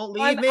 here. Don't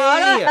leave I'm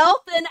out me! of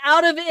health and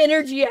out of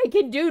energy. I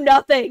can do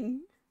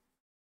nothing.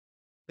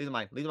 Leave the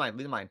mine. Leave the mine.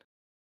 Leave the mine.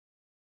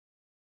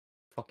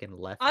 Fucking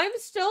left. I'm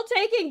still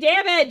taking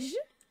damage.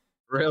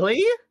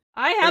 Really?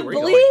 I Wait, have where are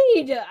you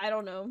going? bleed. I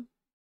don't know.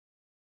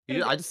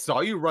 I just saw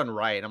you run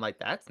right, and I'm like,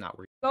 that's not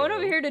where you Going go.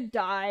 over here to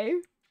die.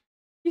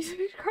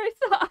 Jesus Christ,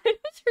 the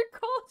items are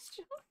called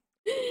Sean.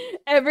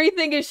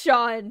 Everything is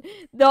Sean.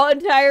 The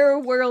entire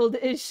world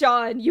is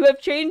Sean. You have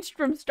changed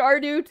from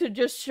Stardew to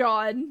just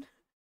Sean.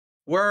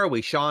 Where are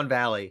we? Sean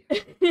Valley.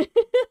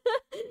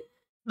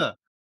 Huh.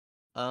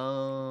 Do you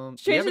have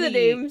Changing the any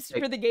names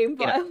like, for the game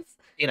Peanut? files.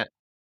 Peanut.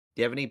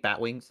 Do you have any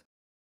bat wings?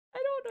 I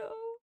don't know.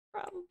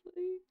 Probably.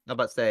 I'm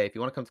about to say, if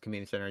you want to come to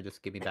community center,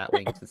 just give me bat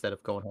wings instead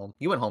of going home.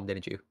 You went home,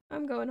 didn't you?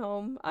 I'm going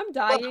home. I'm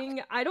Fuck.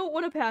 dying. I don't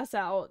want to pass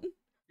out.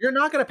 You're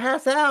not gonna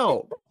pass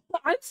out.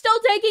 I'm still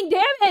taking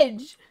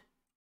damage.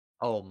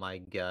 Oh my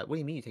god. What do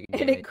you mean you taking And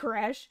damage? it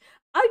crashed.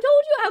 I told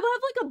you I have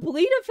like a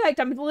bleed effect.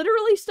 I'm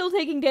literally still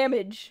taking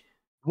damage.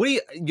 What do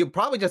you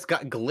probably just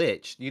got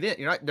glitched.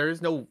 You're not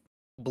there's no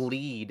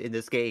bleed in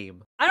this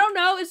game. I don't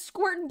know. It's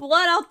squirting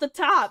blood out the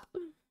top.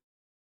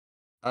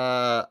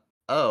 Oh,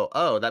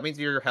 that means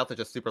your health is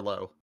just super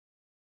low.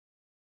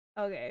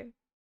 Okay.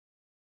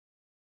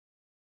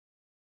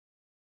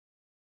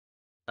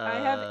 I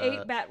have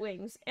 8 bat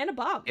wings and a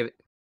bomb.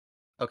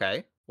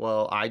 Okay.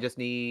 Well, I just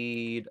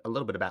need a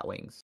little bit of bat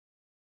wings.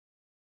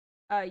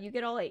 You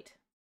get all 8.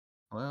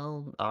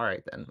 Well,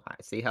 alright then. I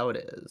see how it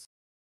is.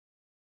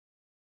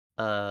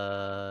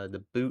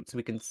 The boots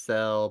we can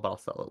sell, but I'll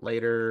sell it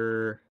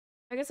later.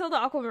 I can sell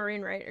the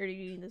aquamarine, right? Or do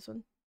you need this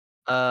one?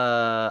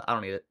 I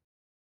don't need it.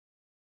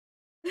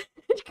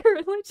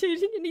 Currently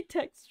changing any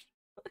text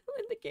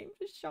in the game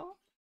to Shaw.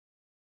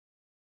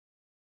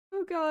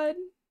 Oh god.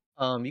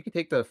 You can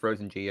take the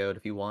frozen geode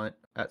if you want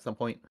at some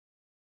point.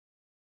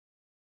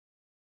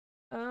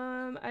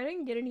 I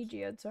didn't get any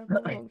geodes, so I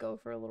probably won't go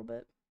for a little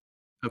bit.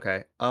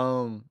 Okay.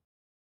 I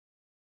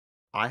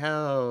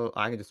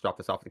can just drop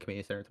this off at the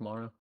community center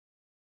tomorrow.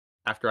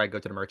 After I go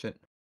to the merchant.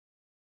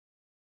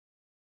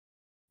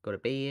 Go to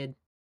bed.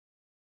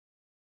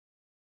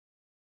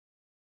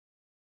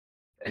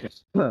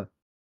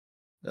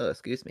 Oh,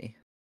 excuse me.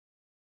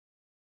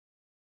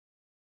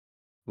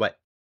 What?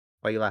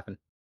 Why are you laughing?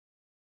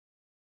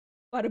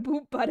 Bada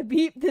boop, bada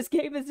beep. This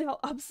game is now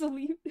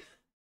obsolete.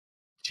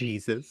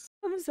 Jesus.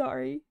 I'm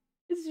sorry.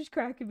 It's just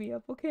cracking me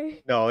up,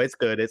 okay? No, it's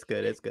good. It's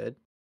good. It's good.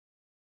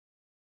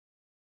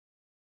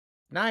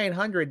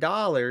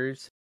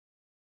 $900.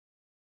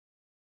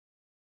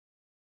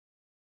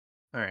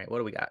 All right, what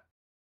do we got?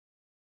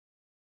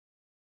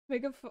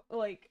 Make a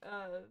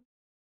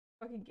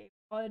fucking game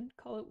mod.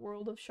 Call it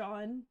World of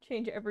Sean.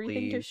 Change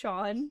everything to Please.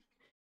 Sean.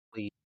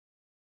 Please.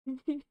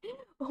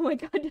 Oh my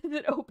god, does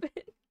it open?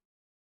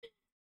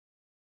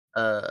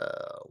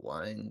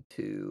 1,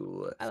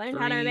 2, I learned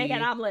how to make an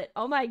 3. omelet.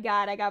 Oh my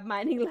god, I got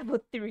mining level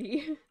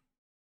 3.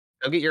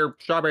 Go get your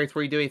strawberries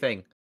before you do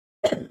anything.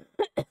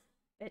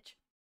 Bitch.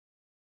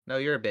 No,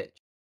 you're a bitch.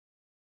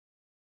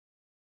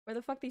 Where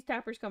the fuck these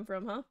tappers come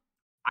from, huh?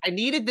 I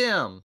needed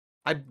them.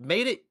 I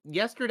made it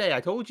yesterday.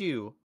 I told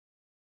you.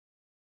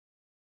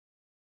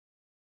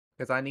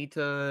 Because I need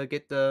to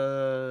get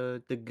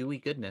the gooey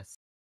goodness.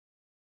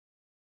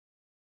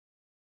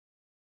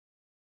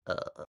 I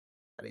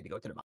need to go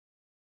to the mine.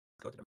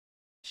 Go to the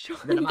Sean,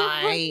 To the the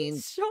mine. fucking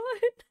Sean.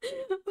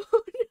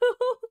 Oh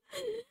no.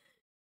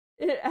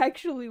 It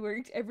actually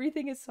worked.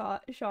 Everything is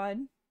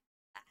Sean.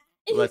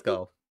 Let's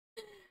go.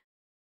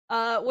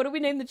 What do we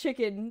name the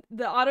chicken?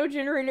 The auto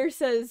generator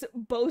says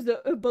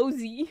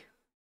Bozy.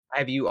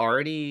 Have you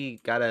already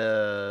got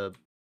a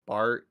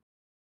Bart,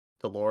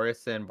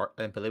 Dolores, and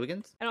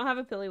Pillywiggins? I don't have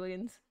a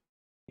Pillywiggins.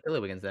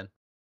 Pillywiggins then.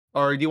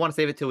 Or do you want to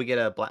save it till we get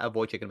a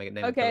boy chicken and make it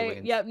name Okay,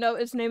 Pillywiggins? yep, no,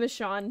 its name is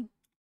Sean.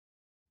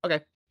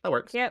 Okay, that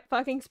works. Can't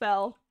fucking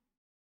spell.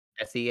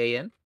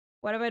 SEAN?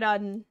 What have I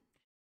done?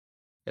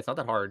 It's not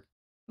that hard.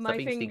 My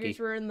being fingers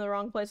stinky. were in the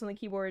wrong place on the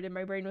keyboard and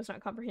my brain was not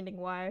comprehending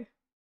why.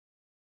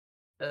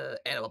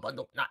 Animal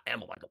bundle, not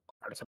animal bundle.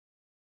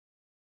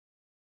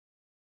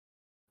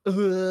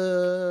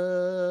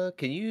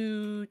 Can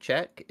you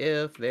check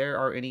if there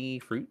are any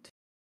fruit?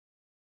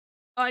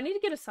 Oh, I need to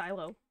get a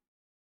silo.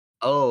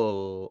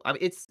 Oh,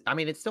 it's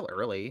still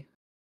early.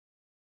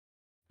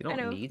 You I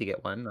don't know. need to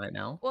get one right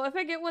now. Well, if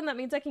I get one, that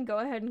means I can go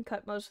ahead and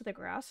cut most of the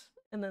grass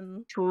and then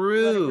let it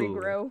True.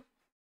 regrow.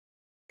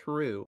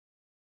 True.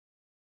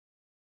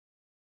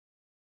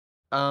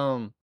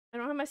 I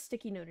don't have my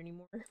sticky note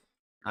anymore.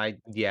 I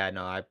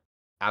was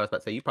about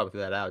to say you probably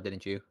threw that out,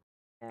 didn't you?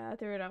 Yeah, I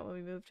threw it out when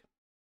we moved.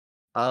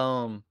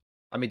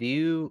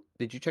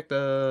 Did you check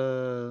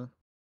the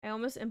I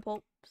almost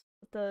impulsed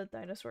the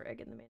dinosaur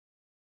egg in the man.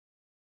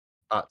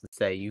 to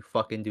say you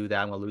fucking do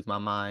that, I'm gonna lose my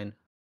mind.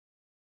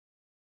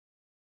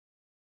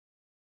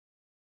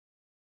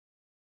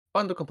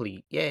 Bundle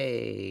complete.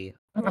 Yay.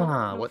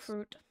 No What's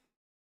fruit.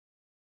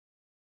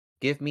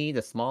 give me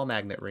the small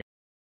magnet ring.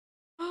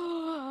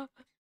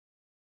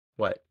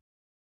 What?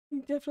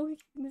 Definitely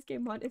in this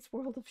game on it's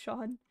World of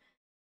Sean.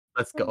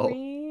 Let's A go.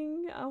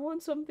 ring. I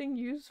want something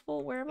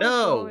useful. Where am I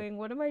No. going?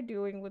 What am I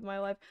doing with my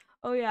life?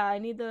 Oh yeah, I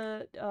need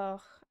the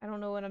I don't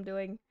know what I'm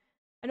doing.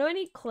 I know I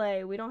need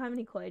clay. We don't have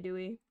any clay, do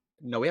we?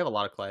 No, we have a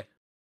lot of clay.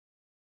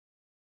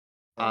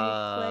 I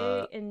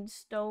need clay and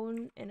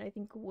stone and I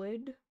think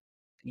wood.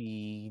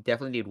 You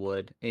definitely need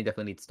wood, and you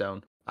definitely need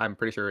stone. I'm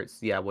pretty sure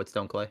it's wood,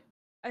 stone, clay.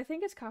 I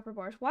think it's copper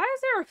bars. Why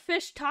is there a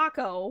fish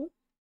taco?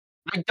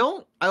 I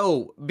don't.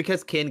 Oh,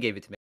 because Ken gave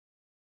it to me.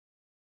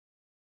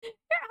 Here,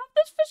 have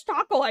this fish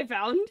taco I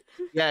found.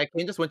 Yeah,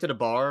 Ken just went to the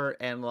bar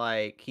and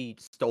like he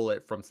stole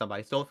it from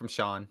somebody. Stole it from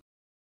Sean.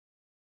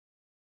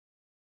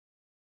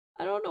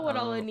 I don't know what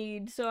all I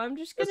need, so I'm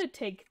just gonna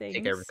take things.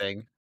 Take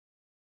everything.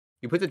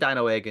 You put the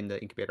dino egg in the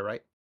incubator,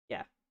 right?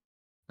 Yeah.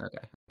 Okay.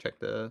 Check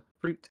the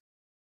fruit.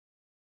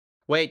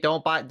 Wait,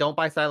 don't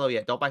buy silo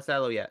yet. Don't buy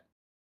silo yet.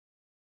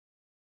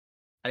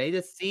 I need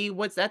to see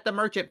what's at the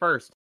merchant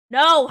first.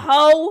 No,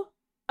 ho!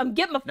 I'm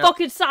getting my No.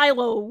 fucking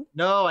silo.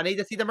 No, I need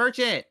to see the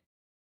merchant.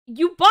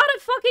 You bought a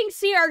fucking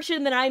sea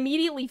urchin, then I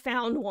immediately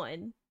found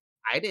one.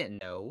 I didn't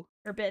know.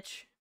 Or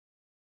bitch.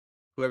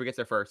 Whoever gets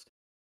there first.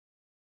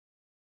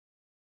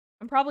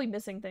 I'm probably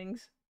missing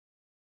things.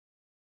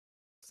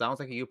 Sounds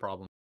like a you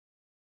problem.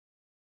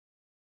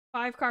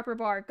 5 copper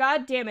bar.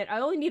 God damn it. I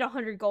only need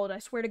 100 gold. I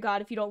swear to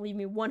God if you don't leave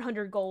me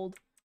 100 gold.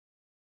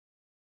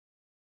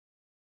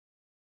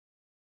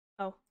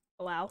 Oh,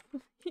 allow.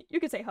 You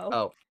can say ho.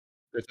 Oh,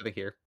 there's nothing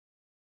here.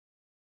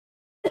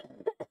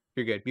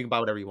 You're good. You can buy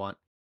whatever you want.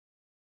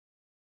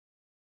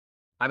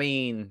 I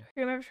mean,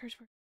 Remember first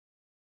part.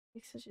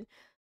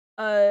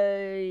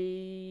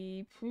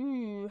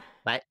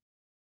 but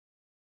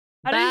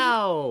How does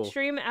bow.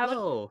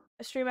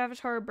 stream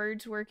avatar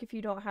birds work if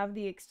you don't have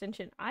the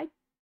extension? I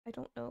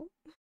don't know.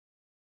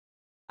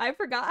 I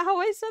forgot how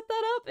I set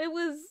that up. It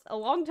was a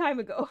long time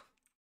ago.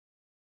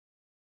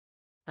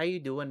 How you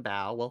doing,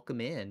 Bow? Welcome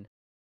in.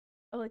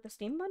 Oh, like the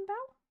steam bun bow?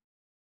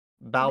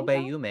 Bao Bow?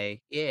 Yume.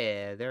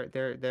 Yeah,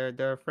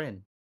 they're a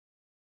friend.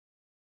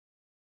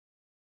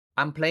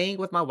 I'm playing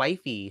with my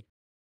wifey.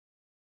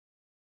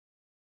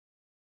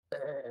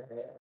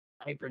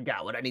 I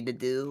forgot what I need to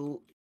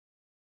do.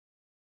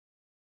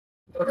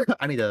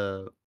 I need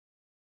to.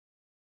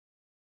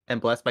 And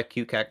blessed by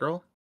cute cat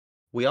girl.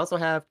 We also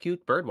have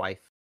cute bird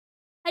wife.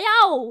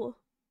 Hello!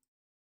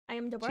 I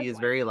am the bird She is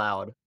wife. very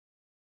loud.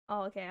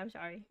 Oh, okay, I'm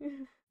sorry.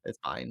 It's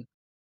fine.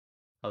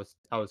 I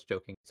was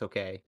joking. It's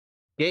okay.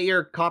 Get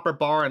your copper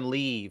bar and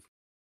leave.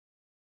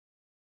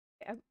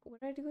 What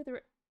did I do with the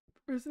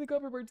rest of the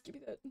copper birds? Give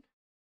me that.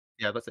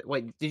 Yeah, let's say.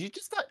 Wait, did you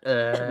just not?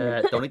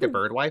 Don't need the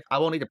bird wife. I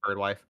won't need the bird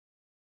wife.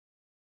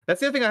 That's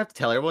the other thing I have to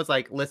tell everyone's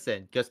like,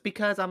 listen, just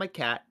because I'm a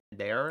cat,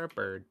 they are a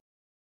bird.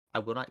 I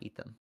will not eat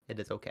them. It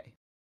is okay.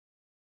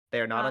 They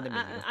are not on the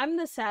menu. I'm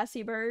the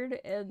sassy bird,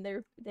 and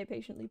they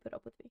patiently put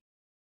up with me.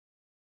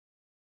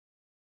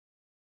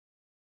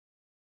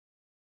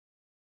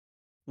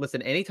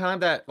 Listen, anytime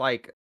that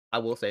like I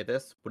will say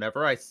this,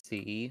 whenever I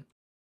see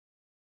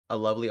a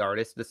lovely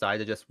artist decide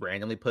to just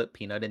randomly put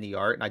peanut in the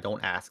art and I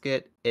don't ask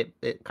it, it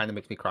kind of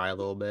makes me cry a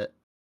little bit.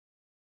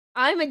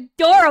 I'm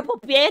adorable,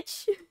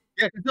 bitch.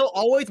 Yeah, 'cause they'll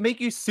always make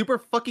you super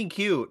fucking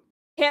cute.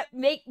 Can't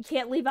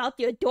leave out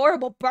the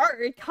adorable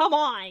bird. Come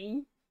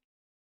on.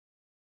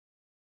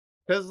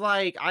 Cause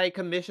like I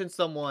commissioned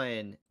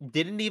someone,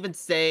 didn't even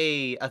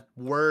say a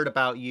word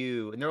about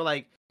you, and they're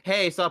like,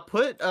 "Hey, so I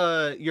put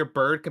your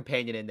bird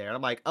companion in there." And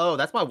I'm like, "Oh,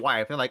 that's my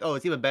wife." And they're like, "Oh,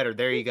 it's even better.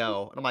 There you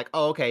go." And I'm like,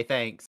 "Oh, okay,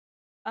 thanks."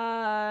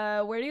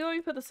 Where do you want me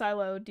to put the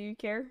silo? Do you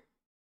care?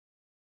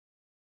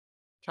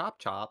 Chop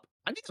chop.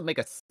 I need to make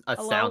a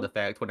Hello? sound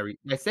effect whenever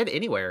I said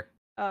anywhere.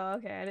 Oh,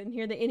 okay. I didn't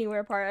hear the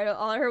anywhere part.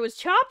 All I heard was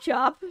chop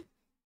chop.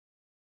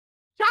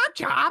 Chop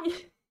chop.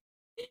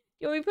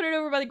 You want me to put it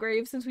over by the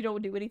grave since we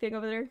don't do anything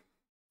over there?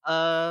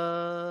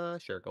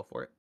 Sure, go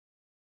for it.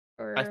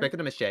 Or I expected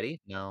a machete.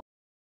 No.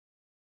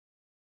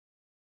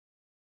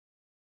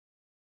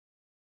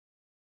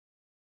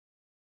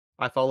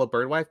 I follow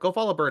Birdwife. Go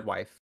follow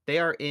Birdwife. They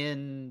are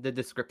in the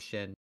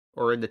description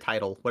or in the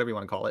title, whatever you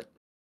want to call it.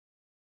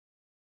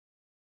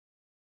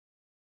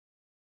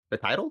 The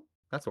title?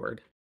 That's a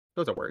word.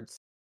 Those are words.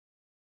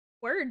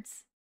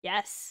 words.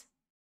 Yes.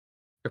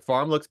 Your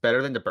farm looks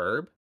better than the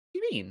burb? What do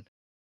you mean?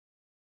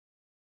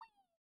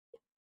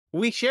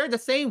 We share the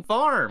same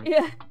farm.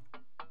 Yeah.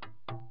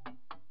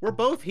 We're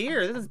both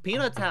here. This is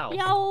Peanut's house.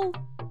 Yo.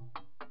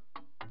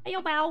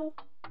 Yo, bow.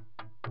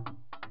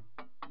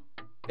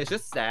 It's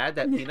just sad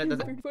that Peanut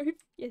doesn't. Bird wife.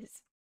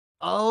 Yes.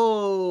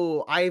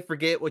 Oh, I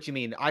forget what you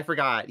mean. I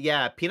forgot.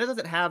 Yeah, Peanut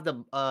doesn't have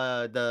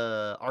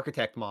the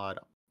architect mod.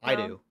 I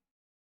No. do.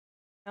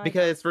 No,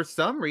 Because for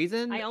some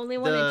reason I only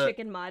wanted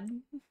chicken mod.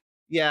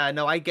 Yeah,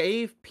 no, I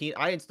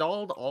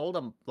installed all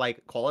the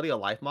like quality of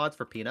life mods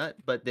for Peanut,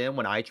 but then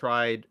when I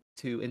tried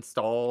to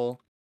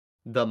install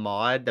the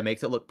mod that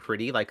makes it look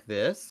pretty like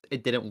this,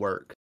 it didn't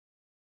work.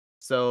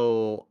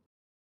 So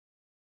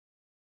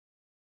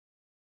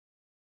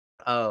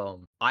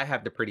I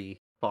have the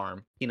pretty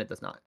farm. Peanut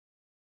does not.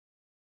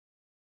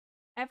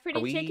 I have pretty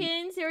we-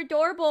 chickens. They're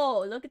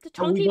adorable. Look at the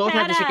Oh, we chunky both fat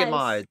have the chicken ass.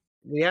 mod.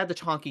 We have the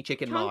chonky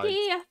chicken mod.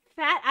 Chunky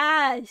fat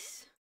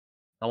ass.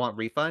 I want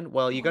refund.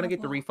 Well, you're gonna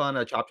get the Horrible. refund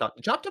of Chop Chop.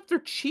 Chop Chops are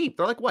cheap.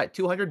 They're like what,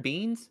 200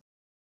 beans?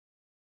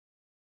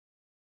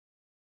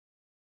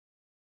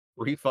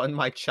 Refund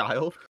my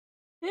child.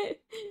 I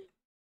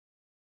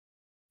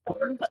What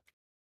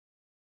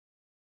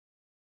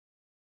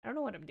don't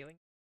know what I'm doing.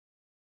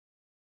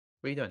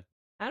 are you doing?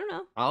 I don't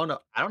know. I don't know.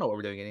 I don't know what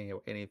we're doing.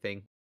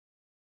 Anything.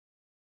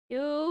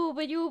 You,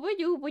 but you, but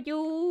you, but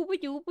you,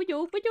 but you, but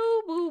you, but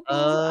you, boo boo.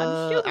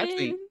 I'm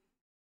Actually, stupid.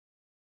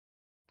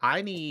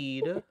 I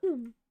need.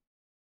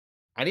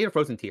 I need a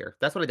frozen tier.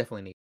 That's what I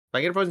definitely need. If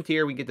I get a frozen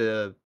tier, we can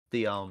get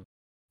the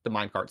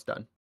mine carts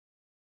done.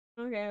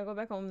 Okay, I'll go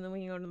back home and then we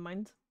can go to the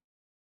mines.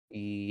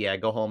 Yeah,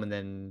 go home and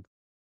then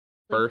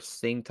Sleep. first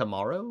thing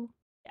tomorrow.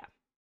 Yeah.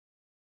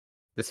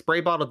 The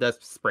spray bottle does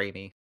spray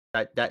me.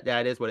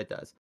 That is what it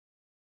does.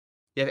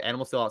 You have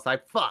animals still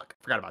outside. Fuck,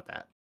 forgot about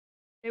that.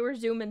 They were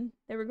zooming.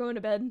 They were going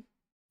to bed.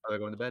 Are they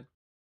going to bed?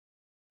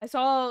 I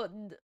saw,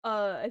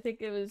 I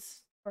think it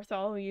was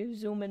Bartholomew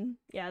zooming.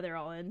 Yeah, they're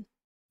all in.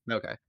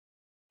 Okay.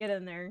 Get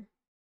in there.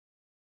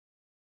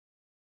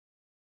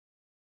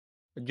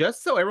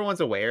 Just so everyone's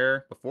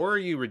aware, before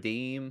you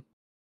redeem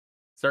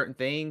certain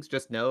things,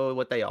 just know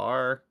what they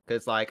are.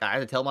 Because like I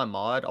have to tell my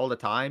mod all the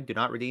time, do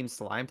not redeem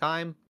slime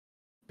time.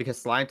 Because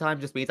slime time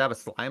just means I have a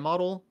slime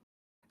model.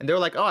 And they're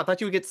like, oh, I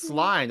thought you would get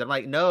slimed. I'm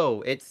like,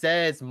 no, it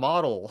says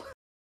model.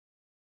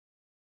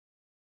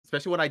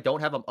 Especially when I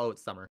don't have them. Oh,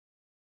 it's summer.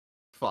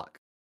 Fuck.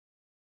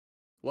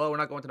 Well, we're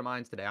not going to the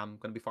mines today. I'm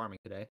going to be farming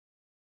today.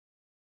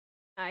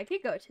 I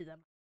could go to the mines.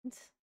 You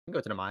can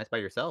go to the mines by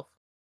yourself.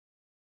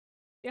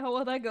 Yeah, how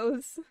well that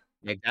goes.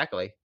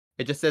 Exactly.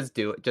 It just says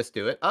do it. Just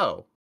do it.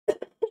 Oh,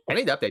 I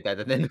need to update that.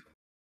 And then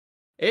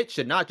it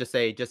should not just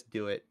say just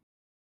do it.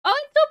 Oh,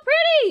 it's so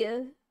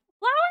pretty!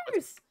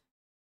 Flowers!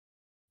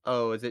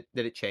 Oh, did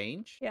it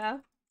change? Yeah.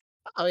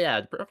 Oh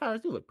yeah, the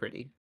flowers do look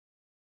pretty.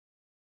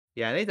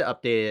 Yeah, I need to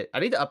update it.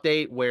 I need to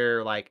update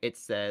where like it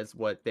says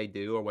what they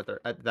do or what they're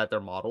that they're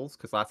models.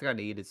 Because last thing I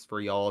need is for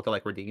y'all to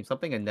like redeem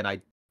something, and then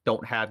I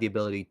don't have the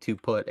ability to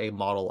put a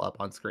model up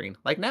on screen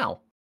like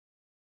now.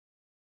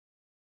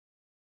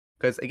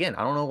 Because again,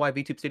 I don't know why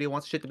VTube Studio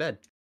wants shit to bed.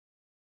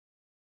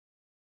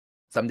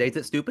 Some days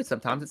it's stupid,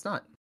 sometimes it's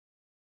not.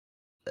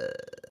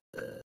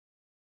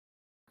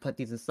 Plant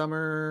these in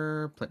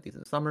summer. Plant these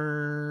in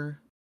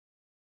summer.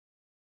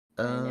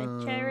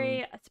 And a cherry,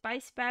 a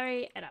spice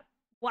berry, and a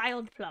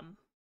wild plum.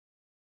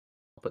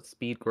 I'll put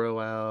speed grow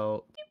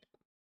out.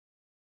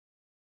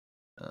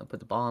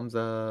 Put the bombs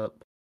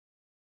up.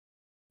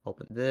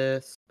 Open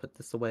this. Put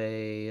this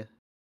away.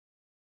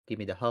 Give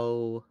me the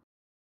hoe.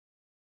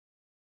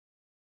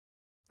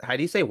 How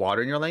do you say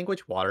water in your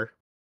language? Water.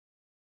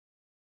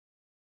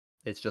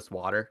 It's just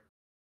water.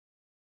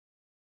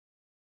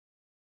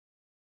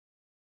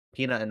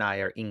 Peanut and I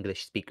are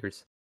English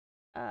speakers.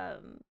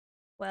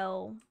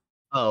 Well.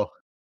 Oh.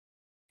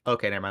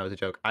 Okay, never mind. It was a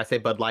joke. I say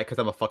Bud Light because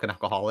I'm a fucking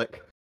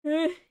alcoholic.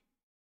 Yeah,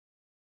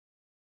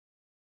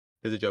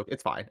 It's a joke.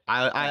 It's fine.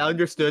 I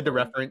understood the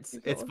reference.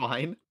 keep It's going.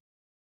 fine.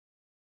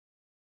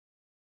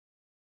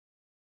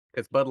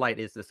 Because Bud Light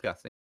is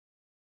disgusting.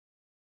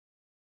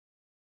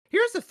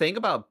 Here's the thing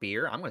about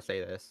beer. I'm going to say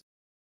this.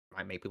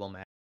 Might make people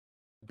mad.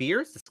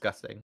 Beer is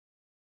disgusting.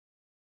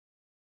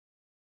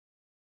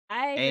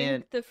 I And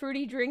drink the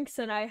fruity drinks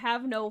and I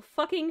have no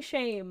fucking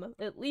shame.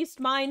 At least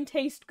mine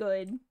taste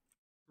good.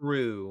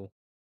 true.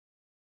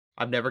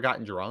 I've never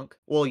gotten drunk.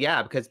 Well,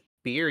 yeah, because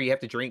beer, you have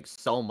to drink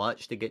so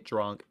much to get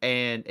drunk.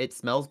 And it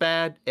smells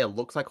bad. It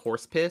looks like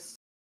horse piss.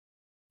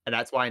 And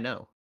that's why I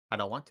know. I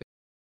don't want to.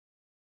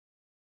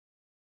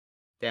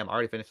 Damn, I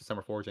already finished the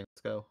summer foraging.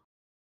 Let's go.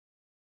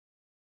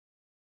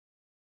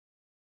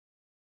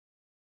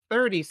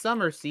 30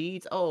 summer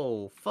seeds?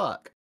 Oh,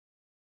 fuck.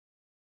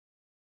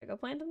 I go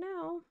plant it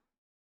now.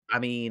 I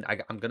mean,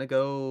 I'm gonna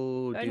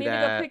go Do I do need to go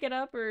that. pick it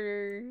up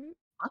or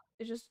Huh?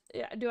 it's just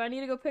yeah, do I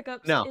need to go pick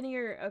up No, any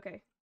or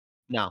okay.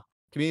 no.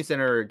 Community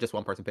center, just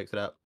one person picks it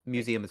up. Great.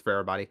 Museum is for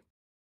everybody.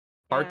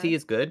 Hard Yeah. tea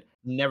is good.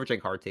 Never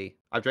drink hard tea.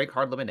 I've drank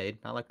hard lemonade.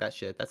 I like that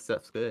shit. That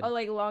stuff's Oh, good.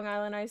 like Long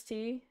Island iced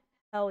tea?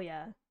 Hell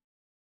yeah.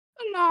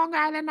 Long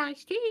Island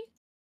iced tea.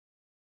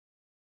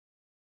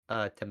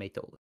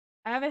 Tomato.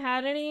 I haven't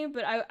had any,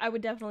 but I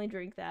would definitely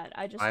drink that.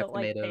 I just 5 don't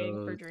like paying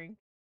for tomatoes. drink.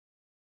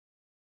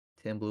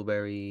 10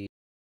 blueberry.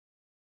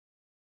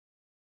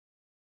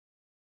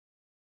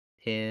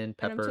 10 And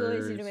I'm too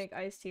lazy to peppers. make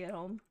iced tea at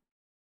home.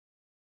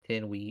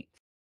 10 wheat.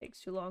 Takes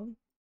too long.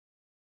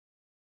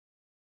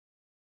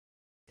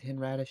 10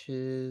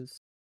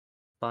 radishes.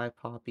 5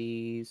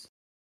 poppies.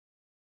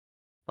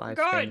 5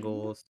 God!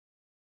 spangles.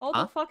 All the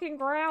Huh? fucking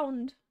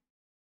ground.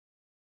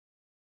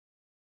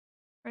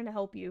 Trying to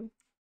help you.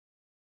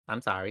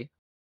 I'm sorry.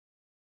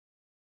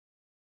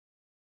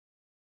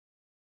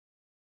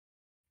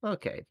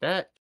 Okay,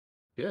 that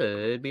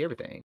should be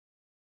everything.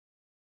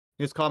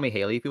 Just call me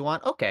Haley if you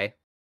want. Okay.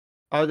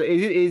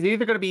 Is it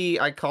either gonna be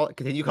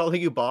continue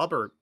calling you Bob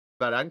or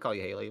but I can call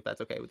you Haley if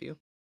that's okay with you.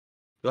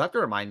 You'll have to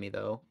remind me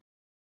though.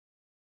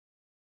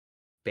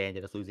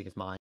 Bandit is losing his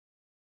mind.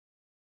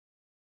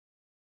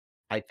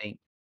 I think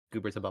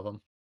Goober's above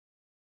him.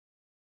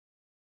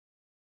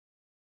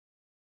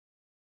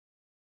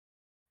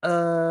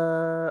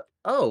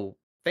 Oh,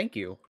 thank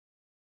you.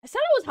 I said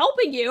I was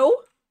helping you.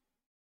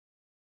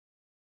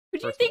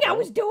 What do you First of think I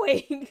was all.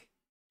 doing?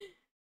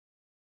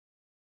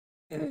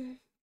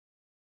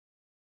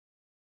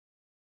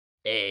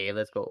 Hey,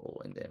 let's go.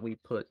 And then we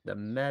put the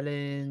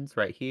melons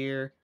right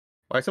here.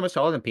 Why so much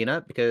taller than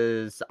Peanut?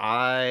 Because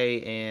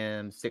I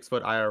am 6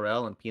 foot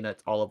IRL and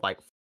Peanut's all of like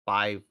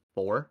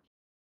 5'4".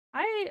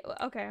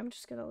 Okay. I'm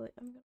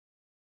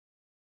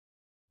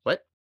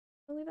What?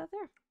 gonna leave that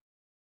there.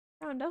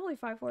 Oh, I'm definitely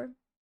 5'4".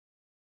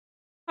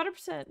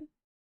 100%.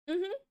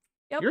 Mm-hmm.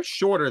 Yep. You're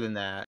shorter than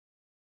that.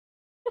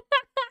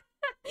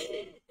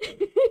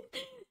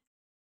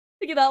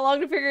 Took you that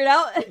long to figure it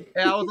out.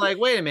 And I was like,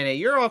 wait a minute,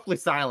 you're awfully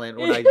silent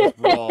when I was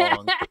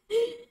wrong.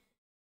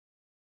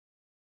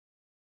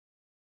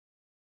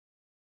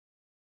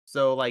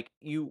 So like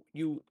you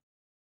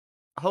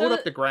hold up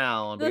the, the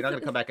ground, but the you're not gonna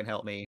th come back and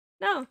help me.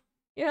 No,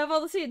 you have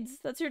all the seeds.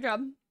 That's your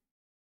job.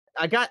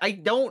 I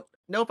don't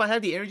know if I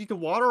have the energy to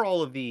water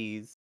all of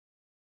these.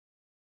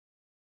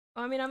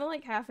 I mean, I'm at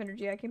like half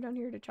energy. I came down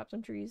here to chop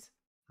some trees.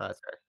 That's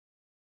fair.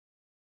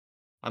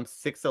 I'm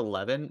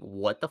 6'11".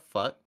 What the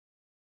fuck?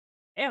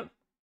 Damn.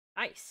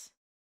 Nice.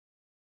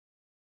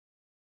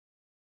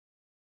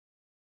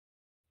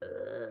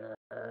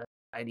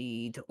 I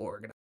need to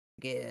organize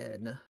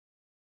again.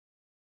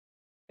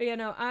 But yeah,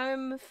 no,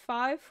 I'm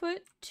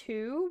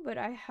 5'2", but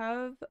I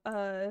have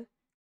a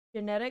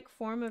genetic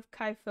form of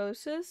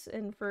kyphosis,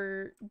 and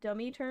for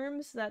dummy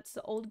terms, that's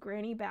the old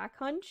granny back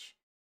hunch.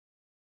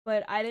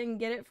 But I didn't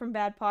get it from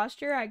bad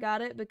posture. I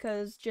got it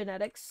because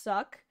genetics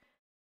suck.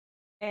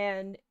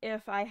 And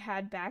if I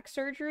had back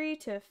surgery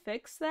to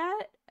fix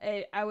that,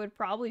 I would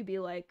probably be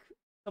like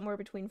somewhere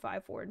between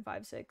 5'4" and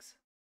 5'6".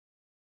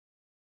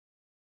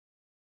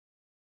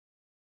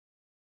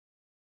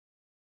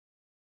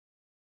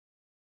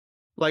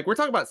 Like we're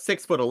talking about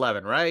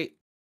 6'11", right?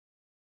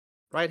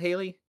 Right,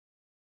 Haley?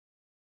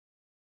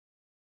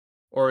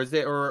 Or is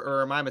it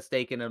or am I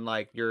mistaken and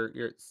like you're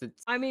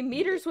since I mean, yeah.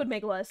 meters would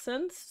make less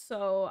sense,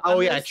 so Oh I'm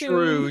gonna yeah, assume.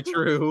 true,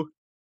 true.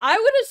 I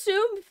would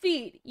assume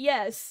feet,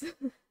 yes.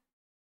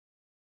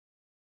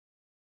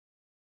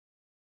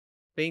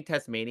 Think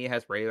Tasmania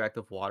has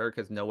radioactive water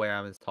because no way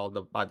I'm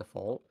installed by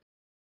default.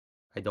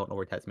 I don't know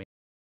where Tasmania.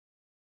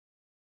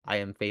 I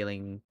am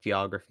failing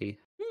geography.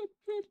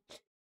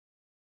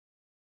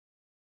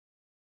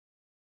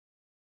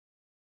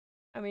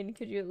 I mean,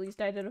 could you at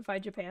least identify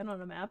Japan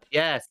on a map? Is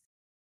Yes.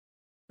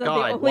 that the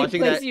God, only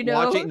watching place that you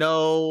know? watching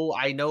no,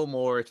 I know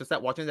more. It's just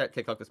that watching that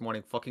TikTok this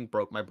morning fucking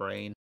broke my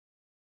brain.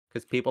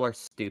 Because people are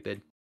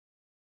stupid.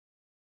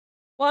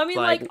 Well, I It's mean,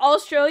 like, like,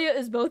 Australia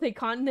is both a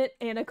continent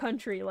and a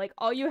country. Like,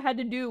 all you had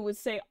to do was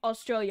say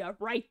Australia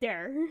right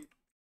there.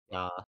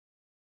 uh,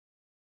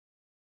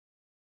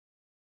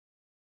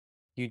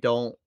 you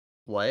don't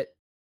what?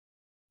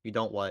 You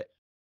don't what?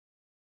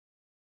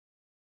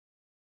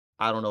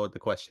 I don't know what the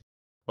question.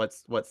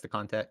 What's the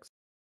context?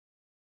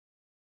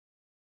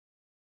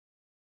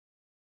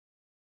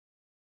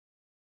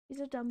 She's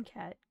a dumb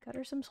cat. Cut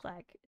her some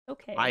slack. It's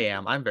I okay.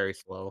 am. I'm very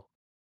slow.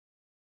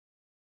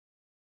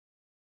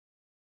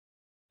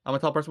 I'm a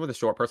tall person with a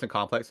short person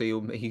complex, so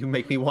you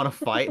make me want to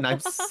fight, and I'm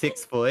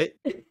 6 foot.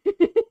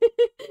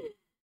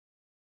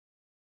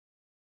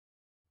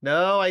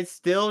 No, I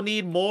still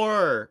need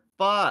more.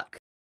 Fuck.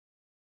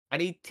 I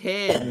need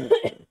 10.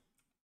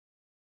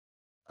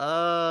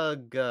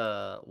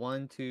 Ugh.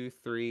 1, 2,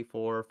 3,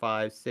 4,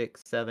 5,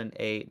 6, 7,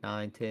 8,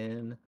 9,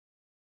 10.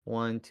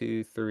 1,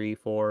 2, 3,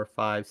 4,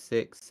 5,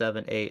 6,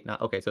 7, 8, 9.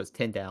 Okay, so it's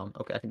 10 down.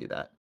 Okay, I can do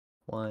that.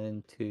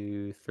 1,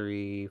 2,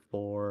 3,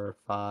 4,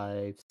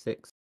 5,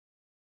 6, I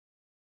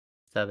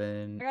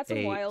 7, got some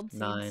 8, wild seeds.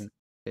 9,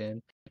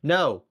 10.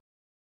 No,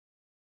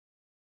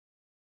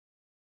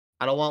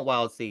 I don't want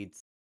wild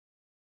seeds.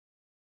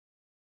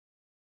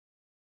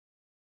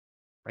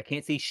 I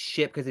can't see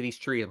shit because of these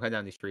trees. I'm cutting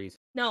down these trees.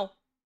 No,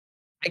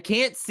 I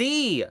can't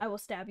see. I will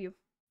stab you.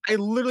 I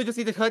literally just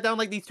need to cut down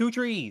like these 2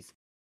 trees.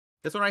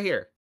 This one right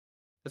here.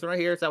 This one right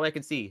here, so that way I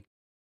can see.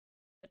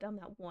 Cut down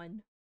that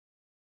one.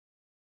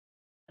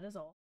 That is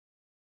all.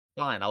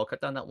 Fine, I will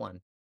cut down that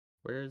one.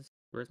 Where's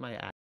my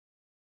axe?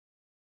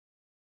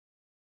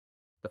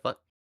 The fuck?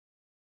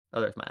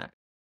 Oh, there's my axe.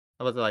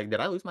 I was like, did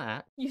I lose my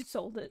axe? You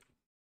sold it.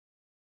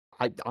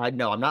 I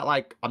know. I'm not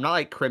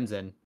like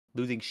Crimson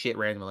losing shit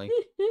randomly.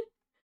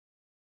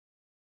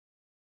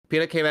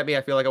 Peanut came at me.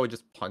 I feel like I would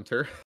just punt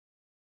her.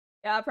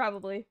 Yeah,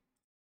 probably.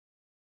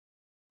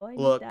 Oh, I need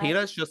Look, that.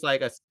 Peanut's just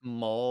like a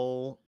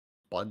small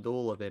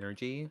bundle of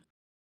energy.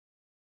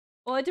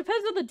 Well, it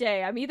depends on the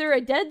day. I'm either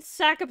a dead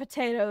sack of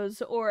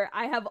potatoes or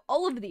I have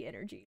all of the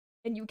energy,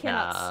 and you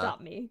cannot Uh,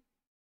 stop me. you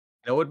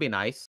know what would be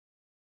nice?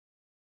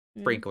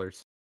 Mm,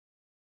 Sprinklers.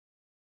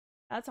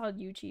 that's on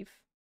you, Chief.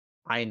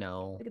 I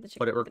know, Look at the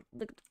but chicken.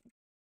 Look at the...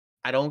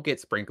 I don't get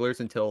sprinklers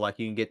until like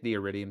you can get the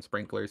iridium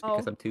sprinklers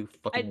because Oh, I'm too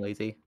fucking I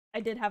lazy. I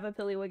did have a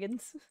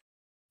Pillywiggins.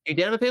 You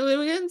did have a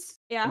Paleogens?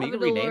 Yeah, I I mean,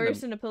 have you a can rename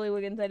Dolores them. and a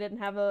Pillywiggins. I didn't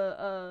have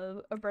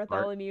a Art.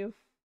 Bartholomew.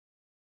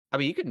 I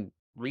mean, you can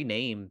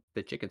rename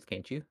the chickens,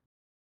 can't you?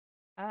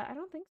 I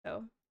don't think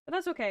so. But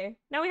that's okay.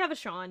 Now we have a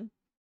Sean.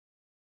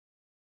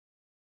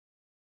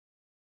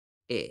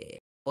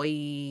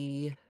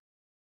 Oi.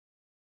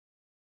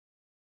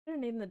 I'm gonna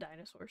name the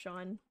dinosaur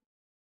Sean.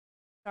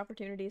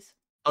 Opportunities.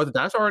 Oh, the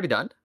dinosaur already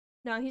done?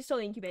 No, he's still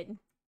incubating.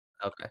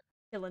 Okay.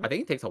 Chilling. I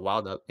think it takes a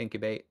while to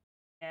incubate.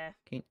 Yeah.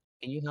 Can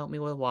you help me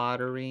with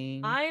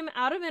watering? I'm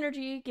out of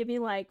energy. Give me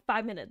like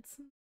 5 minutes.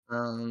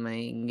 Oh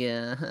my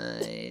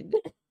god.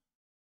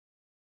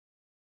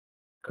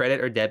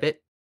 Credit or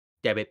debit?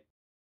 Debit.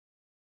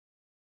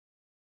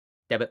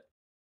 Debit.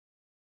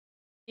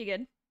 You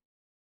good?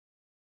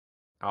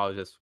 I was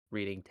just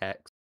reading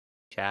text.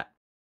 Chat.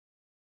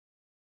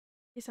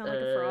 You sound like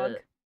a frog.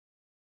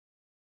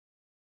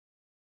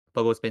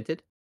 Pogo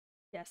Spinted?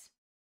 Yes.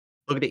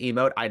 Look at the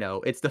emote. I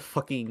know. It's the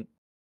fucking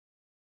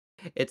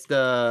it's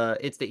the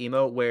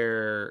emote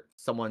where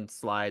someone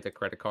slides a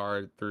credit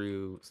card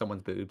through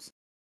someone's boobs.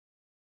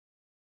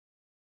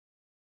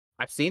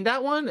 I've seen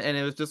that one, and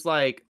it was just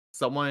like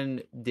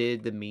someone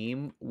did the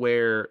meme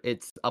where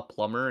it's a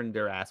plumber and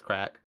their ass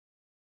crack.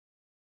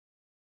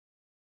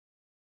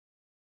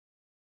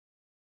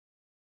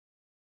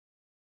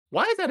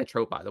 Why is that a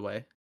trope, by the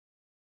way?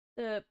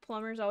 The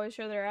plumbers always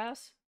show their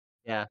ass.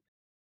 Yeah.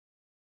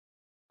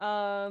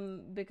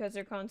 Because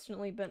they're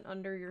constantly bent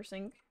under your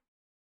sink.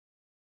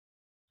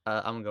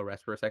 I'm gonna go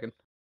rest for a second.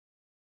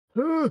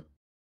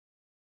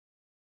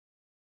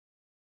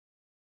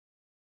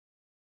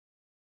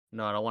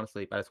 No, I don't want to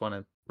sleep. I just want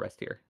to rest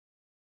here.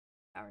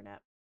 Power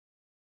nap.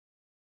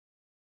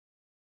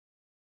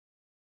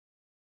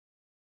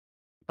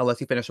 Unless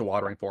you finish the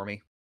watering for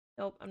me.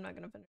 Nope, I'm not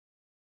gonna finish.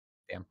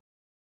 Damn.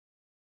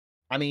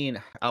 I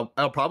mean,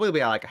 I'll probably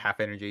be at like half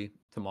energy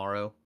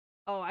tomorrow.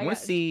 Oh, I want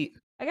to see.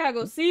 I gotta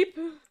go sleep.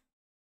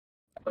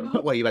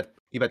 What you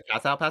bet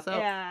pass out? Pass out?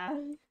 Yeah.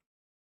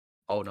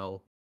 Oh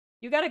no.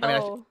 You gotta I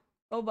mean, go.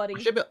 Oh, buddy. I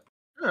should be.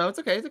 No, it's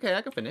okay. It's okay.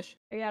 I can finish.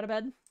 Are you out of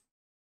bed?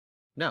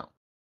 No.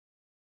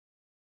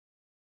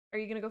 Are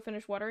you gonna go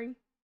finish watering?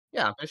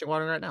 Yeah, I'm finishing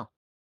watering right now.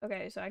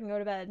 Okay, so I can go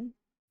to bed.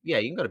 Yeah,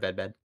 you can go to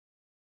bed.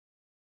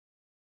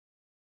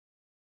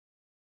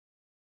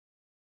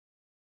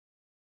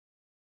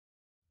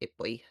 Hey,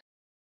 boy.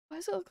 Why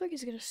does it look like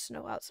it's gonna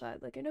snow outside?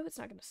 Like, I know it's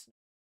not gonna snow.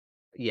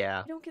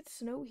 Yeah. You don't get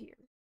snow here.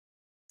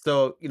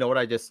 So, you know what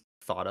I just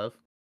thought of?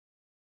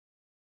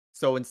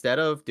 So instead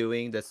of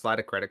doing the slide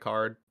a credit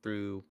card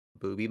through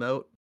boob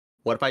emote,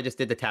 what if I just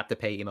did the tap to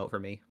pay emote for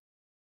me?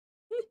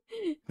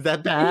 Is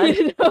that bad?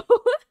 You know?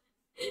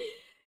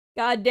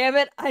 God damn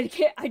it.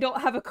 I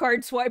don't have a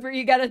card swiper.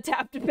 You gotta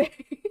tap to pay.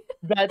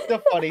 That's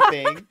the funny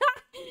thing.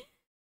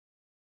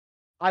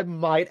 I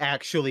might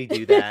actually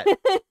do that.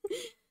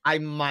 I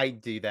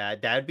might do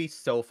that. That'd be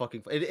so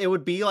fucking it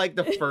would be like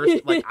the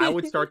first like I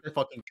would start the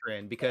fucking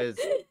trend because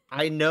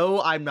I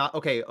know I'm not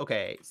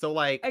okay. So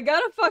like I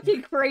got a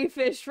fucking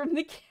crayfish from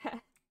the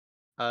cat.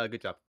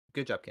 good job.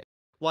 Good job, kid.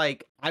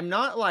 Like I'm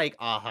not like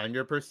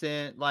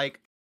 100% like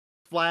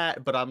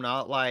flat, but I'm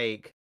not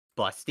like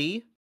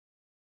busty.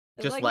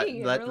 It's Just like let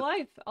me in let real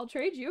life. I'll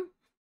trade you.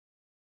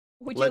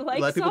 Would you let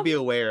like let people some? be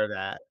aware of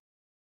that.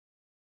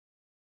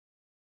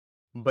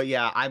 But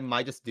yeah, I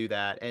might just do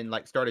that and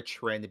like start a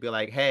trend to be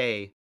like,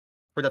 hey,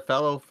 for the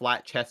fellow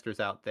flat chesters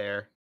out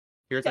there,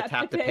 here's a Tap to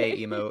tap to pay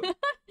pay. emote.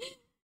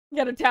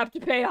 Got a tap to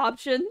pay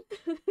option.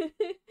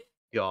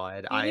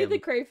 God, Do you need the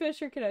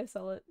crayfish or can I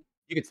sell it?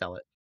 you could sell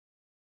it.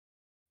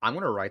 I'm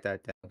gonna write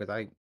that down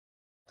because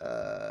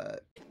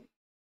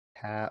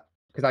tap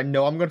because I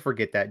know I'm gonna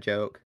forget that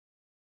joke.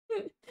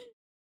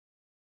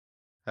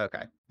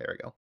 Okay, there we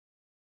go.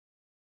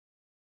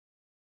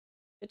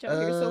 Bitch out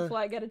here so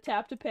flat, got a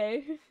tap to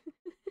pay.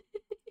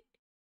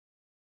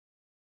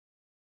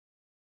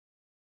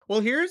 Well,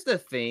 here's the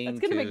thing. That's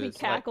gonna too, make me is,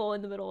 cackle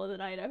in the middle of the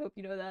night. I hope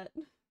you know that.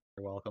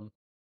 You're welcome.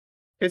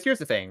 Because here's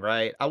the thing,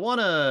 right? I want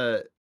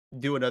to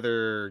do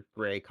another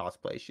gray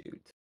cosplay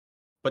shoot,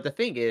 but the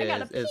thing I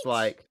got a is peach.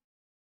 like,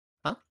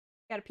 huh?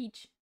 Got a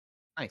peach.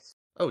 Nice.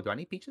 Oh, do I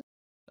need peaches?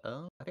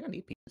 I think I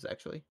need peaches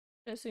actually.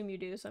 I assume you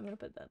do, so I'm gonna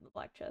put that in the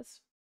black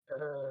chest.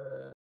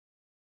 Uh,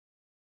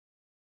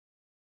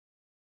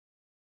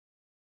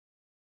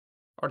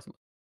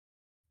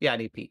 yeah, I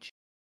need peach.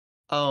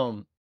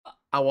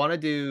 I want to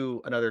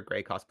do another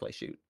gray cosplay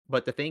shoot,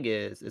 but the thing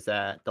is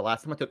that the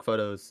last time I took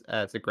photos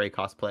as a gray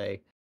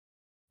cosplay,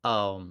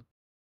 um,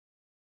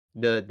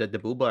 the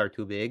booba are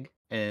too big,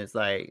 and it's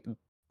like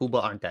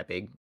booba aren't that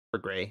big for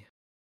gray,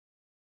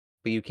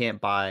 but you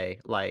can't buy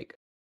like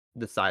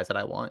the size that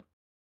I want.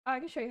 Oh, I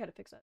can show you how to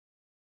fix that.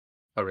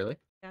 Oh, really?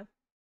 Yeah.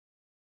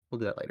 We'll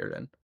do that later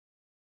then.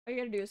 All you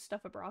gotta do is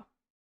stuff a bra.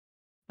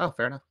 Oh,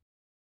 fair enough.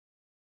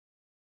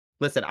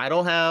 Listen, I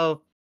don't have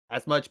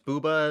as much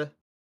booba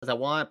as I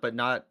want, but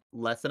not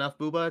less enough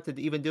booba to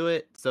even do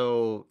it.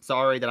 So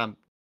sorry that I'm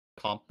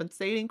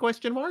compensating?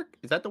 Question mark?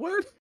 Is that the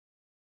word?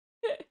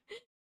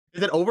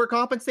 Is it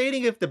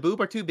overcompensating if the boob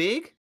are too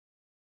big?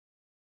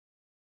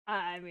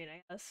 I mean,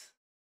 I guess.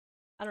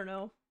 I don't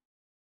know.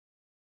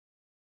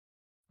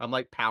 I'm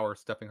like power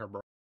stuffing her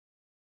bra.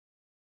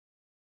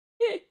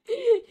 I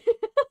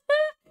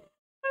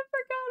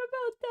forgot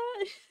about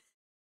that.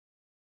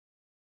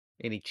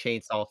 Any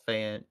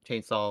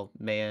Chainsaw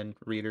Man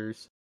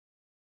readers?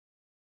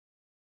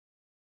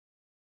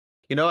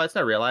 You know, I just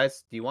I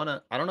realized, do you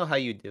wanna I don't know how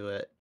you do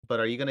it, but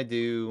are you gonna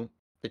do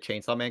the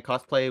Chainsaw Man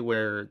cosplay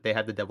where they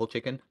have the devil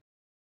chicken?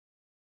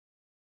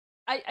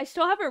 I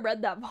still haven't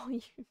read that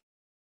volume.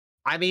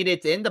 I mean,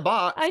 it's in the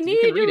box. I You can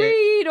need to read it.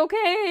 read,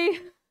 okay?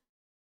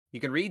 You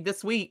can read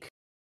this week.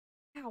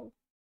 Ow.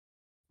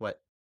 What?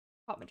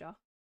 Caught my jaw.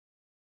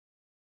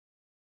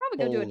 Probably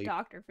go to a Holy,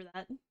 doctor for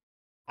that.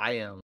 I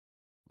am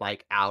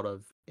like out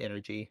of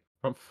energy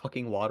from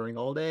fucking watering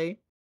all day.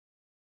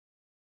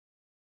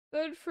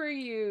 Good for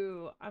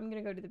you. I'm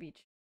gonna go to the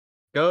beach.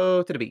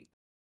 Go to the beach.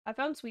 I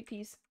found sweet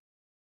peas.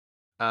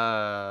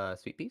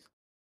 Sweet peas?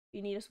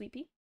 You need a sweet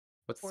pea?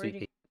 What's sweet Foraging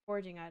pea?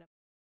 foraging item.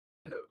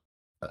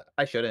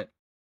 I shouldn't.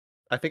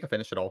 I think I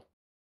finished it all.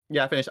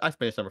 Yeah, I finished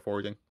number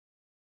foraging.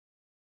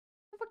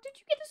 The fuck did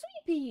you get a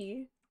sweet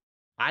pea?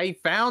 I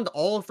found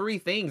all three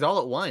things all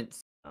at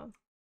once. Oh.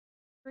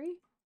 3?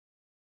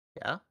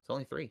 Yeah, it's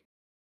only three.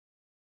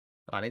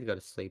 Oh, I need to go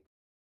to sleep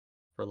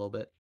for a little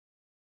bit.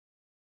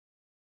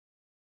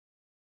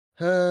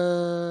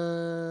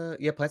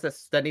 Yeah,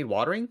 plants that need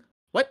watering?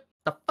 What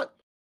the fuck?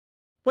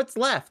 What's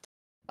left?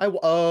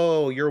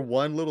 Oh, your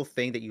one little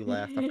thing that you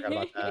left. I forgot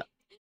about that.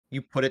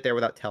 You put it there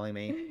without telling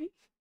me.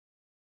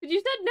 But you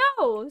said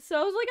no, so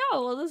I was like,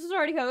 oh, well, this is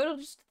already covered. I'll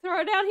just throw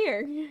it down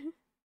here.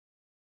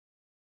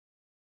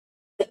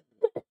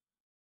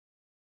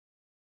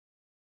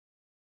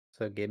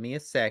 So give me a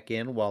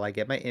second while I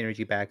get my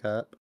energy back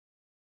up.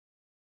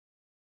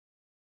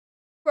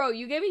 Bro,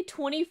 you gave me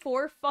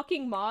 24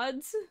 fucking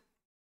mods?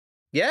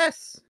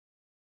 Yes!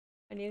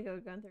 I need to go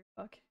to Gunther.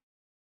 Fuck.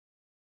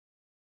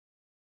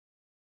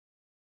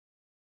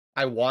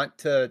 I want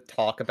to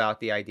talk about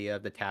the idea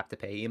of the tap to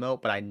pay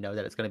emote, but I know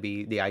that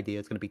the idea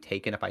is gonna be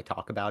taken if I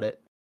talk about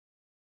it.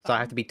 So I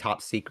have Fine. to be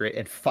top secret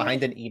and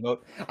find an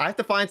emote. I have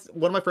to find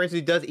one of my friends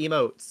who does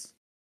emotes.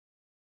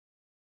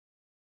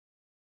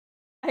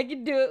 I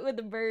can do it with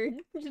a bird.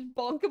 Just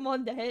bonk him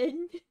on the head.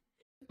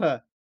 Huh.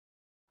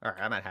 All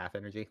right, I'm at half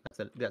energy.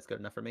 That's good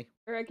enough for me.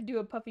 Or I could do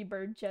a puffy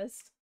bird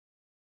chest.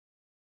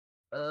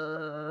 Proud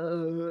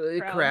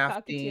cockatiel.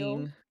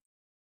 Crafting.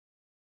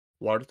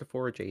 Water to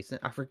four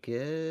adjacent. I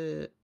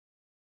forget.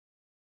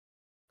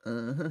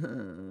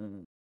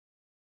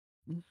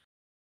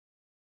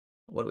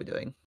 What are we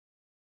doing?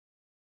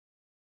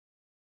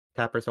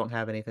 Tappers don't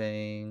have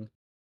anything.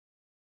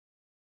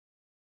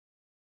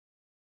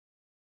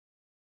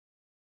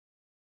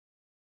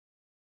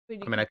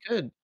 But I mean, I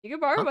could. you can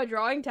borrow Huh? my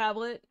drawing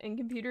tablet and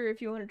computer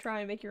if you want to try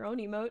and make your own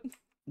emote.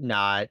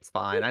 Nah, it's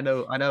fine. I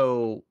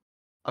know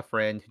a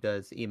friend who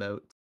does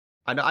emotes.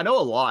 I know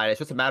a lot. It's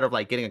just a matter of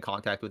like getting in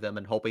contact with them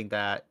and hoping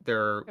that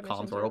their comms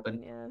Permissions are are open.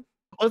 open, yeah.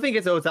 Well, the thing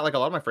is though, is that like a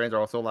lot of my friends are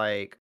also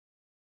like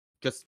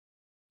just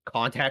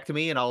contact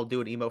me and I'll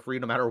do an emo for you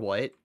no matter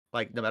what.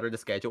 Like no matter the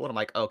schedule. And I'm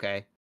like,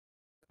 okay.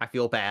 I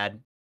feel bad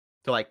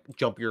to like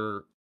jump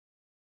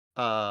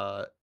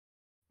uh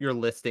your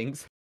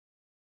listings.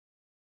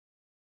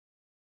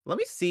 Let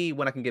me see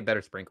when I can get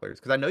better sprinklers,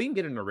 because I know you can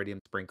get an iridium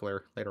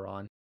sprinkler later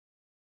on.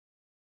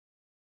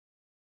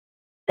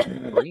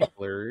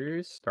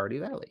 Sprinklers, Stardew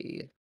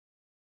Valley.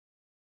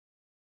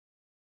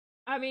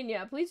 I mean,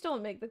 yeah, please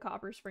don't make the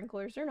copper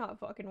sprinklers. They're not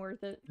fucking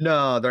worth it.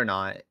 No, they're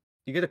not.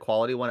 You get a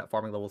quality one at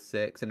farming level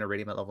 6 and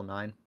iridium at level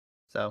 9.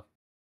 So,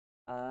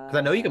 because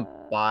I know you can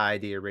Uh, buy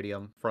the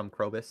iridium from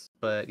Krobus,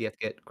 but you have to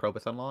get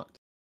Krobus unlocked.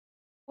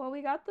 well,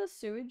 we got the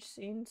sewage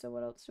scene, so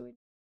what else do we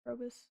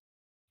Probus?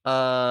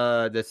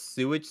 The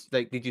sewage,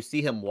 like, did you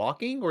see him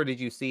walking, or did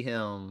you see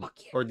him, Fuck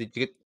you. or did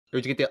you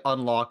get the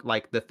unlock,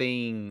 like, the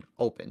thing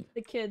opened?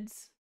 The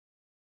kids.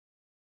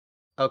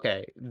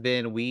 Okay,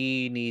 then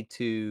we need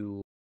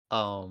to,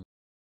 what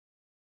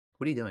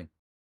are you doing?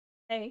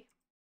 Hey.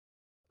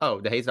 Oh,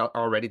 the hay's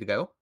all ready to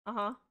go?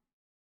 Uh-huh.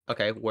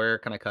 Okay, where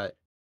can I cut?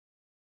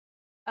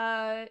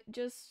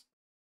 Just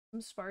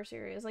some sparse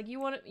areas. Like, you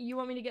want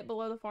me to get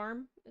below the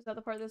farm? Is that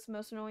the part that's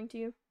most annoying to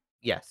you?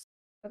 Yes.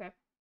 Okay.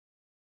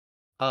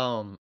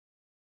 Um,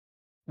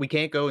 we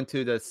can't go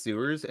into the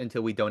sewers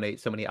until we donate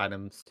so many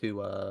items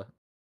to,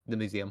 the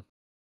museum.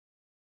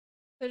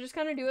 So just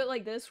kind of do it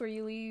like this, where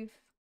you leave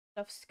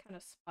stuff's kind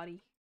of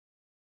spotty.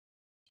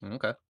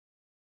 Okay.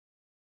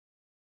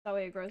 That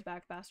way it grows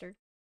back faster.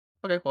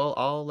 Okay, well,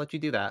 I'll let you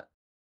do that.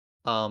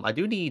 I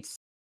do need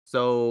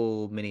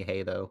so many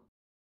hay, though.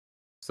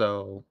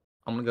 So,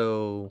 I'm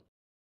gonna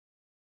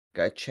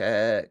gotta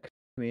check.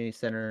 Community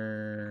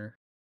center.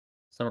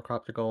 Summer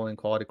crops are going,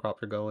 quality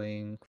crops are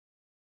going.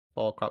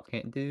 Fall crops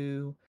can't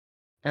do.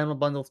 Animal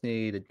bundles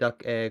need a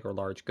duck egg or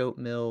large goat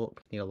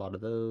milk. Need a lot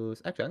of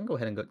those. Actually, I can go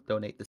ahead and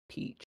donate this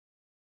peach.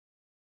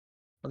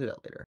 I'll do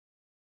that later.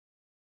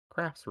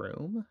 Crafts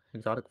room.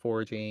 Exotic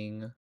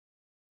foraging.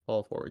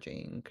 Fall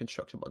foraging.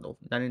 Construction bundle.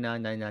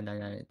 99, 99,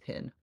 99,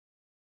 and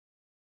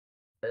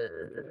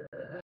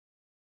 10.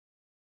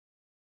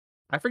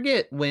 I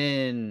forget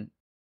when.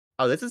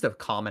 Oh, this is the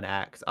common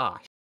axe. Ah,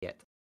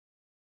 shit.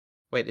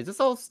 Wait, is this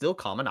all still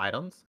common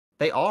items?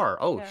 They are.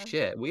 Oh, Yeah.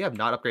 shit. We have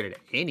not upgraded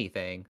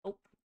anything. Oh.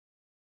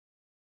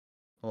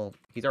 Well,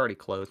 he's already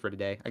closed for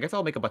today. I guess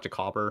I'll make a bunch of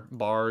copper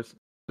bars.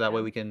 That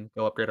way Yeah. we can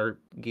go upgrade our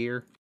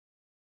gear.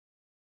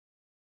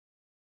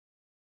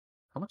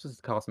 How much does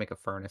it cost to make a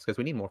furnace? Because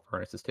we need more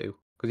furnaces too.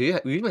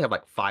 Because we usually have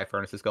like 5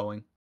 furnaces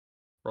going.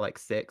 Or like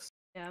 6.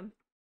 Yeah.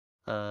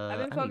 I've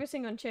been I need...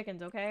 focusing on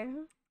chickens, okay?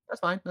 That's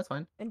fine, that's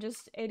fine. And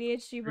just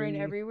ADHD brain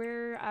 3.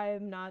 everywhere.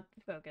 I'm not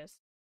focused.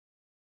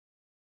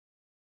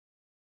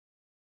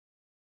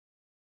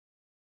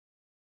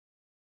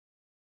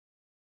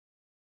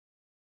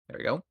 There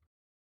we go.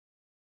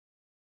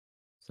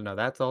 So now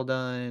that's all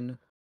done.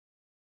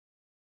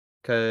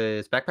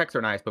 Because backpacks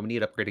are nice, but we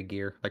need upgraded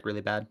gear, like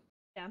really bad.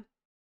 Yeah.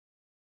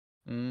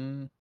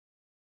 Mm.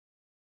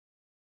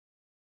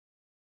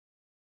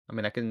 I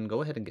mean, I can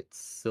go ahead and get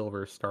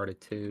silver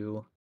started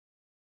too.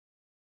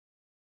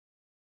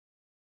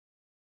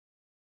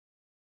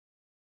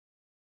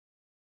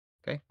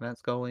 Okay,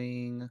 that's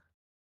going.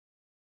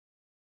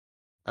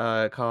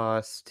 It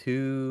costs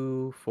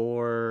 2,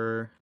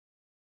 4.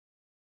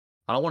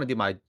 I don't want to do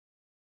my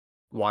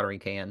watering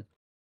can,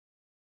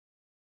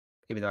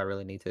 even though I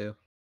really need to.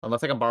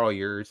 Unless I can borrow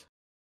yours,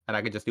 and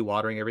I could just do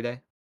watering every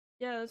day.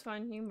 Yeah, that's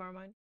fine. You can borrow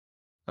mine.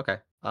 Okay.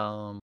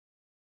 Then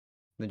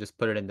just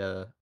put it in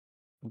the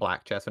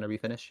black chest whenever you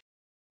finish.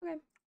 Okay.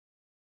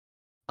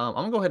 I'm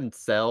gonna go ahead and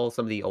sell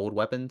some of the old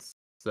weapons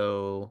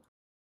so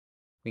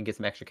we can get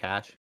some extra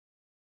cash.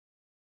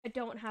 I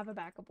don't have a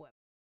backup weapon,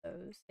 so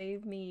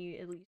save me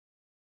at least.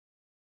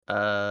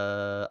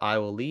 I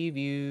will leave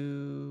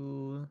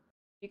you.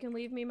 You can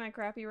leave me my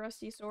crappy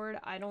rusty sword.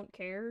 I don't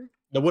care.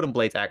 The wooden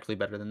blade's actually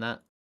better than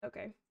that.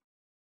 Okay.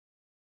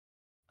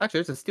 Actually,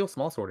 there's a steel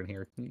small sword in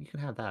here. You can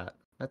have that.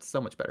 That's so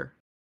much better.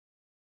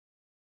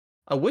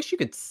 I wish you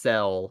could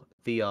sell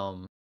the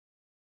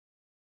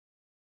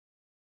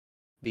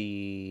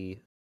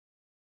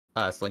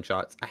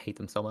slingshots. I hate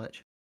them so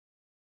much.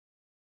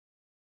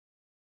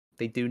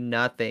 They do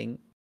nothing.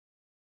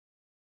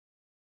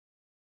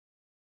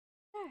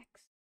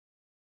 Thanks.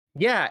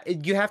 Yeah,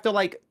 you have to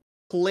like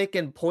click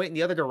and point in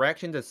the other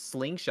direction to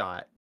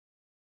slingshot.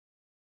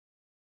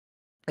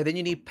 And then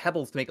you need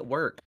pebbles to make it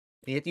work.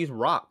 And you have to use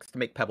rocks to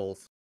make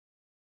pebbles.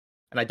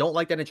 And I don't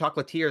like that in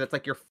Chocolatier. That's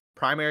like your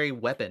primary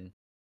weapon.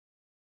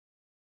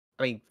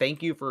 I mean,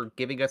 thank you for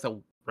giving us a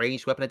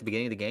ranged weapon at the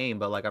beginning of the game,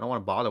 but like I don't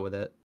want to bother with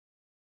it.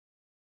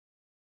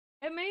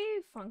 It may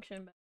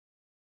function, but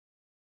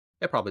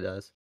It probably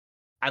does.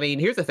 I mean,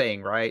 here's the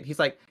thing, right? He's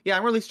like, yeah,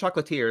 I'm releasing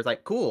Chocolatier. It's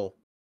like, cool.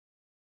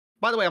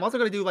 By the way, I'm also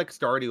going to do like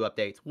Stardew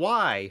updates.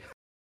 Why?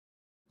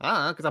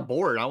 Because I'm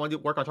bored. I want to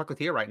work on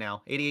Chocolatier right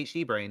now.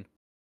 ADHD brain.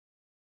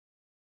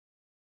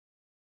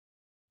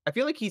 I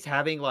feel like he's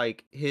having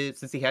like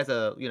since he has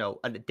a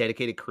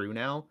dedicated crew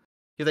now.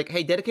 He's like,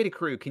 hey, dedicated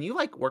crew, can you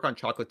like work on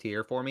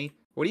Chocolatier for me?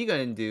 What are you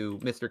going to do,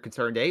 Mr.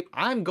 Concerned Ape?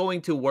 I'm going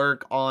to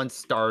work on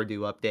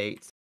Stardew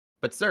updates.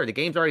 But sir, the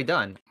game's already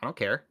done. I don't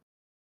care.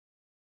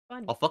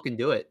 fun. I'll fucking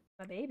do it.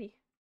 My baby.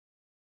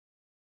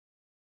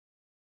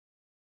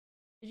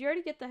 Did you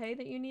already get the hay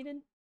that you needed?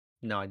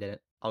 No, I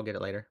didn't. I'll get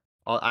it later.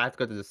 I have to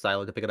go to the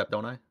silo to pick it up,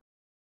 don't I?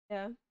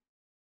 Yeah.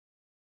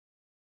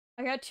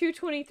 I got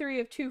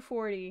 223 of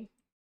 240.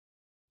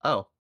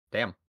 Oh,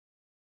 damn.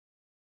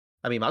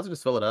 I mean, might as well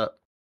just fill it up.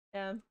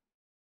 Yeah.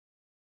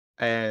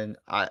 And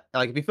I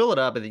like if you fill it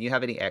up and then you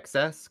have any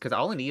excess, because I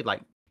only need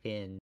like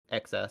 10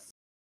 excess.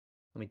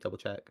 Let me double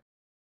check.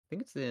 I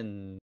think it's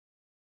in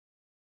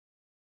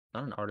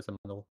not an artisan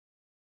bundle.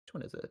 Which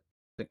one is it?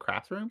 Is it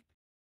crafts room?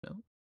 No.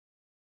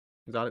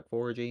 Exotic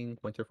foraging,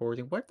 winter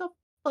foraging. What the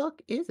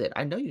fuck is it?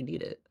 I know you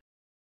need it.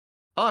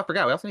 Oh, I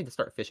forgot. We also need to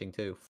start fishing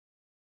too.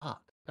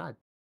 Fuck. God.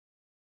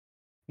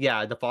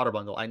 Yeah, the fodder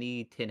bundle. I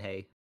need 10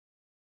 hay.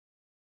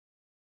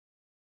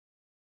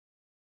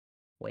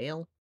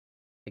 Well,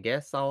 I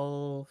guess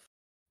I'll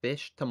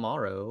fish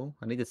tomorrow.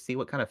 I need to see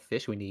what kind of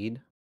fish we need.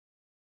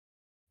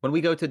 When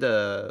we go to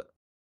the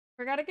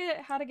Forgot to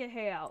get how to get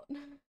hay out. I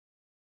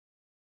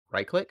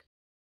right click,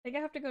 think I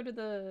have to go to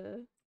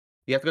the.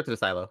 you have to go to the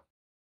silo.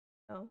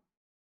 Oh.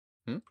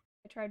 Hmm?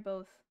 I tried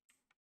both.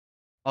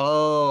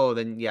 Oh,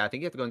 then yeah, I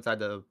think you have to go inside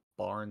the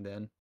barn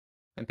then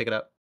and pick it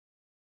up.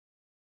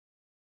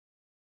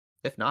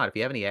 If not, if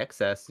you have any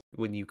excess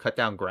when you cut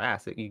down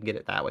grass, you can get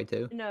it that way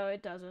too. No,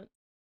 it doesn't.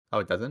 Oh,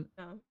 it doesn't?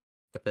 No.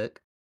 The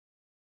thick?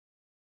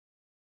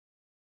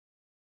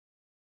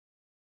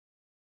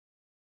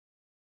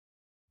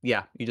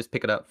 Yeah, you just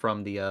pick it up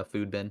from the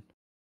food bin.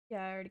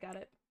 Yeah, I already got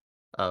it.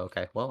 Oh,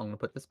 okay. Well, I'm gonna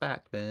put this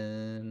back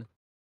then.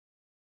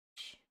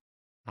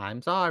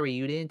 I'm sorry,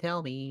 you didn't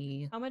tell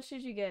me. How much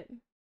did you get?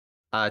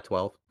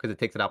 12, because it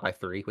takes it out by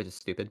 3, which is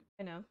stupid.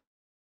 I know.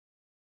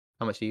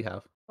 How much do you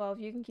have? 12.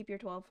 You can keep your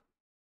 12.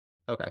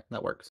 Okay,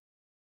 that works.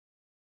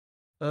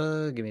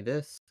 Give me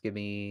this. Give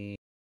me...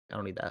 I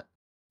don't need that.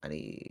 I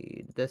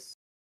need this.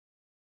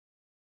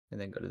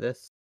 And then go to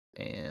this.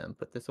 And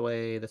put this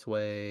away.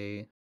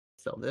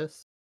 Sell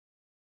this.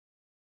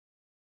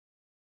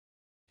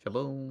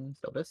 Shaboom.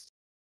 Sell this.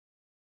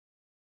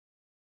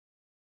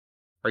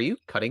 Are you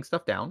cutting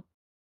stuff down?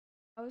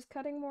 I was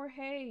cutting more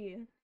hay.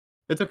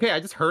 It's okay, I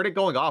just heard it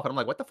going off, and I'm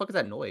like, what the fuck is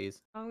that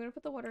noise? I'm gonna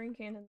put the watering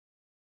can in.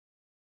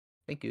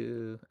 Thank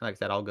you. Like I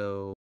said, I'll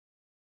go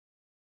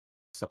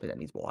something that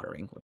needs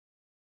watering.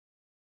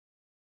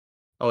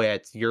 Oh yeah,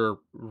 it's your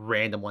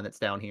random one that's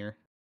down here.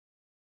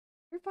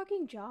 Your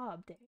fucking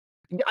job,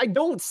 Dave. I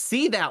don't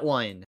see that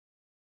one.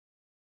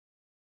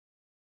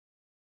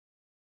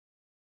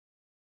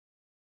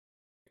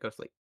 Go to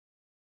sleep.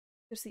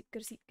 Go to sleep, go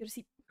to sleep, go to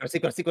sleep. Go to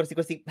sleep, go to sleep, go to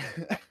sleep,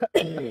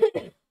 go to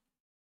sleep.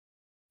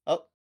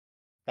 Oh,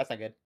 that's not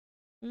good.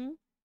 Hmm?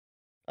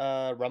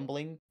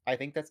 Rumbling. I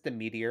think that's the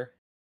meteor.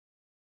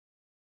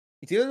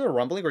 It's either the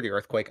rumbling or the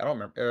earthquake. I don't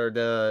remember. Or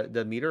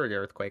the meteor or the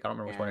earthquake. I don't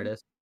remember which one it Yeah.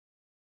 is.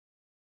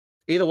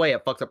 Either way,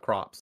 it fucks up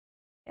crops.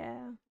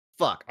 Yeah.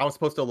 Fuck. I was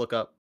supposed to look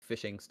up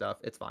fishing stuff.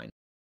 It's fine.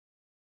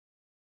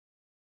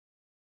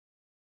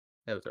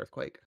 It was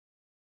earthquake.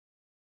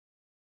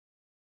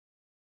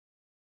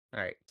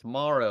 Alright.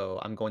 Tomorrow,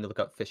 I'm going to look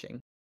up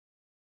fishing.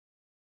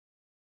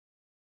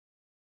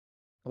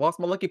 I lost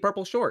my lucky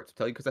purple shorts.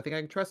 Tell you because I think I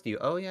can trust you.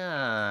 Oh,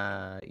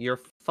 yeah. You're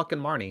fucking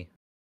Marnie.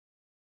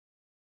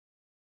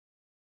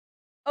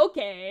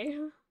 Okay.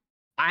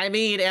 I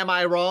mean, am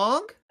I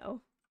wrong? Oh.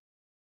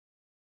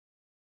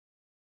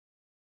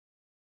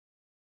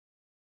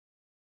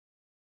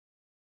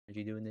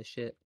 Energy doing this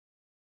shit.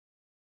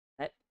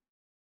 What?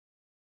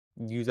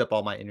 Use up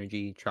all my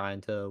energy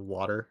trying to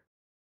water.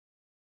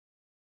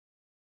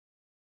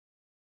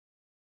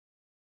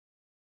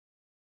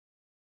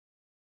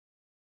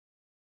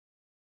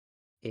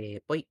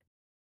 Wait.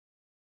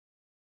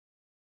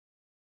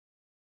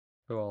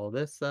 Throw all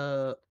this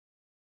up.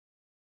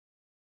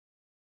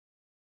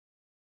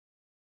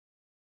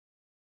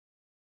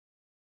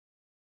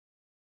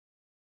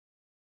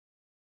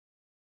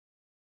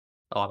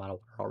 Oh, I'm out of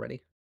water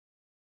already.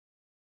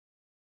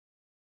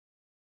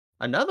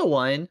 Another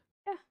one?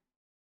 Yeah.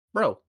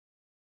 Bro,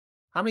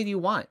 how many do you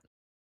want?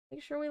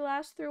 Make sure we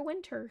last through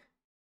winter.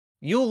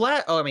 You'll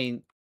let. Oh, I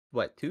mean,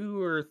 what,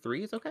 2 or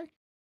 3 is okay?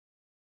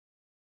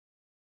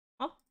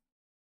 Huh?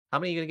 How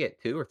many are you gonna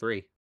get? 2 or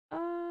 3?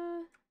 Uh,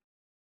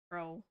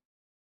 bro.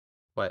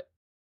 What?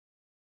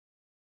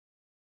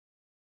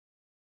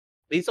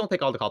 Please don't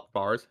take all the copper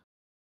bars.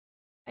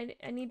 I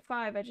need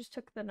 5. I just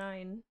took the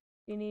 9.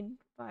 You need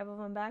 5 of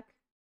them back?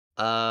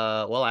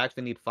 Well, I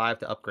actually need 5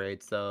 to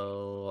upgrade,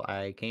 so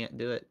I can't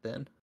do it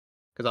then.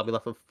 Because I'll be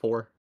left with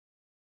 4.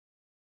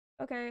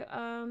 Okay,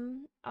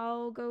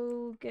 I'll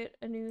go get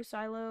a new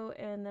silo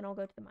and then I'll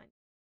go to the mine.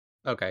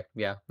 Okay,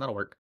 yeah, that'll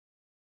work.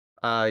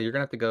 You're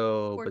gonna have to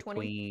go 420.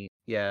 between,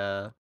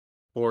 yeah,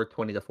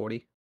 420 to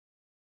 40.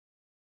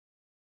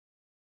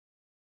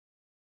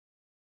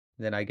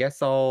 Then I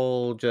guess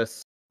I'll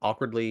just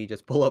awkwardly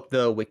just pull up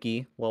the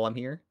wiki while I'm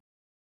here.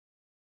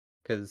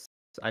 Because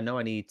I know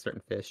I need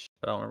certain fish,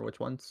 but I don't remember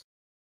which ones.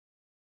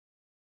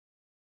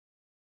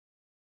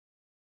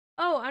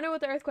 Oh, I know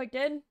what the earthquake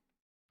did.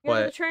 Go to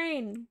the What?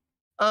 train.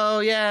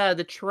 Oh yeah,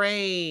 the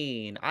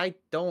train. I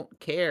don't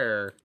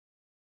care.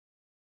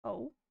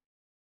 Oh.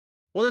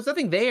 Well, there's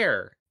nothing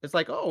there. It's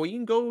like, oh, you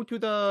can go to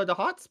the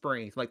hot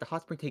springs. Like the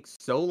hot spring takes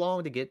so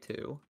long to get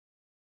to.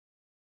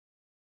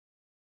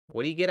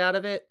 What do you get out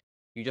of it?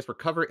 You just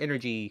recover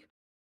energy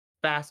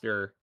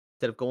faster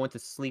instead of going to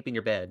sleep in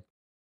your bed.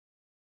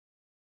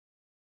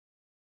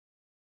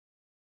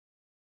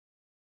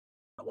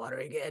 Water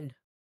again.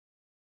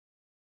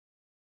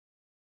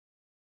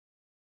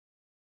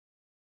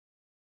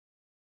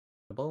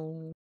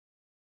 Boom.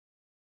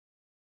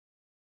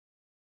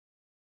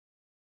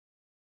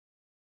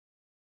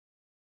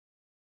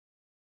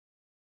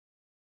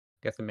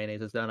 Guess the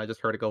mayonnaise is done. I just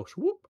heard it go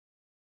swoop.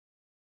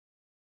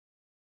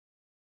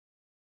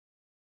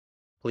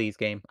 Please,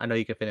 game. I know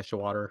you can finish the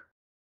water.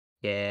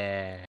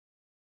 Yeah.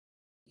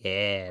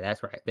 Yeah,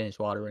 that's right. Finish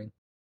watering.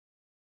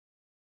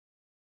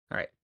 All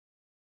right.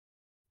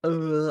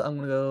 I'm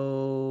gonna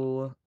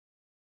go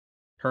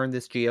turn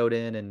this geode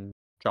in and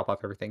drop off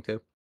everything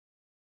too.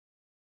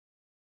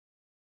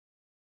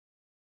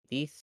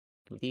 These,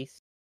 give me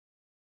these.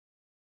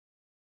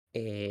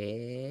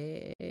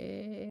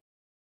 Eh,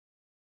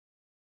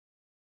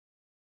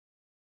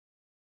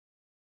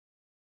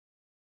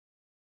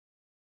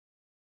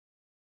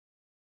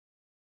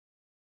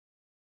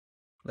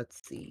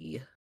 let's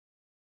see.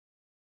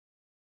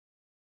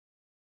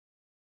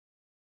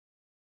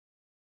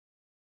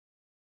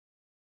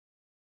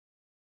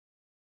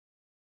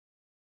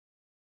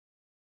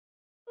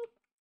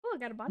 Oh, I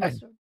got a body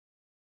stone.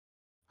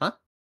 Huh?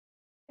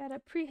 Got a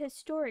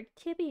prehistoric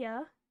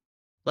tibia.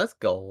 Let's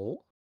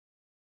go.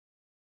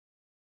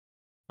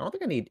 I don't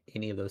think I need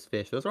any of those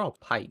fish. Those are all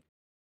pike.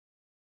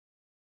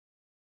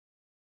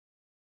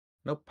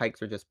 No,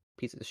 pikes are just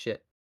pieces of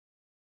shit.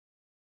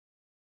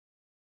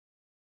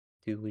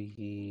 Do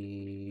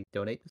we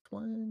donate this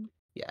one?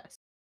 Yes.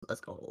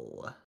 Let's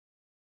go.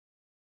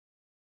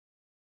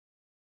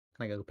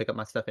 Can I go pick up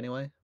my stuff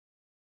anyway?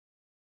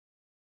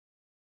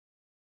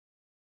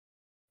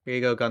 Here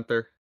you go,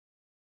 Gunther.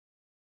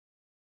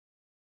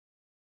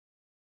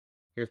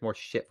 Here's more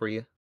shit for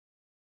you.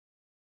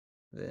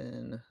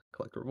 Then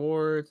collect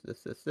rewards.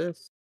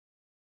 This.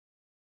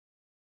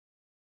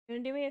 You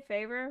wanna do me a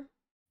favor?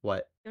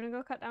 What? You wanna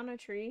go cut down a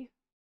tree?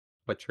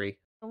 What tree?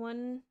 The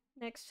one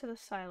next to the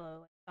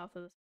silo, like south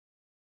of the.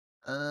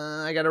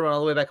 I gotta run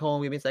all the way back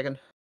home. Give me a second.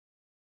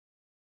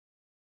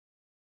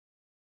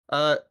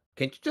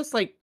 Can't you just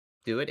like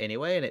do it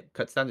anyway and it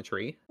cuts down the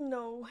tree?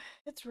 No,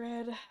 it's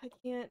red. I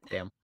can't.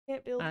 Damn.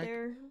 Can't build Alright.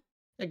 there.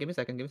 Yeah, give me a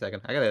second. Give me a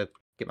second. I gotta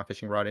get my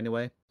fishing rod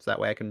anyway, so that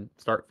way I can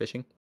start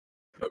fishing.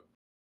 Because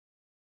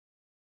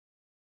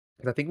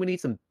I think we need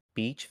some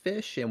beach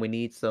fish and we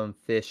need some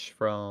fish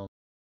from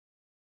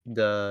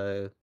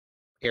the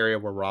area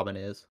where Robin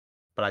is,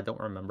 but I don't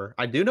remember.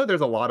 I do know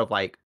there's a lot of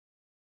like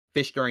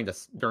fish during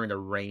the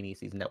rainy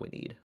season that we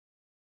need.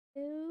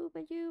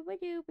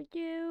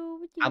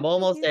 I'm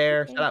almost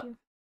there. Shut Thank up. you.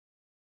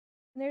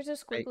 And there's a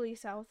Right. squiggly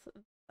south of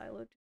the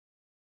silo.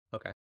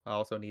 Okay. I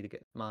also need to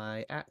get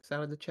my axe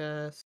out of the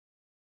chest.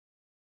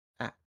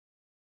 Ah.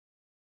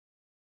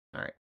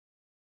 All right.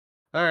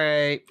 All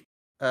right.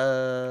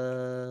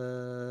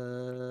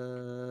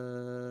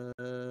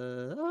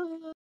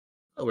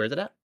 Oh, where's it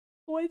at?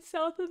 One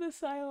south of the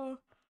silo.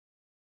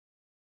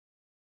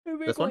 The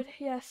big This one? one,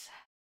 yes.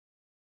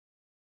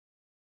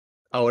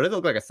 Oh, it does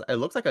look like it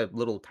looks like a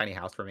little tiny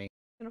house for me.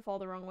 Gonna fall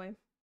the wrong way.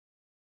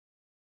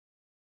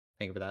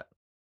 Thank you for that.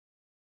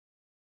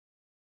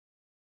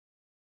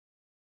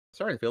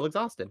 Starting to feel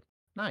exhausted.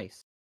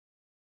 Nice.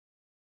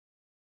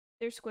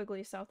 There's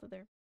squiggly south of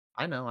there.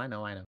 I know, I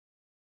know, I know.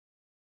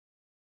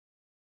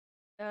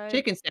 Uh,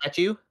 Chicken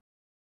statue.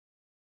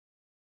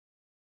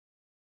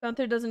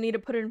 Gunther doesn't need to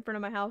put it in front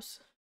of my house.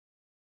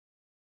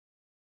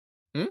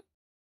 Hmm?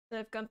 So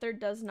if Gunther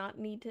does not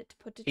need it to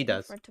put it He in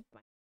does. front of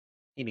my.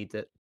 He needs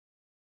it.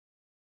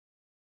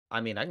 I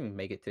mean, I can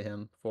make it to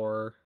him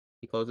before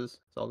he closes,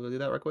 so I'll go do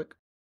that real quick.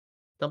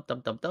 Dump,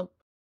 dump, dump, dump.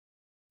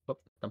 Whoop,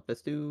 dump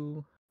this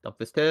too. Dump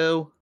this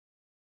too.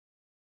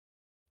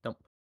 Dump.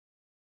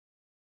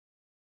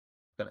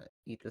 Gonna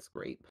eat this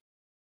grape.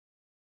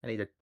 I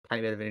need a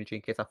tiny bit of energy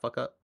in case I fuck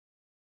up.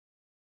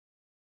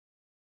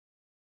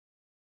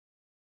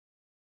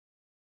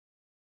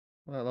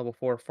 Well, level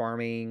 4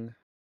 farming.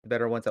 The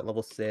better one's at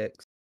level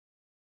 6.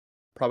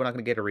 Probably not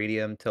gonna get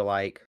iridium till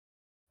like,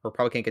 or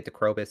probably can't get to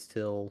Krobus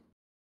till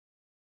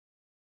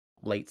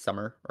late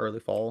summer, early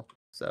fall.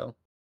 So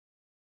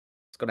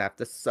it's gonna have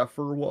to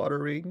suffer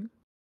watering.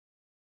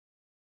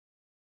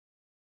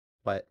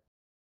 But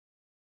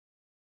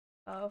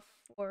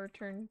For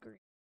turn green.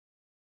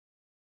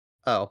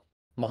 oh,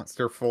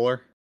 monster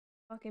fuller.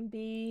 Fucking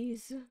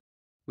bees.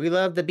 We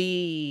love the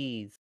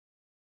bees.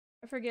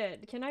 I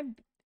forget. Can I,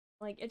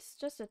 like, it's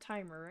just a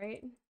timer,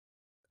 right?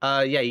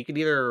 Yeah, you can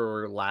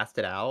either last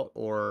it out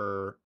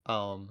or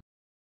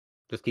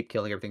just keep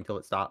killing everything till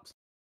it stops.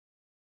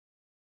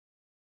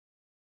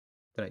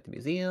 Donate to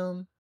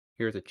museum.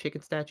 Here's a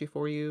chicken statue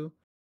for you.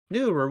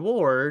 New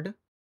reward.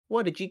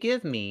 What did you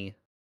give me?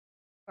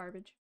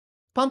 Garbage.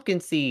 Pumpkin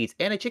seeds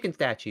and a chicken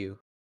statue.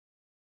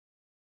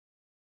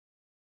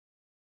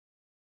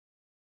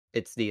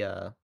 It's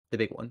the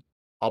big one.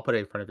 I'll put it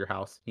in front of your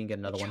house. You can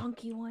get The another one.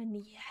 chunky one,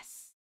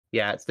 yes.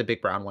 Yeah, it's the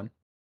big brown one.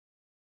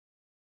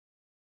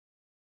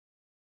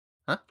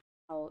 Huh?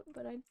 Oh,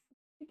 but I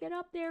to get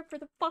up there for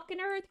the fucking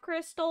earth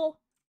crystal.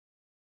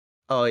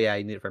 Oh yeah,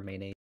 you need it for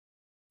mayonnaise.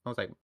 I was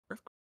like,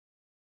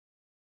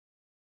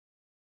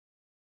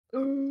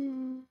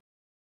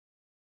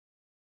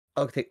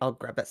 okay, I'll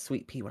grab that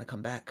sweet pea when I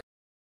come back.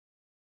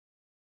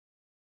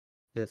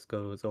 This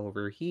goes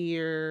over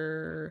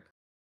here.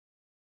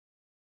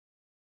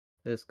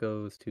 This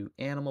goes to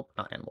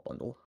not animal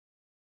bundle.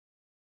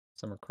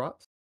 Summer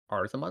crops,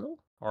 artisan bundle,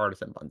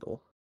 artisan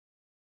bundle.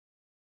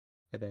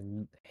 And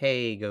then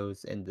hay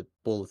goes in the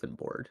bulletin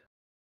board.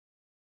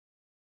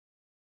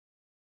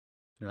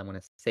 And I'm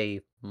gonna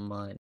save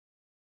money.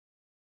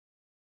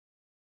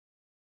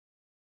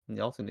 And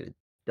you also need a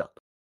duck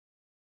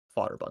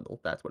fodder bundle.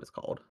 That's what it's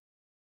called.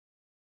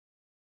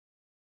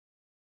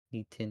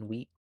 Need 10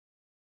 wheat.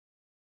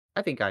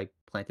 I think I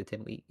planted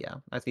 10 wheat, yeah.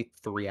 I just need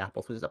 3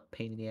 apples, which is a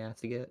pain in the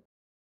ass to get.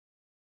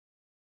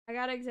 I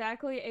got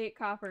exactly 8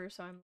 copper,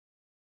 so I'm.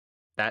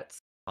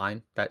 That's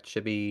fine. That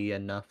should be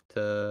enough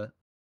to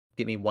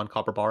get me 1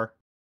 copper bar.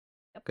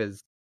 Yep.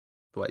 Because,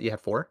 what, you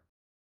have 4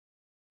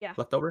 Yeah,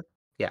 left over?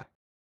 Yeah.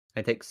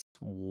 And it takes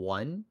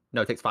 1?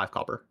 No, it takes 5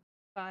 copper.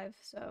 5,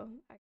 so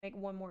I can make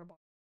 1 more bar.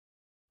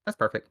 That's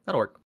perfect. That'll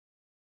work.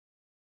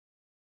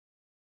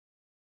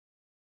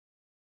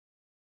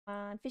 Come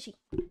on, fishy.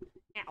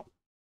 Ow.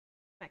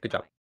 Smack Good my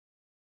job.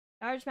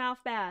 eye. Largemouth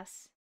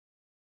bass.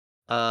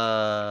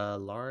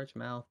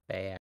 Largemouth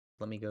bass.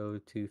 Let me go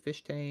to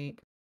fish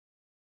tank.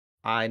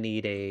 I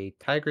need a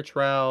tiger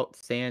trout,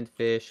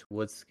 sandfish,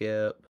 wood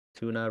skip,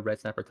 tuna, red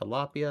snapper,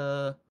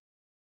 tilapia,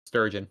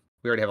 sturgeon.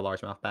 We already have a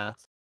largemouth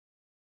bass.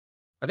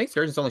 I think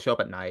sturgeons only show up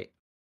at night.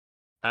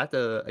 I have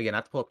to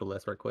pull up the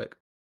list right quick.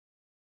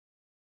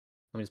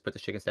 Let me just put the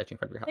chicken statue in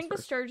front of your I house think the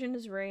first. sturgeon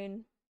is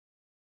rain.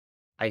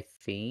 I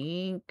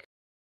think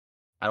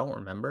I don't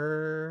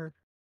remember.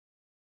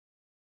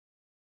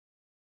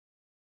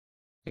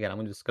 Again,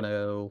 I'm just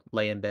gonna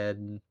lay in bed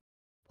and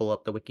pull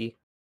up the wiki.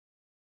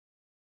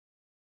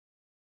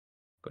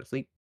 Go to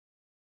sleep.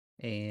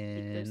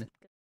 There's And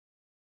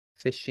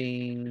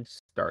Fishing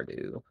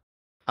Stardew.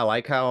 I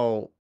like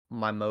how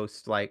my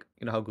most like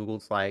how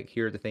Google's like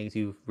here are the things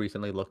you've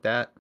recently looked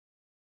at.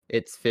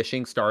 It's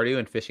fishing Stardew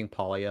and fishing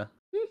Polia.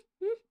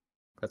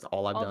 That's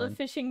all I've All the done.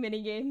 fishing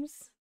mini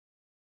games.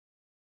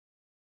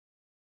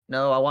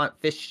 No, I want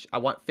fish. I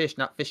want fish,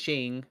 not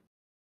fishing.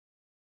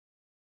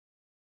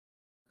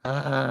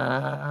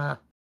 Ah,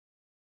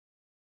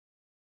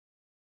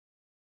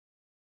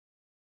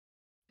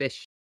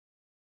 fish,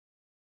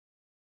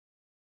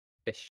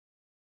 fish.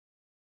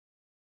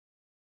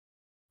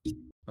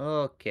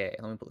 Okay,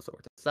 let me pull this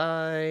over to the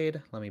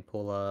side. Let me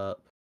pull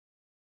up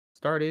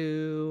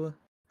Stardew.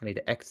 I need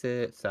to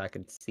exit so I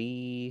can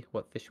see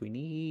what fish we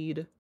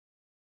need.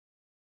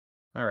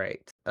 All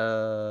right.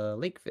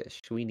 Lake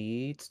fish. We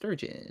need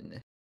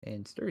sturgeon.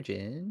 And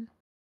sturgeon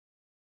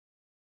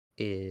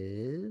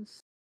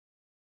is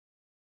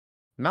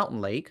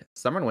Mountain Lake,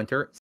 summer and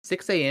winter,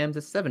 6 a.m.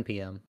 to 7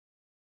 p.m.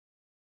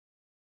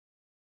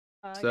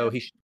 I So got a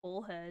he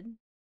bullhead.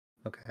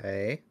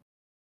 okay.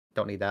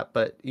 Don't need that,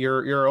 but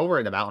you're over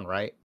in the mountain,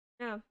 right?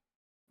 Yeah.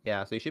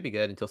 Yeah, so you should be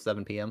good until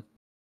 7 p.m.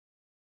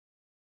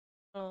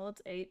 Oh,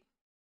 it's 8.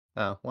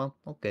 Oh, well,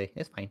 okay,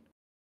 it's fine.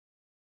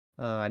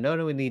 I know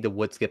that we need the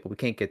wood skip, but we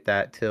can't get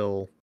that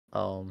till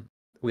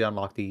we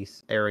unlock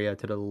these area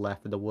to the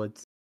left of the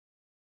woods.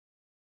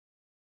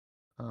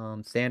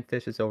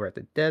 Sandfish is over at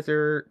the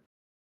desert.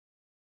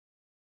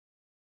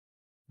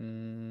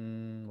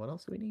 What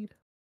else do we need?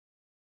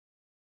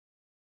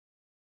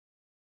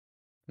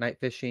 Night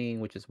fishing,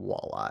 which is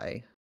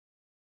walleye.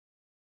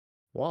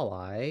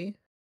 Walleye,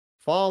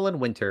 fall and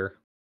winter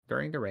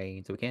during the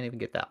rain, so we can't even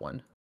get that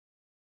one.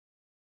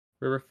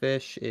 River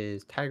fish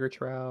is tiger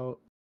trout.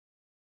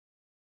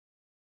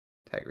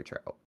 Tiger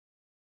trout.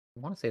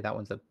 I want to say that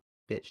one's a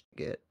bitch to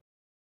get.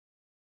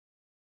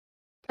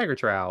 Tiger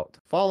trout,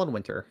 fall and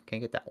winter.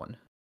 Can't get that one.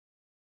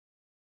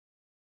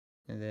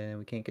 And then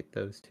we can't get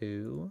those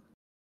two.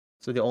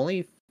 So the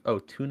only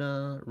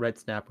tuna, red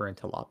snapper, and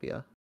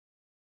tilapia.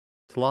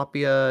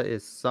 Tilapia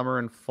is summer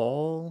and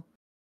fall,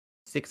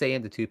 6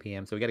 a.m. to 2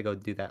 p.m. So we got to go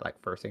do that like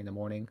first thing in the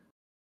morning.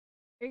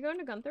 Are you going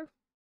to Gunther?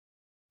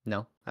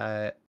 No,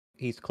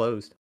 he's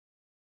closed.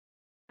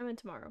 I'm in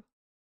tomorrow.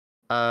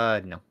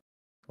 No.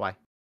 Why?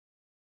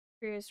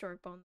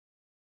 Prehistoric bone.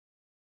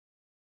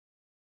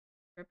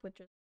 Trip with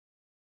just.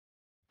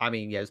 I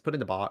mean, yeah, just put it in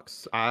the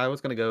box. I was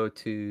gonna go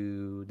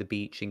to the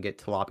beach and get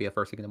tilapia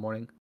first thing in the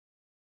morning.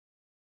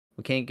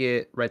 We can't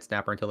get red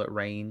snapper until it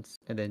rains,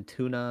 and then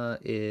tuna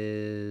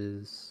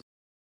is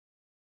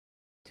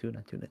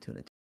tuna.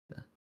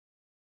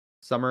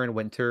 Summer and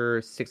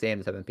winter, 6 a.m.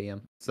 to 7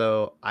 p.m.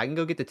 So I can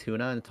go get the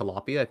tuna and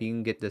tilapia if you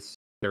can get this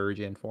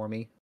sturgeon for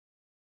me. Is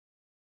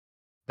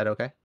that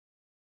okay?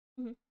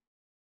 Mhm.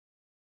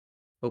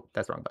 Oh,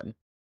 that's the wrong button.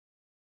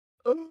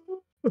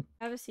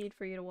 I have a seed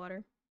for you to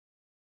water.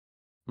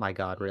 My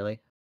God, really?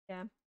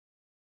 Yeah.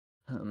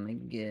 Oh my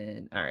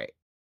God. All right.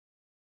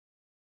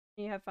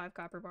 You have 5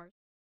 copper bars.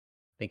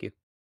 Thank you.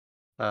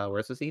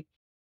 Where's the seed?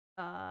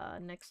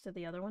 Next to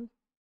the other one.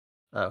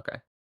 Oh, okay.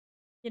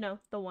 You know,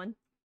 the one.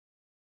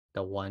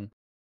 The one.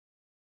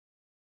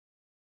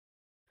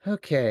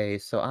 Okay,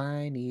 so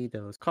I need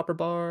those copper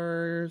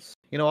bars.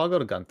 I'll go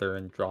to Gunther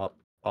and drop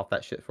off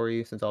that shit for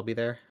you since I'll be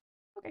there.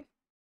 Okay.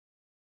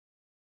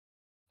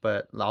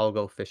 But I'll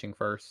go fishing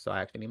first, so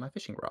I actually need my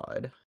fishing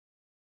rod.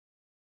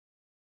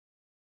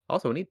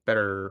 Also, we need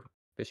better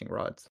fishing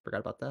rods. Forgot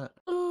about that.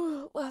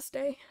 Oh, last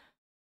day.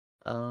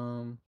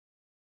 Um,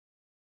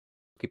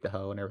 keep the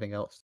hoe and everything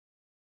else.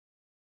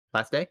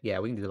 Last day? Yeah,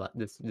 we can do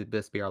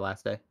this be our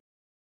last day.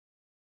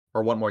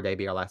 Or one more day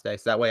be our last day.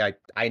 So that way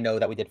I know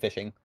that we did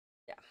fishing.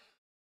 Yeah.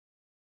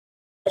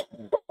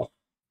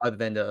 Other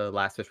than the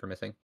last fish we're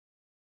missing.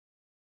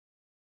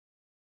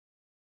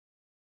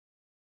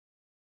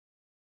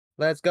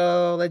 Let's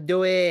go. Let's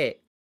do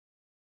it.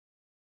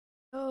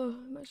 Oh,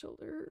 my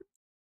shoulder hurts.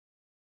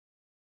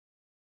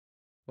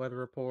 Weather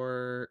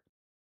report.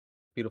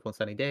 Beautiful and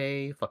sunny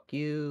day. Fuck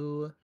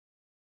you.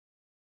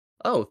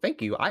 Oh,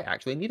 thank you. I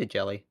actually need a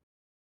jelly.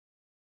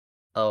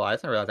 Oh, I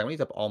just didn't realize I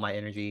used up all my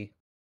energy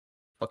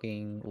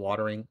fucking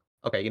watering.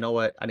 Okay, you know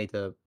what? I need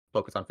to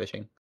focus on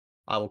fishing.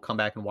 I will come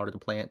back and water the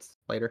plants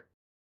later.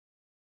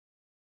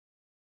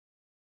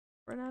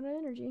 Run out of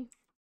energy.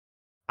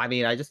 I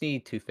mean, I just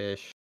need 2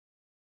 fish.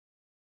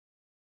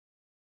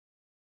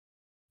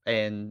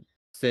 And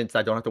since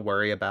I don't have to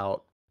worry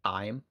about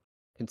time,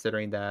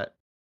 considering that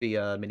the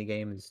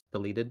minigame is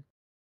deleted,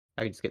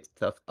 I can just get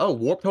stuff. Oh,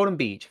 Warp Totem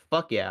Beach.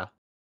 Fuck yeah.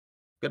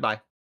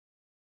 Goodbye.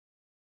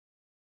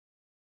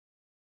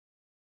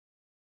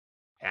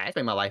 Yeah, it's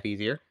made my life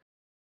easier.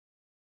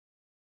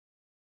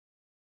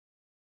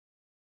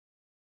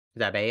 Is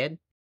that bad?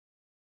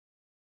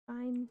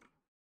 Fine.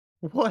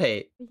 What?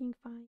 Everything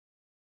fine.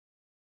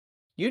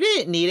 You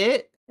didn't need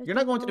it. Just You're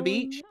not going to the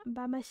alone beach.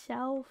 by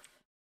myself.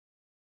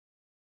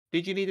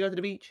 Did you need to go to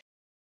the beach?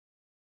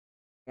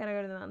 Gotta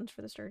go to the mountains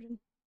for the sturgeon.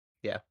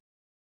 Yeah.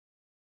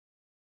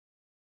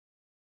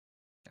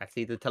 I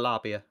see the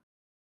tilapia.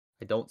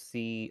 I don't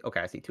see. Okay,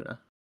 I see tuna.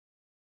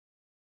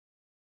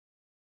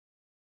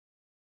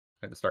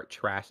 I have to start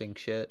trashing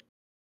shit.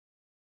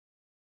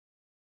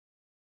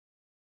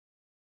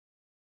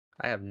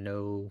 I have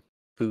no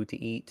food to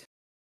eat.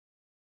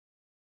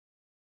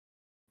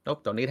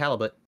 Nope, don't need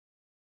halibut.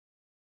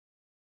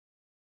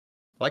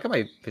 I like how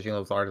my fishing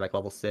levels are like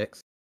level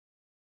 6.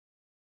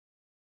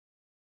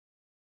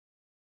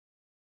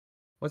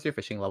 What's your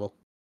fishing level?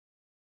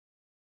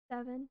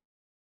 7.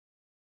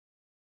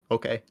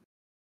 Okay.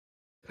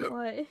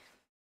 What?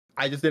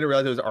 I just didn't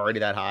realize it was already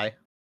that high.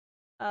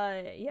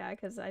 Yeah,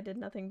 because I did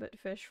nothing but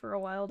fish for a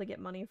while to get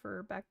money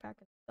for backpack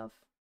and stuff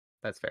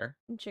That's fair.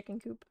 and chicken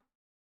coop.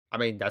 I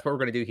mean, that's what we're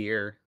gonna do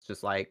here. It's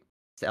just like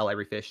sell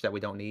every fish that we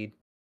don't need.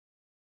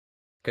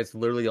 Because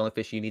literally the only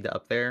fish you need to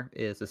up there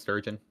is the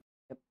sturgeon.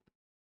 Yep.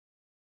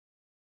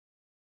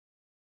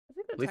 I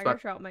think the At least tiger my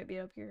trout might be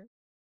up here.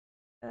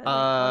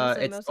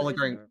 Honestly, it's most of only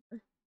these are in during the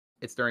river.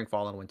 it's during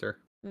fall and winter.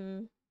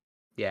 Mm.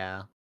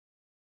 Yeah.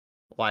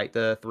 Like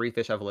the 3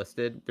 fish I've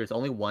listed, there's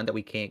only one that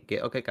we can't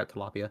get. Okay, got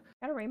tilapia.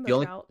 Got a rainbow The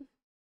only trout.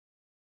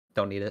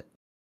 don't need it.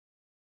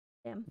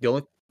 Damn. The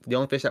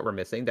only fish that we're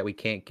missing that we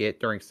can't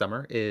get during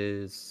summer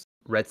is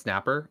red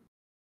snapper,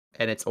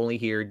 and it's only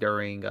here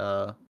during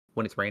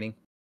when it's raining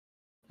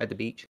at the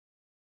beach.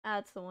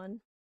 That's the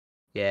one.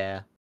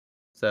 Yeah.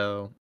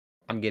 So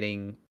I'm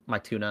getting my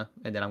tuna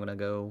and then I'm gonna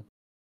go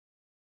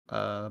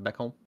back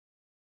home.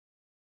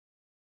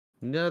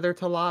 Another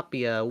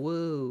tilapia.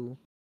 Woo.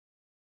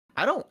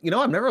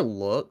 I've never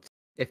looked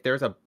if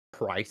there's a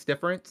price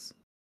difference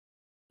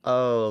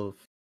of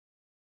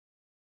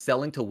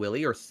selling to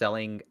Willie or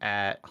selling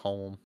at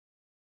home.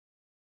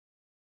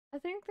 I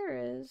think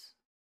there is.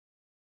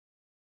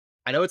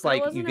 I know it's But it like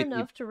you wasn't get you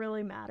enough to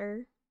really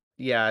matter.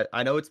 yeah,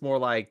 I know it's more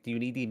like do you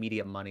need the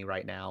immediate money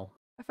right now?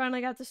 I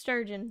finally got the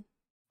sturgeon.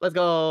 Let's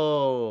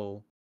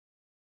go.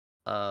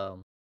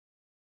 Um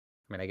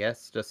I mean I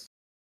guess just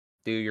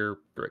do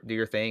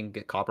your thing,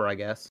 get copper, I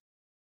guess.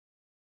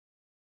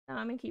 No,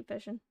 I'm gonna keep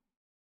fishing.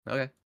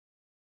 Okay.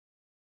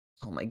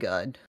 Oh my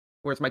god.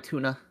 Where's my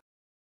tuna?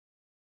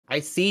 I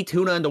see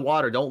tuna in the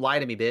water. Don't lie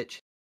to me, bitch.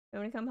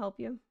 I'm gonna come help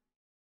you.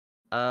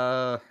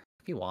 Uh,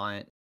 if you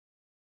want.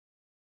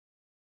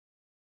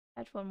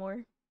 Catch one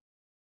more.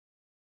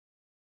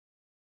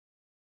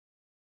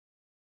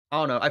 I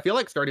don't know. I feel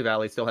like Stardew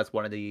Valley still has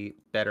one of the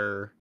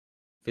better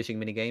fishing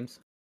mini games.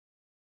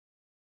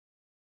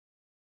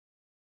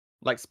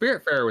 Like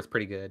Spiritfarer was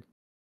pretty good.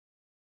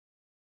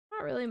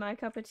 Not really my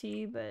cup of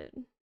tea, but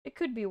it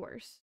could be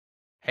worse.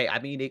 Hey, I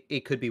mean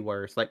it could be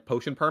worse. Like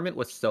Potion Permit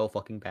was so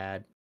fucking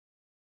bad.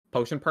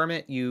 Potion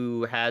Permit,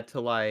 you had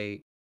to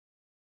like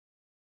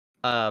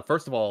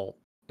first of all,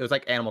 it was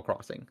like Animal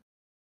Crossing.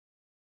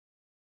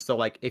 So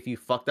like if you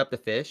fucked up the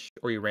fish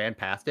or you ran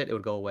past it, it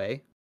would go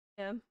away.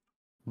 Yeah.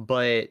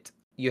 But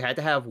you had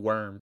to have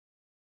worms.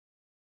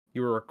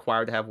 You were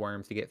required to have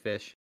worms to get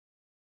fish.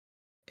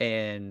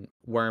 And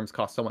worms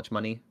cost so much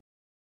money.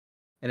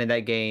 And in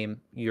that game,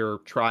 you're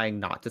trying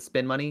not to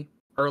spend money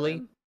early.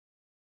 Yeah.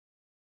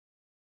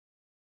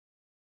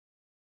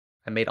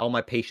 I made all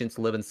my patients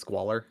live in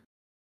squalor.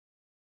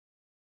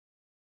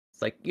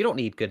 It's like, you don't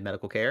need good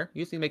medical care.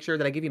 You just need to make sure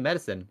that I give you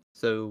medicine.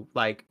 So,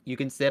 like, you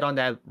can sit on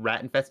that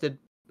rat-infested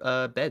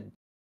bed.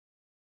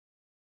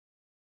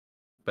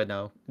 But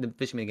no, the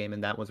fishing mini game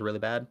in that was really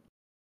bad.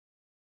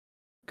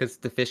 Because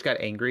the fish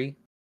got angry.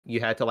 You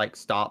had to, like,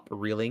 stop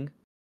reeling.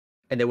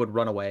 And they would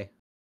run away.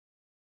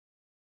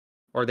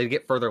 Or they'd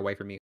get further away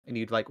from you. And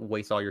you'd, like,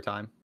 waste all your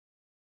time.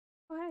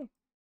 Oh,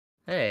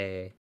 hey.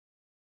 Hey.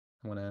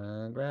 I want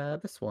to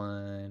grab this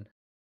one.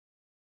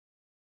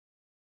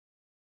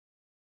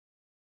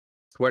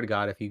 Swear to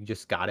God, if you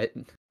just got it.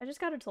 I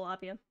just got a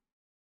tilapia.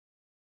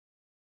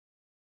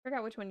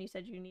 Forgot which one you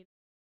said you need.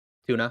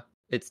 Tuna.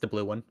 It's the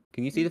blue one.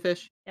 Can you see the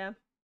fish? Yeah.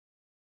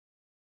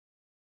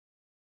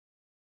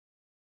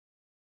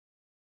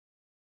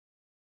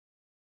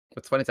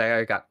 What's funny is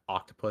I got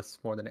octopus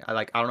more than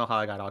I don't know how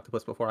I got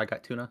octopus before I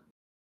got tuna.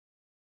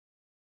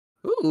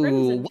 Ooh,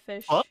 Crimson what the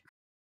fish. fuck?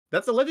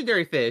 That's a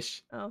legendary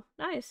fish. Oh,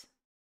 nice.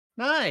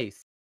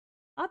 Nice.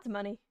 Lots of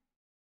money.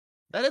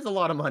 That is a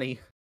lot of money.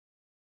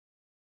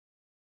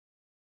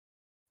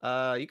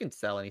 You can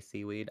sell any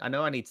seaweed. I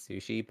know I need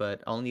sushi,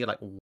 but I only need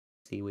like one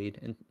seaweed,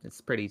 and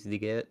it's pretty easy to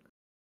get.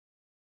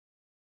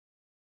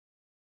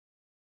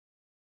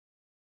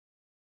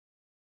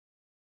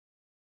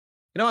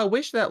 I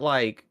wish that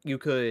like you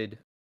could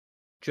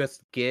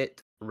just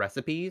get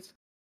recipes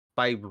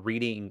by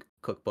reading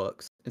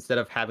cookbooks instead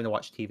of having to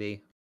watch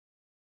TV.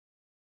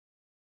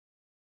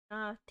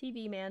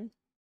 TV man.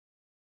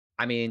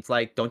 I mean, it's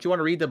like, don't you want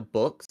to read the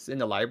books in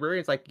the library?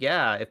 It's like,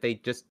 yeah, if they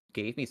just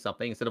gave me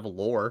something instead of a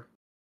lore.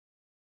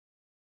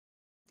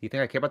 Do you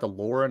think I care about the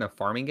lore in a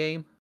farming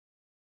game?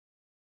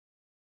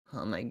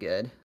 Oh my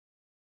god.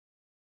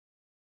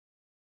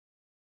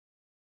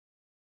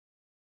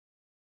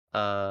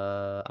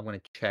 I'm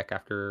gonna check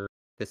after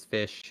this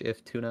fish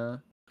if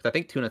tuna, because I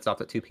think tuna stops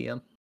at 2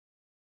 p.m.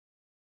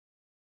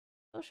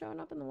 Still showing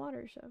up in the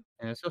water, so.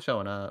 and it's still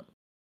showing up.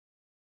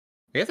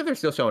 I guess if they're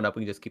still showing up,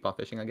 we can just keep on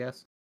fishing. I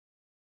guess.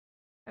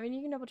 I mean,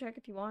 you can double check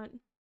if you want.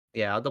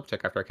 Yeah, I'll double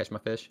check after I catch my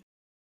fish.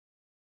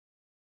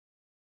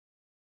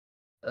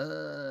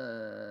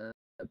 Uh,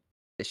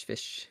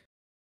 fish.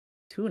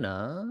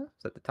 Tuna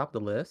is at the top of the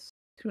list.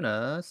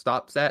 Tuna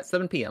stops at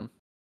 7 p.m.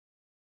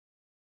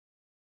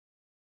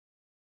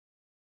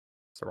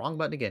 It's the wrong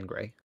button again,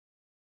 Gray.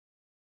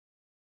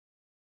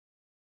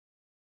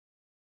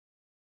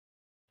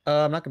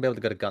 I'm not gonna be able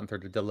to go to Gunther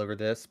to deliver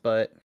this,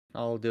 but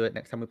I'll do it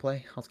next time we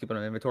play. I'll keep it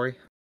on inventory.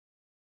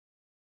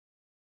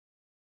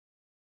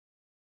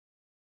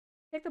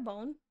 Take the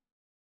bone.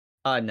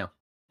 No,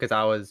 because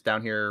I was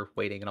down here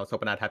waiting and I was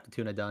hoping I'd have the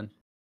tuna done.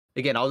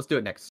 Again, I'll just do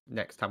it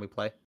next time we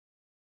play.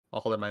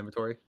 I'll hold it in my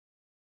inventory.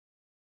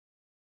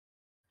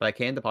 But I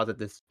can deposit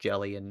this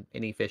jelly in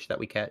any fish that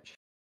we catch.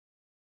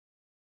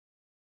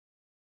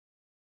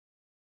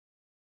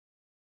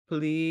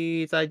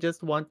 Please, I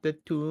just want the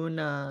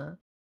tuna.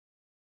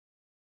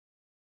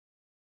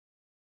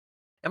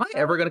 Am I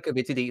ever gonna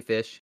convince you to eat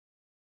fish?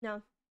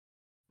 No,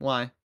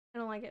 Why? I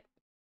don't like it.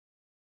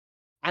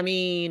 I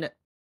mean,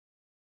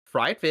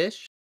 fried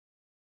fish.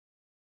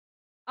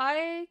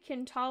 I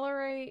can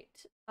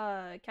tolerate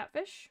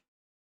catfish,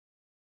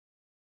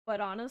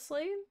 but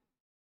honestly,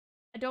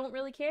 I don't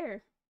really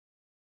care.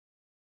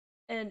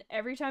 And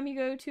every time you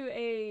go to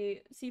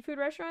a seafood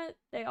restaurant,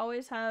 they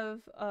always have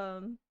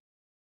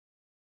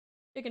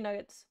chicken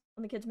nuggets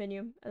on the kids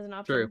menu as an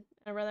option. True.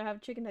 I'd rather have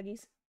chicken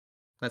nuggies.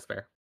 That's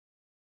fair.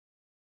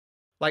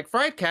 Like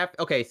fried cat.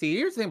 Okay, see,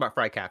 here's the thing about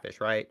fried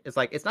catfish, right? It's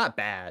like it's not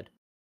bad.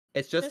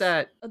 It's just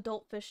that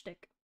adult fish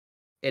stick.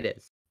 it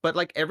is. But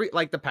like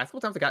the past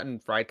couple times I gotten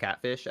fried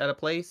catfish at a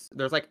place,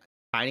 there's like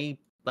tiny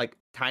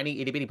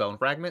itty bitty bone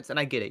fragments, and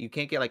I get it. You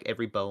can't get like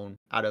every bone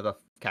out of a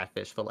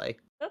catfish fillet,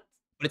 That's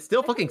but it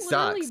still that fucking can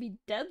literally sucks. be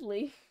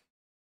deadly.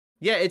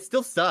 Yeah, it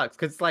still sucks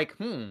because it's like,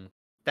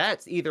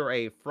 that's either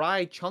a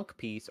fried chunk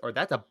piece or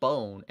that's a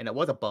bone, and it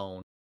was a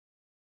bone.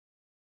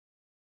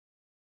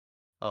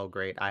 Oh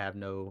great, I have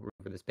no room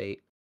for this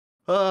bait.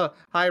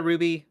 Hi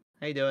Ruby,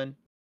 how you doing?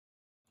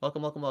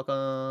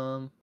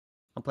 Welcome.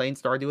 I'm playing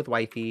Stardew with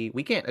Wifey.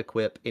 We can't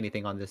equip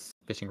anything on this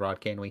fishing rod,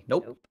 can we?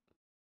 Nope.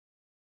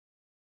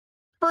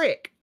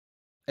 Frick!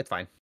 It's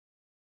fine.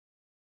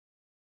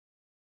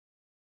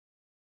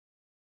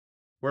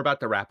 We're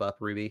about to wrap up,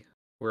 Ruby.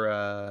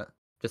 We're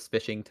just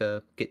fishing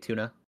to get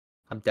tuna.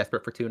 I'm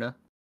desperate for tuna.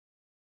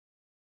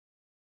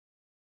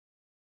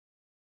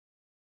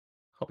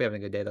 Hope you're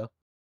having a good day though.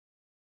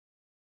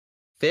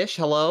 Fish,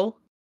 hello?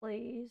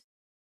 Please.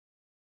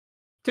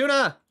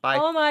 Tuna! Bye.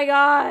 Oh my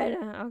god.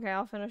 Okay,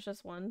 I'll finish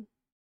this one.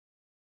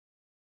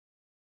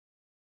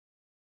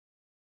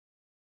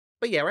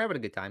 But yeah, we're having a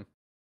good time.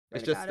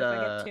 It's just if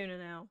I get tuna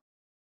now.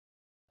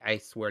 I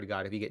swear to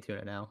God, if you get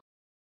tuna now.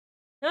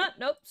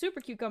 Nope,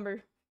 super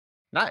cucumber.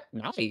 Not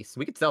nice.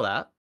 We could sell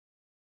that.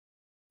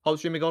 Hope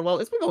stream been going well.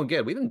 It's been going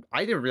good.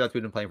 I didn't realize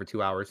we've been playing for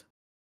 2 hours.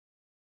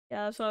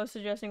 Yeah, that's what I was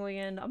suggesting we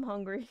end. I'm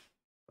hungry.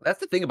 That's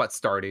the thing about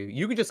Stardew.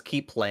 You can just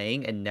keep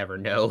playing and never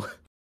know.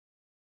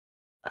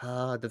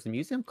 Does the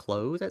museum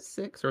close at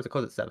 6 or does it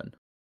close at 7?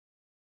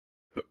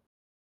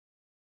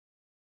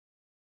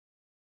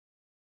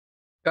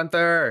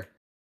 Gunther!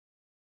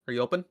 Are you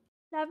open?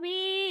 Love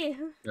me.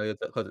 No, it's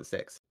close at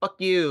 6.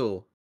 Fuck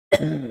you!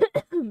 I'm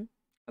fine.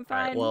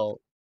 Alright, well,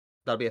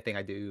 that'll be a thing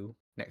I do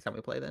next time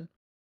we play then.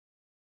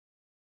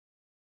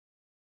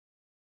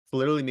 It's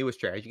literally me with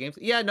strategy games.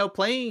 Yeah, no,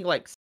 playing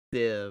like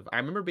Civ. I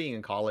remember being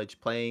in college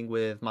playing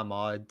with my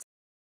mods,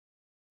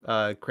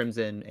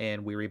 Crimson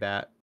and Weary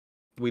Bat.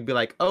 We'd be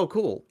like, oh,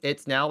 cool.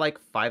 It's now like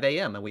 5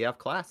 a.m. and we have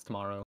class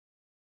tomorrow.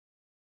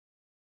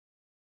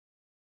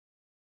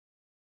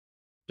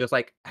 Just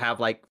like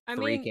have like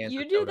 3 cans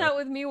you of did soda. that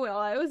with me while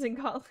I was in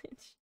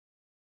college.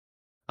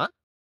 Huh?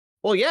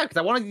 Well, yeah, because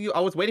I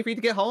was waiting for you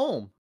to get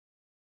home.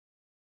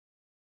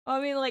 I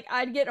mean, like,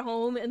 I'd get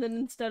home, and then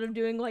instead of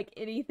doing, like,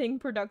 anything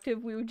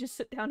productive, we would just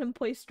sit down and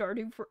play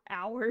Stardew for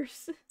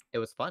hours. It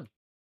was fun.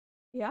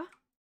 Yeah.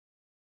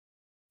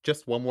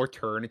 Just one more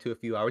turn into a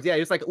few hours. Yeah, it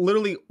was like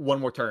literally one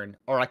more turn.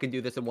 Or I can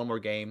do this in one more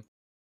game.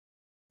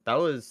 That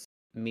was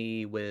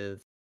me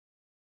with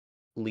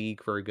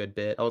League for a good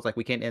bit. I was like,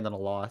 we can't end on a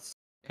loss.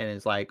 And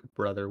it's like,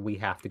 brother, we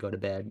have to go to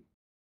bed.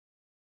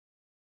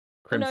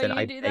 Crimson,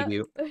 I beg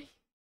you.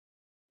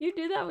 You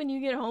do that when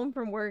you get home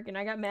from work, and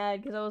I got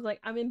mad because I was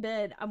like, I'm in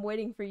bed, I'm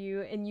waiting for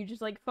you, and you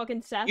just like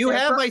fucking sat You there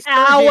have for my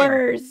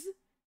hours.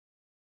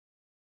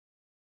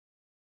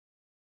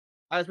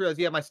 I just realized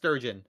you have my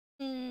sturgeon.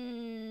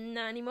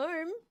 Not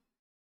anymore.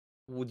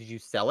 Well, did you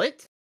sell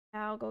it?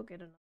 I'll go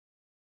get another.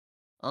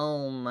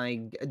 Oh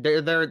my!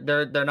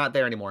 They're not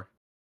there anymore.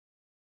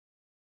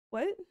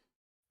 What?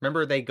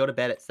 Remember, they go to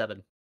bed at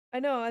 7. I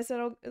know. I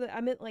said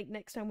I meant like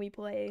next time we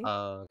play.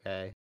 Oh,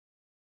 okay.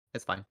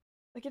 It's fine.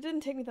 Like it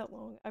didn't take me that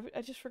long.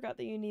 I just forgot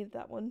that you needed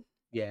that one.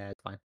 Yeah,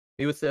 it's fine.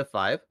 It was Civ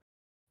 5.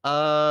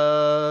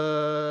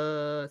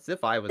 Civ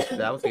 5 was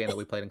that was the game that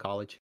we played in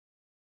college.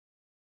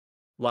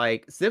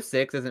 Like Civ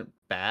 6 isn't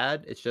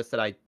bad. It's just that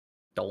I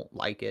don't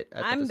like it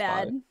as much I'm as 5.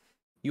 bad.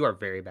 You are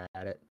very bad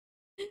at it.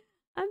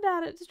 I'm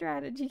bad at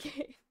strategy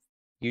games.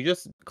 You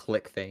just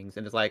click things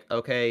and it's like,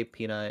 okay,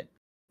 Peanut,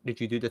 did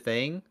you do the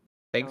thing?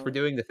 Thanks for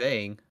doing the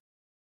thing.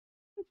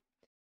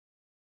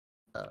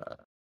 Uh,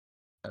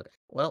 okay.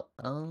 Well,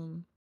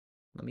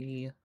 let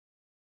me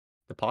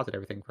deposit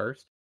everything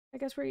first. I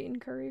guess we're eating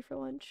curry for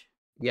lunch.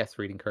 Yes,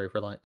 reading curry for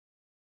lunch.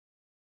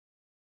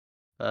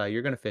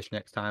 You're gonna fish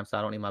next time, so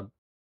I don't need my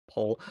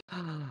pole.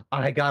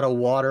 I gotta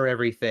water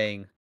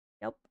everything.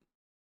 Yep.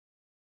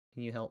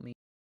 Can you help me?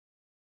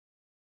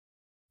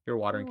 Your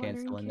My watering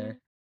can's watering still in there. can.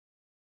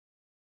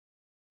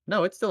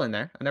 No, it's still in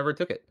there. I never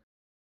took it.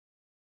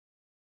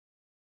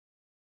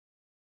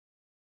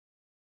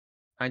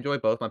 I enjoy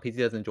both. My PC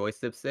doesn't enjoy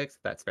Civ 6.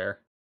 That's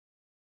fair.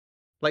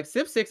 Like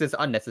Civ 6 is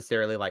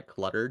unnecessarily like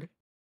cluttered,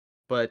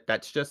 but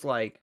that's just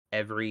like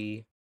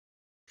every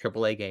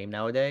AAA game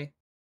nowadays.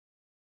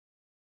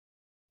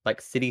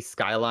 Like City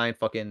Skyline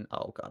fucking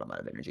oh god, I'm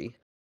out of energy.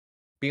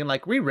 Being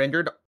like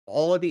re-rendered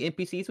all of the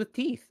NPCs with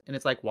teeth. And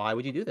it's like, why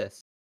would you do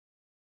this?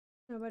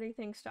 Nobody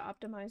thinks to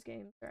optimize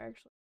games. They're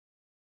actually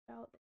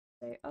out.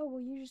 They say, oh,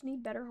 well, you just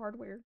need better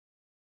hardware.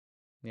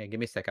 Yeah, give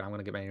me a second. I'm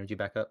gonna get my energy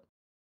back up.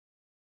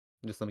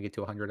 Just let me get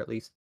to 100 at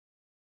least.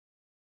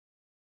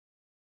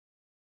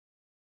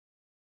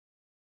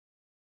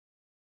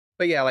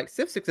 But yeah, like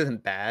Civ 6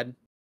 isn't bad.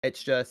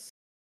 It's just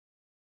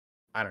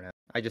I don't know.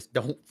 I just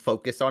don't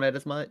focus on it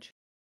as much.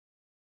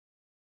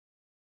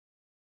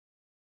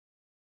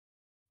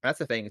 That's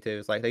the thing too.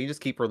 Is like they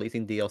just keep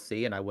releasing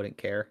DLC and I wouldn't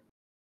care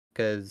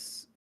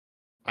because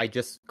I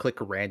just click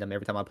random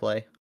every time I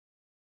play.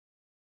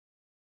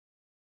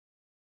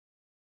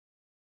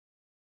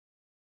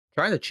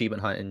 Trying to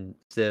achievement hunt in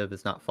Civ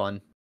is not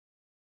fun.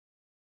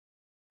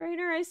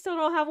 Rainer, I still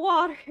don't have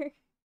water.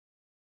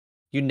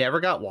 You never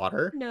got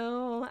water.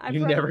 No, I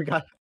You never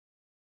got.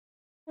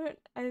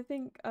 I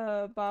think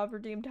Bob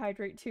redeemed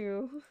hydrate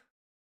too.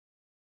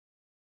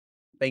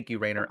 Thank you,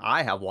 Rainer.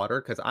 I have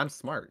water because I'm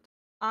smart.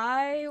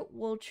 I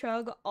will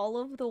chug all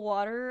of the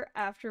water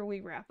after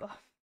we wrap up.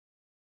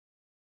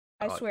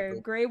 I Oh, swear,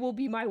 cool. Gray will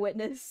be my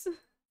witness.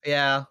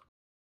 Yeah,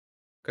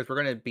 because we're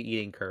gonna be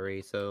eating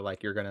curry, so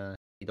like you're gonna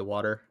need the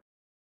water,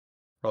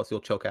 or else you'll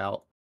choke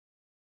out.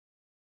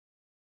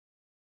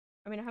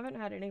 I mean, I haven't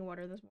had any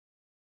water this morning.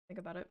 Think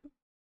about it.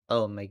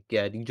 Oh my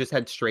god, you just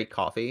had straight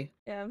coffee.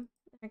 Yeah,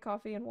 and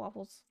coffee and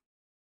waffles.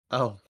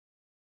 Oh,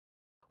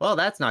 well,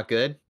 that's not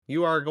good.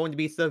 You are going to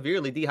be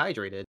severely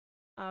dehydrated.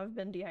 I've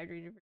been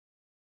dehydrated for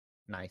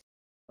Nice.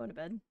 going to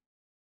bed.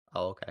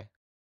 Oh, okay.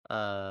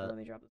 Let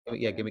me drop this off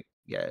Yeah, for give you. me,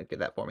 yeah, get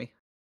that for me,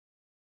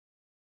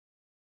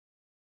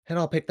 and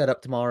I'll pick that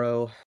up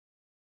tomorrow.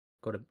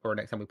 Go to or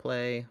next time we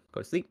play.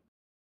 Go to sleep.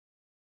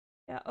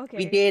 Yeah, We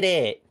okay. did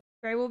it.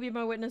 Gray will be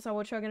my witness. I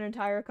will chug an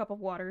entire cup of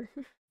water.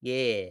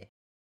 Yeah.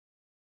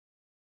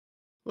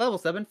 Level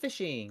 7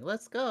 fishing.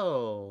 Let's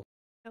go.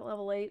 At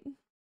level 8.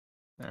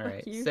 All Fuck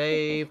right. you.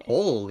 Save.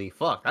 Holy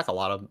fuck. That's a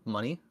lot of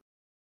money.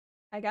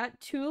 I got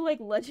 2, like,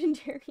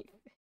 legendary.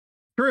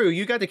 True.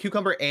 You got the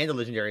cucumber and the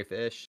legendary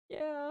fish.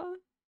 Yeah.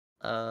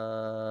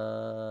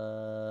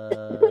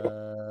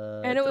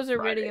 And it It's a was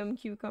Friday. iridium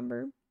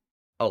cucumber.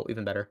 Oh,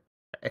 even better.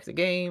 Exit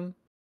game.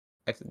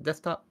 Exit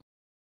desktop.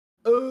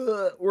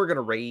 We're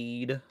gonna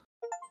raid.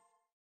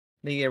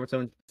 Thank you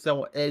everyone.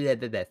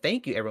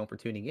 Thank you everyone for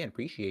tuning in.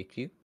 Appreciate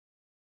you.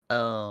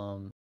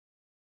 Um,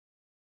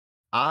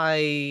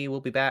 I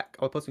will be back.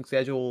 I'll posting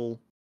schedule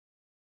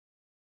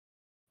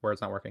where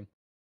it's not working.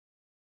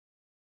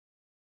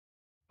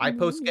 I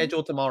post Me.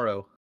 schedule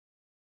tomorrow.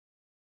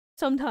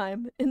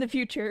 Sometime in the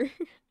future.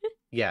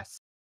 Yes.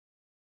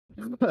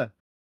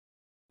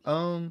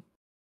 I'm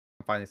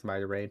finding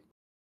somebody to raid.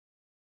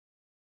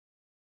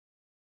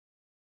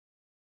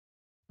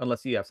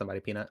 Unless you have somebody,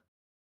 Peanut.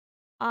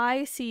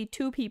 I see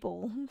 2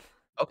 people.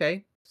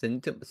 Okay.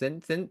 Send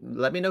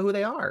let me know who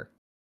they are.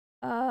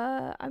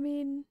 I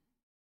mean,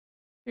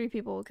 3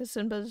 people, because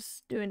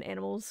Simba's doing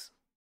animals.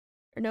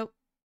 Or nope.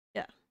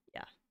 Yeah,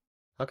 yeah.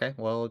 Okay,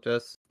 well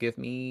just give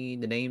me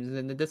the names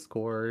in the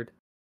Discord.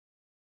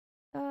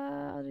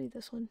 I'll do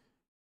this one.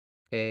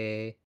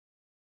 Okay.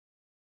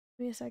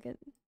 Give me a second.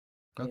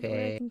 Wait for where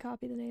I Okay. can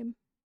copy the name.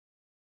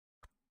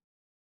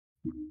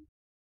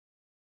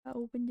 I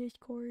open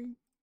Discord.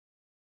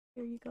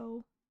 Here you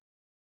go.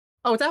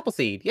 Oh, it's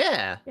Appleseed.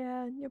 Yeah.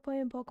 Yeah, you're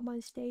playing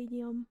Pokemon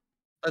Stadium.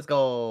 Let's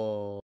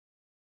go.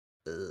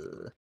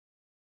 Ugh.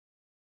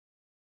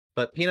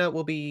 But Peanut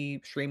will be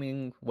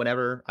streaming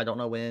whenever. I don't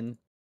know when.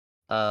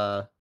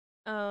 Uh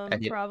at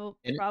the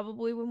end.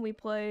 Probably when we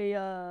play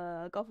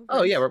Golf with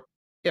Oh yeah, Friends.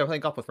 we're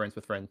playing golf with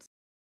friends.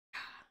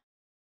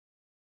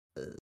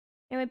 Ugh.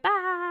 Anyway,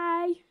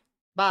 bye.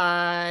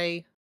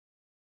 Bye.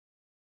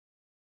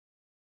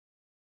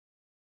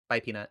 Bye,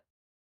 Peanut.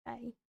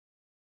 Bye.